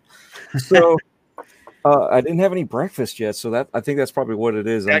oats, right? So I didn't have any breakfast yet, so that I think that's probably what it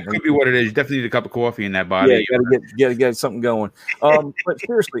is. That could be what it is. You definitely need a cup of coffee in that body. Yeah, gotta get something going. But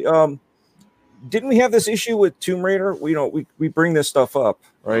seriously, didn't we have this issue with Tomb Raider? We bring this stuff up,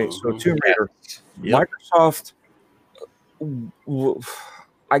 right? So Tomb Raider, Microsoft.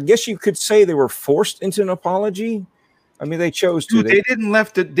 I guess you could say they were forced into an apology. I mean, they chose to. Dude, they didn't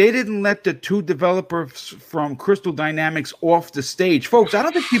let the two developers from Crystal Dynamics off the stage, folks. I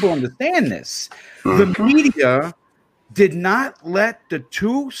don't think people understand this. The media did not let the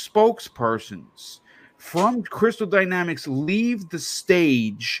two spokespersons from Crystal Dynamics leave the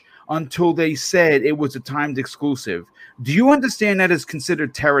stage until they said it was a timed exclusive. Do you understand that is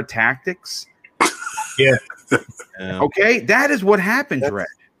considered terror tactics? Yeah. Okay, that is what happened, Red.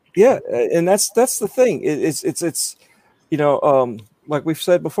 Yeah, and that's the thing. It's like we've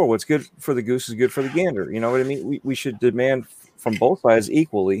said before, what's good for the goose is good for the gander. You know what I mean? We should demand from both sides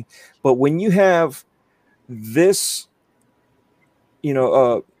equally. But when you have this,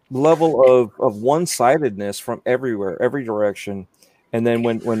 level of one-sidedness from everywhere, every direction, and then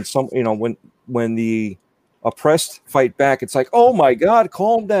when the oppressed fight back, it's like, oh my God,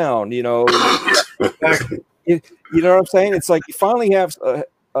 calm down. You know what I'm saying? It's like you finally have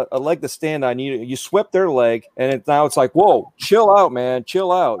a leg to stand on. You swept their leg, and now it's like, whoa, chill out, man,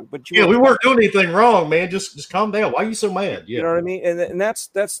 chill out. But we weren't doing anything wrong, man. Just calm down. Why are you so mad? Yeah. You know what I mean? And that's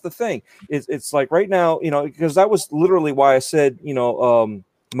the thing. It's like right now, because that was literally why I said,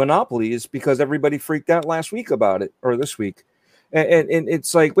 monopoly is because everybody freaked out last week about it, or this week, and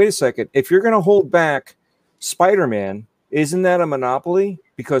it's like, wait a second, if you're going to hold back Spider-Man, isn't that a monopoly?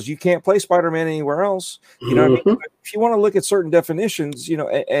 Because you can't play Spider-Man anywhere else. You know what I mean? If you want to look at certain definitions,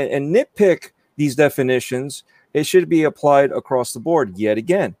 and nitpick these definitions, it should be applied across the board yet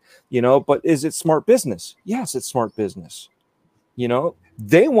again. But is it smart business? Yes, it's smart business.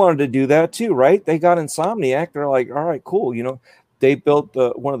 They wanted to do that too, right? They got Insomniac. They're like, all right, cool. They built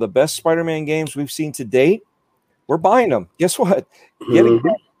one of the best Spider-Man games we've seen to date. We're buying them. Guess what? Yet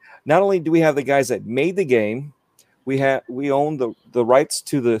again, not only do we have the guys that made the game, we own the rights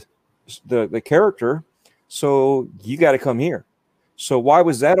to the character, so you got to come here. So why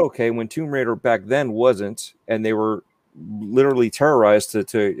was that okay when Tomb Raider back then wasn't, and they were literally terrorized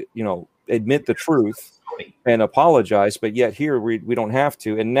to admit the truth and apologize, but yet here we don't have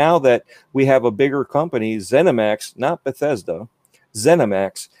to. And now that we have a bigger company, ZeniMax, not Bethesda,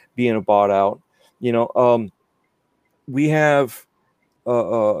 ZeniMax being bought out, we have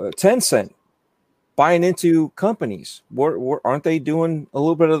Tencent buying into companies. Aren't they doing a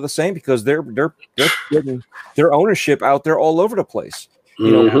little bit of the same? Because they're getting their ownership out there all over the place.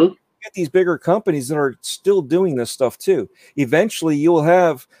 You get these bigger companies that are still doing this stuff too. Eventually, you'll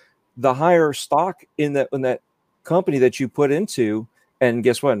have the higher stock in that company that you put into, and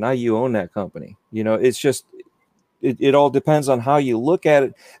guess what? Now you own that company. It's just it all depends on how you look at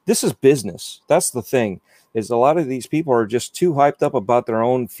it. This is business. That's the thing. Is a lot of these people are just too hyped up about their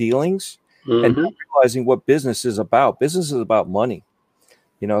own feelings. And not realizing what business is about. Business is about money,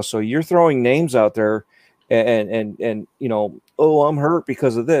 so you're throwing names out there and oh, I'm hurt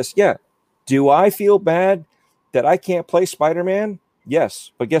because of this. Yeah. Do I feel bad that I can't play Spider-Man?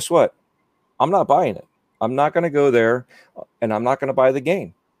 Yes. But guess what? I'm not buying it. I'm not going to go there, and I'm not going to buy the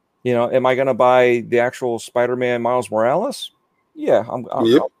game. Am I going to buy the actual Spider-Man Miles Morales? Yeah. I'm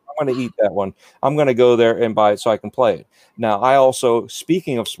going to eat that one. I'm going to go there and buy it so I can play it. Now, I also,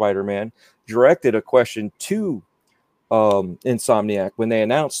 speaking of Spider-Man, directed a question to Insomniac when they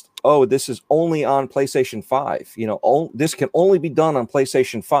announced, oh, this is only on PlayStation 5. This can only be done on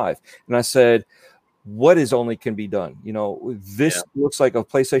PlayStation 5. And I said, what is only can be done? This looks like a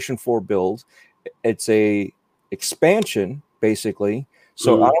PlayStation 4 build. It's a expansion, basically.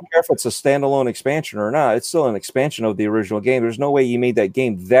 So I don't care if it's a standalone expansion or not. It's still an expansion of the original game. There's no way you made that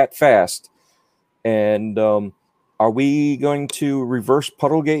game that fast. And are we going to reverse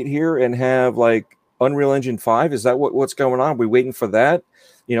Puddlegate here and have like Unreal Engine 5? Is that what's going on? Are we waiting for that?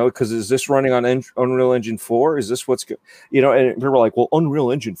 Because is this running on Unreal Engine 4? Is this what's and people were like, well,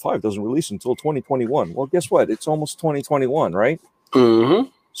 Unreal Engine 5 doesn't release until 2021. Well, guess what? It's almost 2021, right?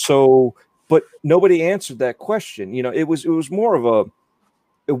 So, but nobody answered that question. It was more of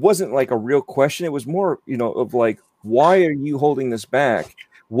it wasn't like a real question. It was more, of like, why are you holding this back?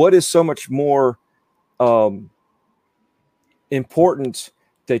 What is so much more important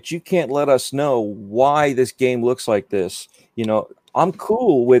that you can't let us know why this game looks like this. You know, I'm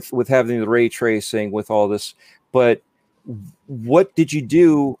cool with having the ray tracing with all this, but what did you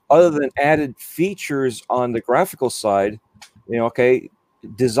do other than added features on the graphical side? You know, okay,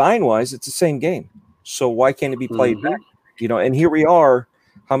 design wise, it's the same game. So why can't it be played back? You know, and here we are,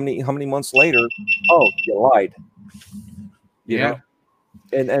 how many months later? Oh, you lied. You know?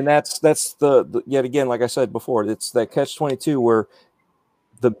 And that's the yet again, like I said before, it's that catch-22 where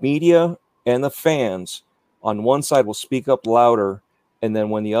the media and the fans on one side will speak up louder, and then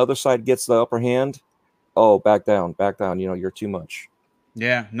when the other side gets the upper hand, oh, back down. You know, you're too much.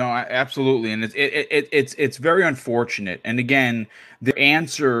 Yeah, no, absolutely, and it's very unfortunate. And again, the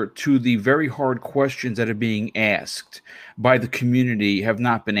answer to the very hard questions that are being asked by the community have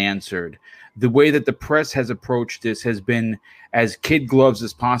not been answered. The way that the press has approached this has been as kid gloves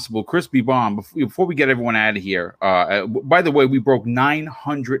as possible. Crispy Bomb, before we get everyone out of here, by the way, we broke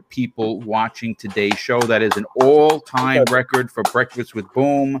 900 people watching today's show. That is an all-time record for Breakfast with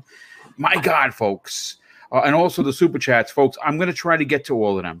Boom. My God, folks. And also the super chats, folks. I'm going to try to get to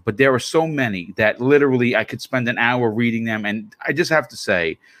all of them, but there are so many that literally I could spend an hour reading them. And I just have to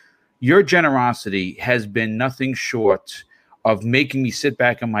say, your generosity has been nothing short of making me sit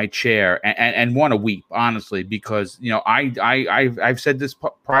back in my chair and want to weep, honestly, because, you know, I've said this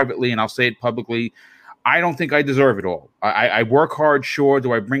privately and I'll say it publicly. I don't think I deserve it all. I work hard, sure.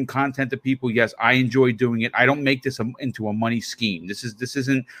 Do I bring content to people? Yes, I enjoy doing it. I don't make this into a money scheme. This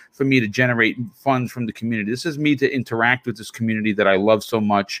isn't for me to generate funds from the community. This is me to interact with this community that I love so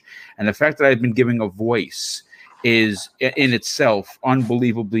much. And the fact that I've been giving a voice is in itself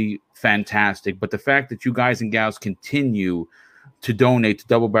unbelievably fantastic. But the fact that you guys and gals continue to donate to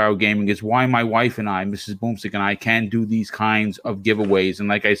Double Barrel Gaming is why my wife and I, Mrs. Boomstick, and I can do these kinds of giveaways. And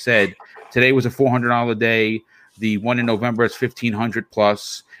like I said, today was a $400 day. The one in November is $1,500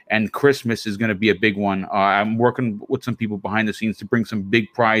 plus, and Christmas is going to be a big one. I'm working with some people behind the scenes to bring some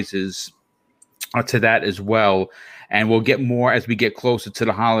big prizes to that as well. And we'll get more as we get closer to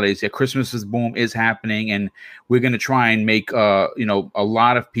the holidays. Yeah, Christmas is Boom is happening, and we're going to try and make a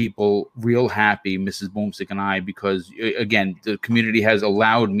lot of people real happy, Mrs. Boomstick and I, because again, the community has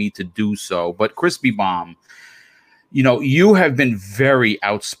allowed me to do so. But Crispy Bomb, you know, you have been very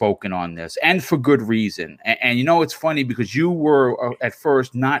outspoken on this, and for good reason. And you know, it's funny because you were at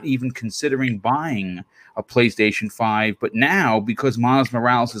first not even considering buying a PlayStation 5, but now because Miles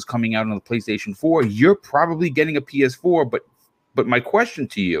Morales is coming out on the PlayStation 4, you're probably getting a PS4. But my question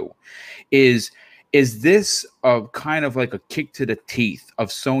to you is this a kind of like a kick to the teeth of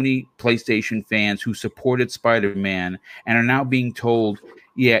Sony PlayStation fans who supported Spider-Man and are now being told,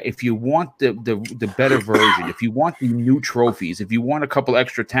 yeah, if you want the better version, if you want the new trophies, if you want a couple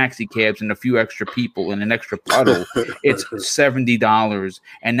extra taxi cabs and a few extra people and an extra puddle, it's $70.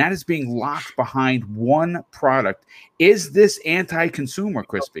 And that is being locked behind one product. Is this anti-consumer,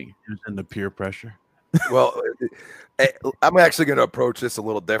 Crispy? And the peer pressure? Well, I'm actually going to approach this a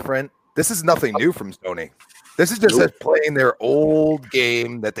little different. This is nothing new from Sony. This is just playing their old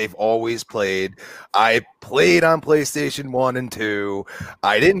game that they've always played. I played on PlayStation 1 and 2.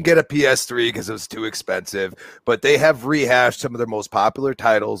 I didn't get a PS3 because it was too expensive, but they have rehashed some of their most popular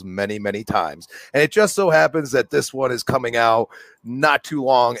titles many, many times. And it just so happens that this one is coming out not too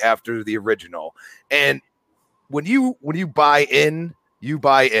long after the original. And when you buy in, you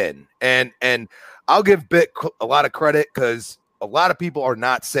buy in. And I'll give Bit a lot of credit because a lot of people are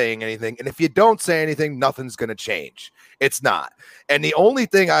not saying anything. And if you don't say anything, nothing's going to change. It's not. And the only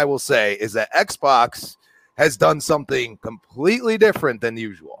thing I will say is that Xbox has done something completely different than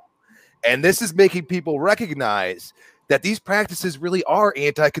usual. And this is making people recognize that these practices really are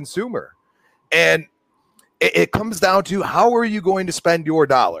anti-consumer. And it comes down to, how are you going to spend your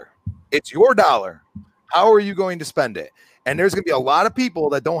dollar? It's your dollar. How are you going to spend it? And there's going to be a lot of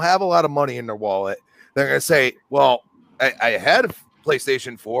people that don't have a lot of money in their wallet. They're going to say, well, I had a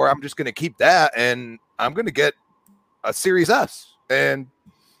PlayStation 4. I'm just going to keep that, and I'm going to get a Series S, and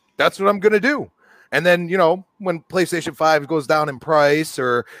that's what I'm going to do. And then, you know, when PlayStation 5 goes down in price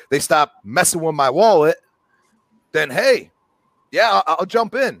or they stop messing with my wallet, then, hey, yeah, I'll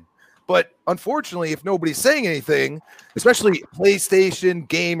jump in. But unfortunately, if nobody's saying anything, especially PlayStation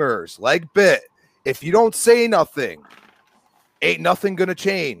gamers like Bit, if you don't say nothing, ain't nothing going to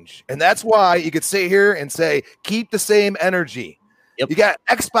change. And that's why you could sit here and say, keep the same energy. Yep. You got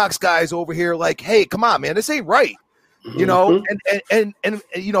Xbox guys over here like, hey, come on, man, this ain't right. You know, and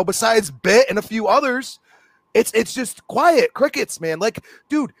you know, besides Bit and a few others, it's just quiet crickets, man. Like,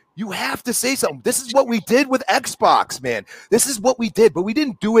 dude, You have to say something. This is what we did with Xbox, man. This is what we did, but we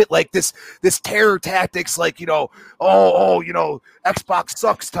didn't do it like this terror tactics, like, Xbox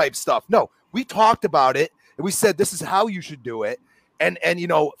sucks type stuff. No, we talked about it and we said this is how you should do it. And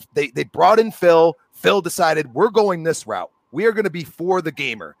they brought in Phil. Phil decided we're going this route. We are going to be for the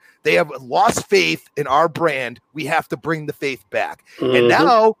gamer. They have lost faith in our brand. We have to bring the faith back. Mm-hmm. And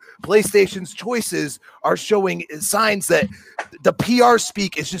now PlayStation's choices are showing signs that the PR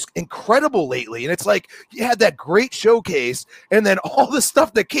speak is just incredible lately. And it's like you had that great showcase, and then all the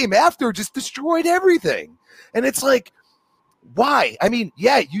stuff that came after just destroyed everything. And it's like, why? I mean,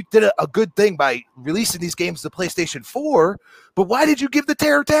 yeah, you did a good thing by releasing these games to PlayStation 4, but why did you give the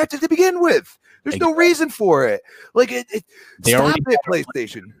terror tactic to begin with? There's no reason for it. Like stop it,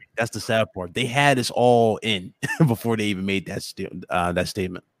 PlayStation. That's the sad part. They had us all in before they even made that statement.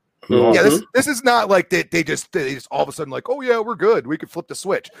 Mm-hmm. Yeah, this is not like they just all of a sudden like, oh yeah, we're good. We could flip the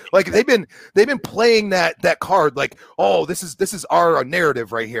switch. Like they've been playing that card like, oh, this is our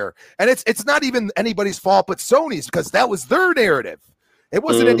narrative right here. And it's not even anybody's fault but Sony's, because that was their narrative. It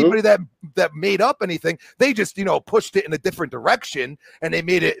wasn't anybody that made up anything. They just, pushed it in a different direction, and they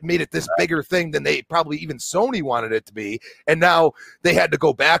made it this bigger thing than they probably even Sony wanted it to be. And now they had to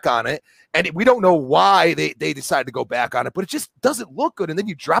go back on it. And we don't know why they decided to go back on it, but it just doesn't look good. And then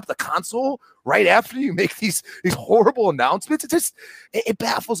you drop the console right after you make these horrible announcements. It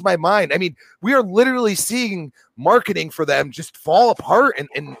baffles my mind. I mean, we are literally seeing marketing for them just fall apart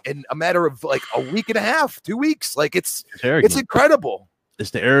in a matter of like a week and a half, 2 weeks. Like it's incredible. It's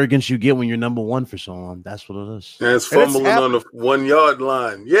the arrogance you get when you're number one for so long. That's what it is. And it's fumbling on the 1 yard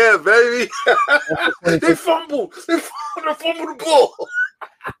line. Yeah, baby. They fumbled the ball.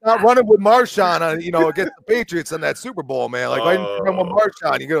 Not running with Marshawn on, against the Patriots in that Super Bowl, man. Like, why didn't you run with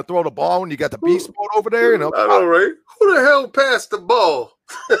Marshawn? You're gonna throw the ball when you got the beast mode over there. I know, right? Who the hell passed the ball?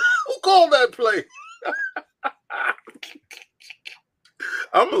 Who called that play?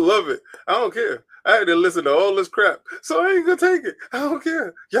 I'm gonna love it. I don't care. I had to listen to all this crap, so I ain't gonna take it. I don't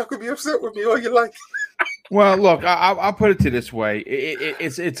care. Y'all could be upset with me all you like. Well, look, I'll put it to this way.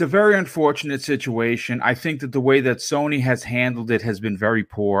 It's a very unfortunate situation. I think that the way that Sony has handled it has been very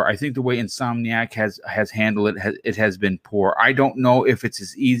poor. I think the way Insomniac has handled it has been poor. I don't know if it's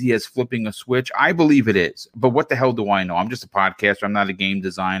as easy as flipping a switch. I believe it is, but what the hell do I know? I'm just a podcaster. I'm not a game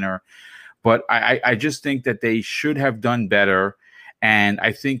designer, but I just think that they should have done better. And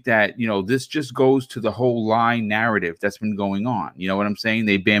I think that, this just goes to the whole lie narrative that's been going on. You know what I'm saying?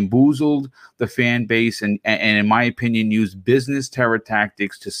 They bamboozled the fan base and in my opinion, used business terror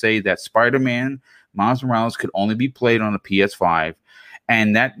tactics to say that Spider-Man, Miles Morales could only be played on a PS5.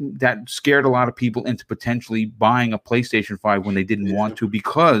 And that scared a lot of people into potentially buying a PlayStation 5 when they didn't want to,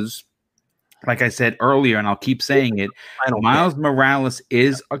 because, like I said earlier, and I'll keep saying it, Miles Morales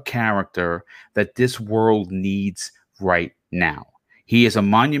is a character that this world needs right now. He is a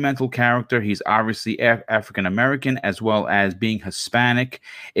monumental character. He's obviously African American as well as being Hispanic.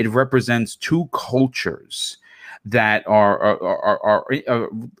 It represents two cultures that are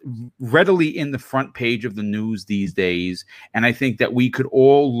readily in the front page of the news these days. And I think that we could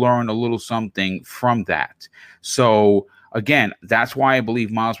all learn a little something from that. So again, that's why I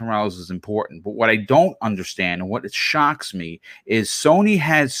believe Miles Morales is important. But what I don't understand and what it shocks me is Sony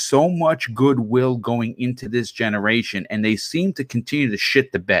has so much goodwill going into this generation, and they seem to continue to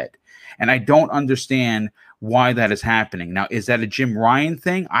shit the bed. And I don't understand why that is happening. Now, is that a Jim Ryan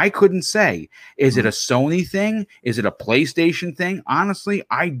thing? I couldn't say. Is it a Sony thing? Is it a PlayStation thing? Honestly,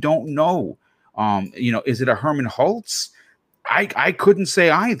 I don't know. Is it a Herman Hultz? I couldn't say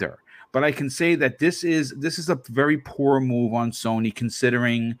either. But I can say that this is a very poor move on Sony,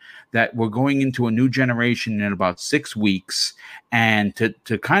 considering that we're going into a new generation in about 6 weeks, and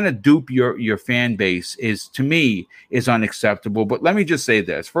to kind of dupe your fan base to me is unacceptable. But let me just say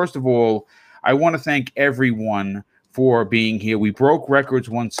this. First of all, I want to thank everyone for being here. We broke records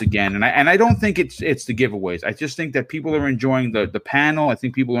once again, and I don't think it's the giveaways. I just think that people are enjoying the panel. I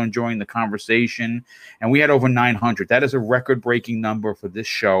think people are enjoying the conversation, and we had over 900. That is a record-breaking number for this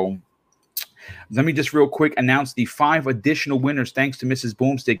show. Let me just real quick announce the 5 additional winners. Thanks to Mrs.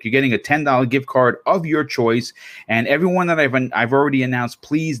 Boomstick, you're getting a $10 gift card of your choice. And everyone that I've already announced,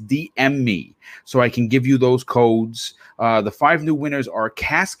 please DM me so I can give you those codes. The 5 new winners are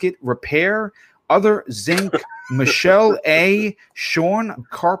Casket Repair, Other Zinc, Michelle A, Sean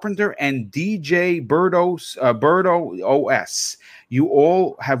Carpenter, and DJ Birdo OS. You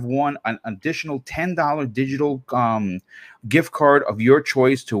all have won an additional $10 digital gift card of your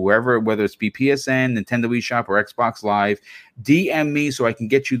choice to wherever, whether it's be PSN, Nintendo eShop, or Xbox Live. DM me so I can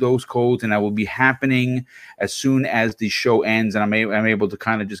get you those codes, and I will be happening as soon as the show ends, and I'm able to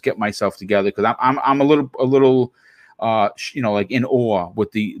kind of just get myself together, because I'm a little like in awe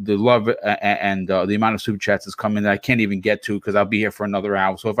with the love and the amount of super chats that's coming that I can't even get to, because I'll be here for another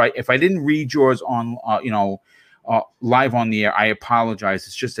hour. So if I didn't read yours on live on the air, I apologize.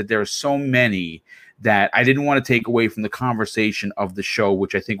 It's just that there are so many that I didn't want to take away from the conversation of the show,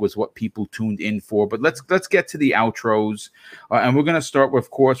 which I think was what people tuned in for. But let's get to the outros, and we're going to start, of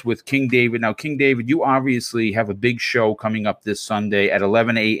course, with King David. Now, King David, you obviously have a big show coming up this Sunday at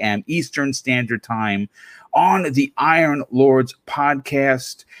 11 a.m. Eastern Standard Time on the Iron Lords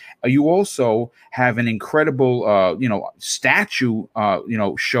podcast. You also have an incredible, statue,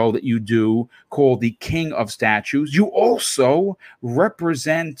 show that you do called the King of Statues. You also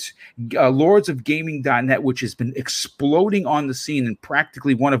represent lordsofgaming.net, which has been exploding on the scene and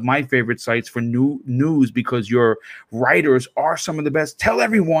practically one of my favorite sites for news, because your writers are some of the best. Tell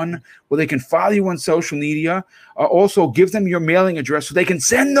everyone where they can follow you on social media. Also, give them your mailing address so they can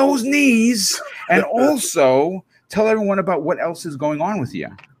send those knees, and also tell everyone about what else is going on with you.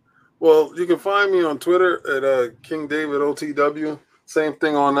 Well, you can find me on Twitter at King David OTW. Same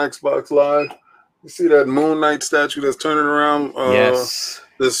thing on Xbox Live. You see that Moon Knight statue that's turning around? Yes.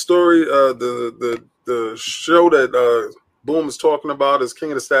 The story, the show that Boom is talking about is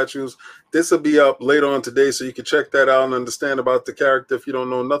King of the Statues. This will be up later on today, so you can check that out and understand about the character if you don't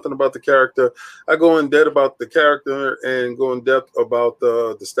know nothing about the character. I go in depth about the character and go in depth about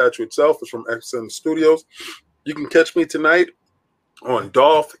the statue itself. It's from XN Studios. You can catch me tonight on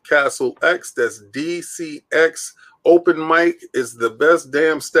Dolph Castle X. That's DCX. Open mic is the best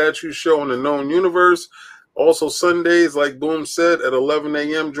damn statue show in the known universe. Also Sundays, like Boom said, at 11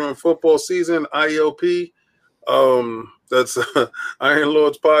 a.m. during football season, ILP. That's Iron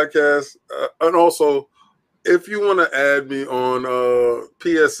Lords podcast. And also, if you want to add me on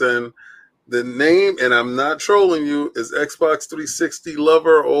PSN, the name, and I'm not trolling you, is Xbox 360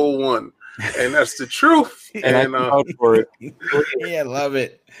 Lover 01. And that's the truth. And I vouch for it. Yeah, love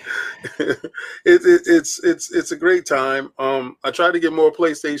it. It's a great time. I tried to get more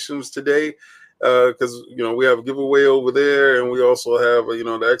PlayStations today because we have a giveaway over there, and we also have the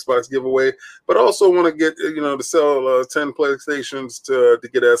Xbox giveaway. But I also want to get to sell 10 PlayStations to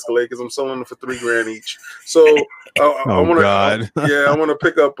get Escalade, because I'm selling them for $3,000 each. So I want to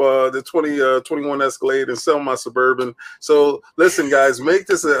pick up the 2021 Escalade and sell my Suburban. So listen, guys, make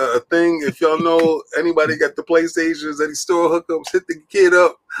this a thing. If y'all know anybody got the PlayStations, any store hookups, hit the kid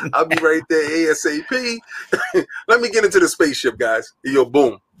up. I'll be right there ASAP. Let me get into the spaceship, guys. Yo,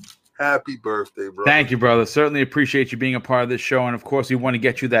 Boom. Happy birthday, bro. Thank you, brother. Certainly appreciate you being a part of this show. And of course, we want to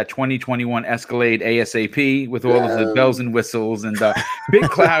get you that 2021 Escalade ASAP with all of the bells and whistles. And Big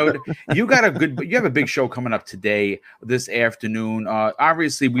Cloud, you have a big show coming up today, this afternoon.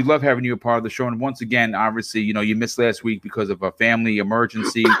 Obviously, we love having you a part of the show. And once again, obviously, you missed last week because of a family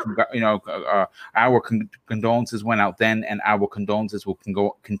emergency. Our condolences went out then, and our condolences will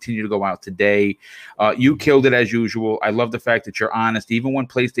continue to go out today. You killed it as usual. I love the fact that you're honest. Even when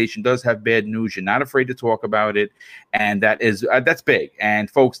PlayStation does have bad news, you're not afraid to talk about it, and that's big.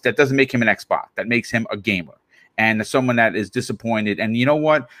 And folks, that doesn't make him an Xbox. That makes him a gamer and someone that is disappointed. And you know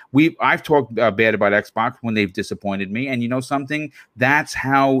what? I've talked bad about Xbox when they've disappointed me. And you know something? That's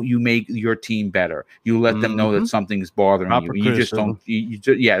how you make your team better. You let them know that something's bothering you. You just don't.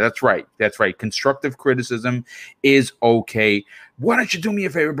 Yeah, that's right. That's right. Constructive criticism is okay. Why don't you do me a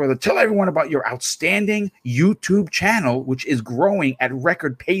favor, brother? Tell everyone about your outstanding YouTube channel, which is growing at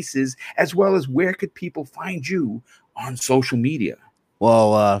record paces, as well as where could people find you on social media?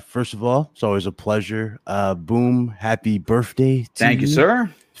 Well, first of all, it's always a pleasure. Boom, happy birthday. Thank you,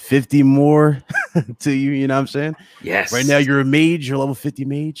 sir. 50 more to you, you know what I'm saying? Yes. Right now you're a mage, you're level 50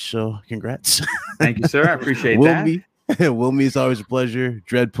 mage, so congrats. Thank you, sir. I appreciate that. Wilmy, it's always a pleasure.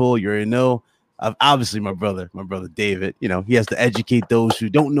 Dreadpool, you already know. Obviously my brother David, he has to educate those who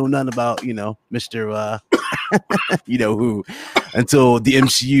don't know nothing about, Mr. Who until the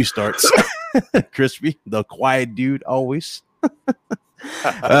MCU starts. Crispy, the quiet dude always.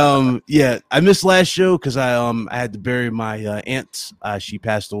 I missed last show because I had to bury my aunt. She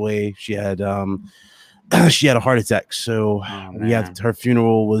passed away. She had a heart attack, so her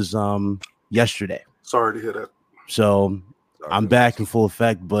funeral was yesterday. Sorry to hear that. So I'm back in full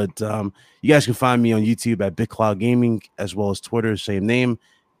effect, but you guys can find me on YouTube at Big Cloud Gaming, as well as Twitter, same name.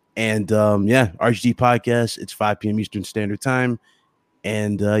 And RGD podcast. It's 5 p.m. Eastern Standard Time.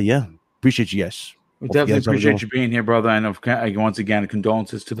 And appreciate you guys. We definitely appreciate you being here, brother. And once again,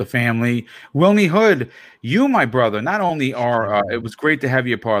 condolences to the family. Wilmy Hood, you, my brother, not only are, it was great to have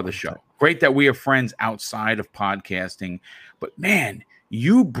you a part of the show. Great that we are friends outside of podcasting. But, man,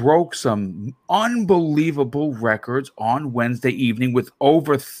 you broke some unbelievable records on Wednesday evening with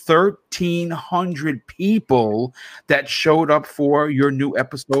over 1,300 people that showed up for your new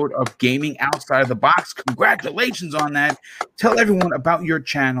episode of Gaming Outside of the Box. Congratulations on that. Tell everyone about your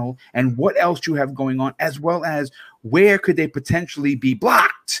channel and what else you have going on, as well as where could they potentially be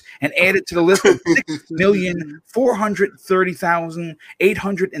blocked and added to the list of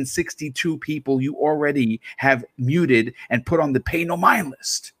 6,430,862 people you already have muted and put on the pay no mind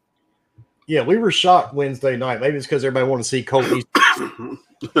list. Yeah, we were shocked Wednesday night. Maybe it's because everybody wanted to see Colt on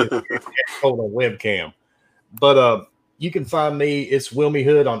webcam. But you can find me. It's Wilmy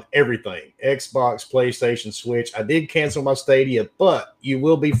Hood on everything. Xbox, PlayStation, Switch. I did cancel my Stadia, but you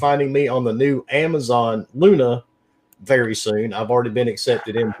will be finding me on the new Amazon Luna very soon. I've already been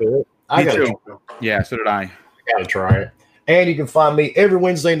accepted into it. Yeah, so did I. Gotta try it. And you can find me every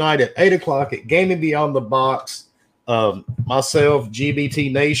Wednesday night at 8 o'clock at Gaming Beyond the Box. Myself,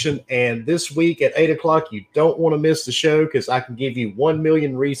 GBT Nation, and this week at 8 o'clock, you don't want to miss the show because I can give you 1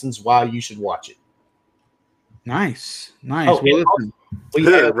 million reasons why you should watch it. Nice. Oh,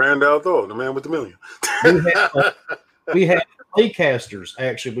 Randall Thor, the man with the million. we have playcasters,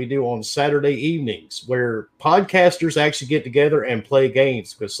 actually, we do on Saturday evenings where podcasters actually get together and play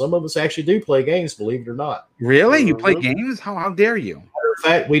games, because some of us actually do play games, believe it or not. Really? You play games? How dare you? Matter of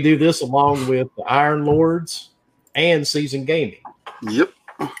fact, we do this along with the Iron Lords and Season Gaming. Yep.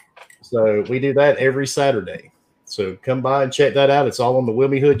 So we do that every Saturday. So come by and check that out. It's all on the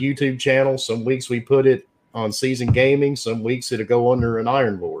Wilmy Hood YouTube channel. Some weeks we put it on Season Gaming. Some weeks it'll go under an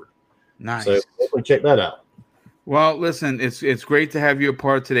Iron Lord. Nice. So definitely check that out. Well, listen, it's great to have you a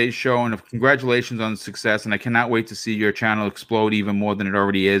part of today's show, and congratulations on the success. And I cannot wait to see your channel explode even more than it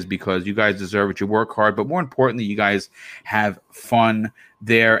already is, because you guys deserve it. You work hard, but more importantly, you guys have fun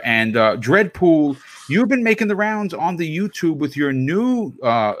there. And Dreadpool, you've been making the rounds on the YouTube with your new,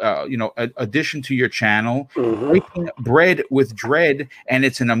 addition to your channel, Breaking Bread with Dread, and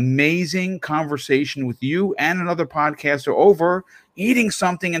it's an amazing conversation with you and another podcaster over eating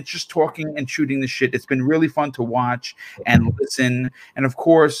something and just talking and shooting the shit. It's been really fun to watch and listen. And of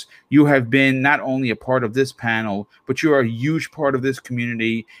course, you have been not only a part of this panel, but you are a huge part of this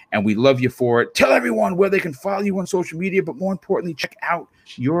community, and we love you for it. Tell everyone where they can follow you on social media, but more importantly, check out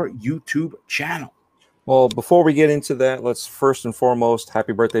your YouTube channel. Well, before we get into that, let's first and foremost,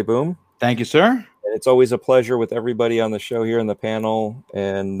 happy birthday, Boom. Thank you, sir. And it's always a pleasure with everybody on the show here in the panel,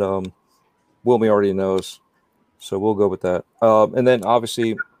 and Wilmy already knows. So we'll go with that. And then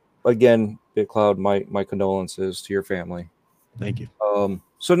obviously, again, Big Cloud, my condolences to your family. Thank you.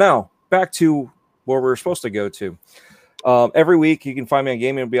 So now back to where we're supposed to go to. Every week you can find me on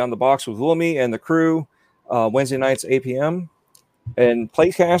Gaming Beyond the Box with Wilmy and the crew. Wednesday nights, 8 p.m. And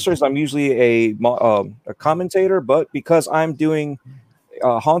Playcasters, I'm usually a commentator, but because I'm doing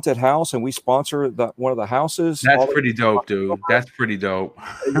Haunted House and we sponsor one of the houses. That's pretty dope, dude. That's pretty dope.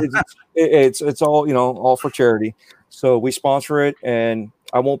 It's all, all for charity. So we sponsor it, and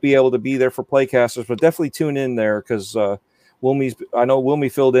I won't be able to be there for Playcasters, but definitely tune in there, because I know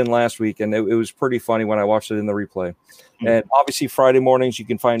Wilmy filled in last week, and it was pretty funny when I watched it in the replay. And obviously Friday mornings you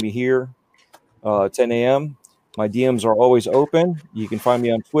can find me here, 10 a.m. My DMs are always open. You can find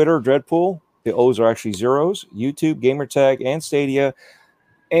me on Twitter, Dreadpool. The O's are actually zeros. YouTube, Gamertag, and Stadia,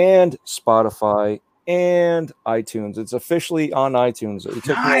 and Spotify, and iTunes. It's officially on iTunes.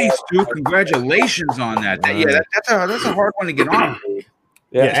 Nice, dude. Congratulations on that. That's a hard one to get on.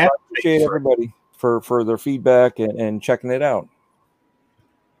 Yeah, so I appreciate everybody for their feedback and checking it out.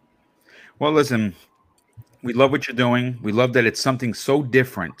 Well, listen, we love what you're doing. We love that it's something so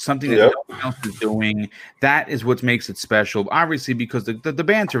different, something that no one else is doing. That is what makes it special. Obviously, because the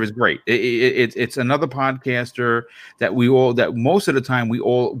banter is great. It's another podcaster that most of the time we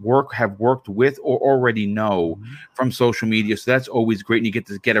all have worked with or already know from social media. So that's always great. And you get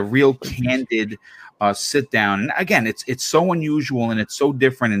to get a real candid sit down. And again, it's so unusual and it's so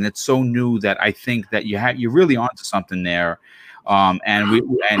different and it's so new that I think that you're really onto something there.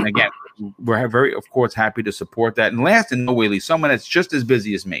 And again, we're very, of course, happy to support that. And last and no way least, someone that's just as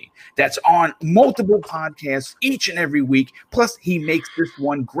busy as me, that's on multiple podcasts each and every week. Plus, he makes this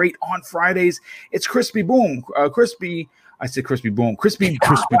one great on Fridays. It's Crispy Boom. Crispy, I said Crispy Boom. Crispy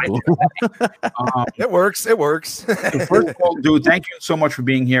Crispy Boom. It works. It works. So first of all, dude, thank you so much for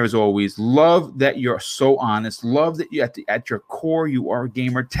being here as always. Love that you're so honest. Love that you at your core you are a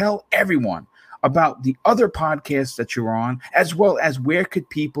gamer. Tell everyone about the other podcasts that you're on, as well as where could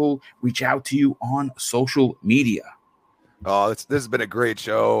people reach out to you on social media. Oh, this has been a great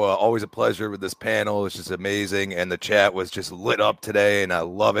show. Always a pleasure with this panel. It's just amazing. And the chat was just lit up today, and I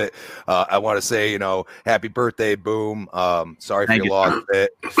love it. I want to say, happy birthday, Boom. Sorry for your loss.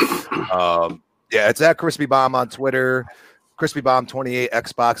 Yeah, it's at Crispy Bomb on Twitter. Crispy Bomb 28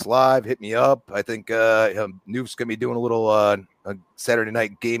 Xbox Live. Hit me up. I think Noof's going to be doing a little Saturday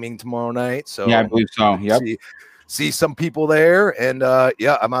night gaming tomorrow night. So yeah, I believe so. Yep. See some people there. And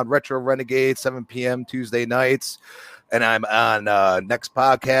I'm on Retro Renegade 7 p.m. Tuesday nights. And I'm on next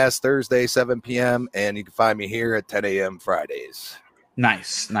podcast Thursday, 7 p.m. And you can find me here at 10 a.m. Fridays.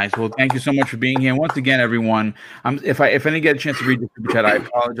 Nice. Well, thank you so much for being here. Once again, everyone, if I didn't get a chance to read the super chat, I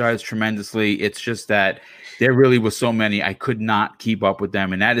apologize tremendously. It's just that there really was so many I could not keep up with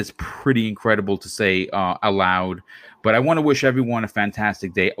them, and that is pretty incredible to say aloud. But I want to wish everyone a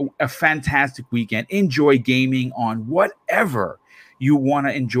fantastic day, a fantastic weekend. Enjoy gaming on whatever you want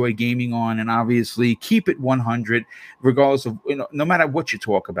to enjoy gaming on, and obviously keep it 100, regardless of no matter what you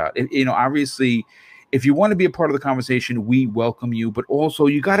talk about. Obviously, if you want to be a part of the conversation, we welcome you. But also,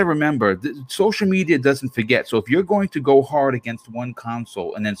 you got to remember, social media doesn't forget. So if you're going to go hard against one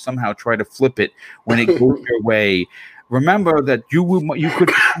console and then somehow try to flip it when it goes your way, remember that you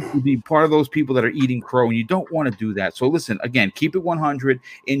could be part of those people that are eating crow, and you don't want to do that. So listen, again, keep it 100,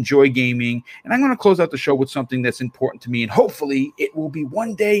 enjoy gaming. And I'm going to close out the show with something that's important to me, and hopefully it will be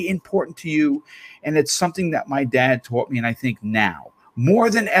one day important to you. And it's something that my dad taught me, and I think now, more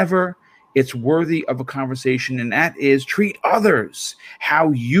than ever, it's worthy of a conversation, and that is treat others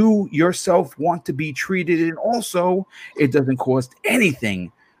how you yourself want to be treated. And also, it doesn't cost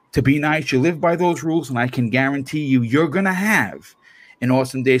anything to be nice. You live by those rules, and I can guarantee you're going to have an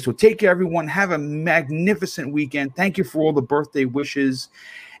awesome day. So take care, everyone. Have a magnificent weekend. Thank you for all the birthday wishes.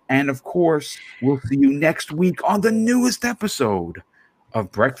 And, of course, we'll see you next week on the newest episode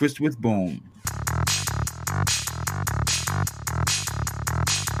of Breakfast with Boom.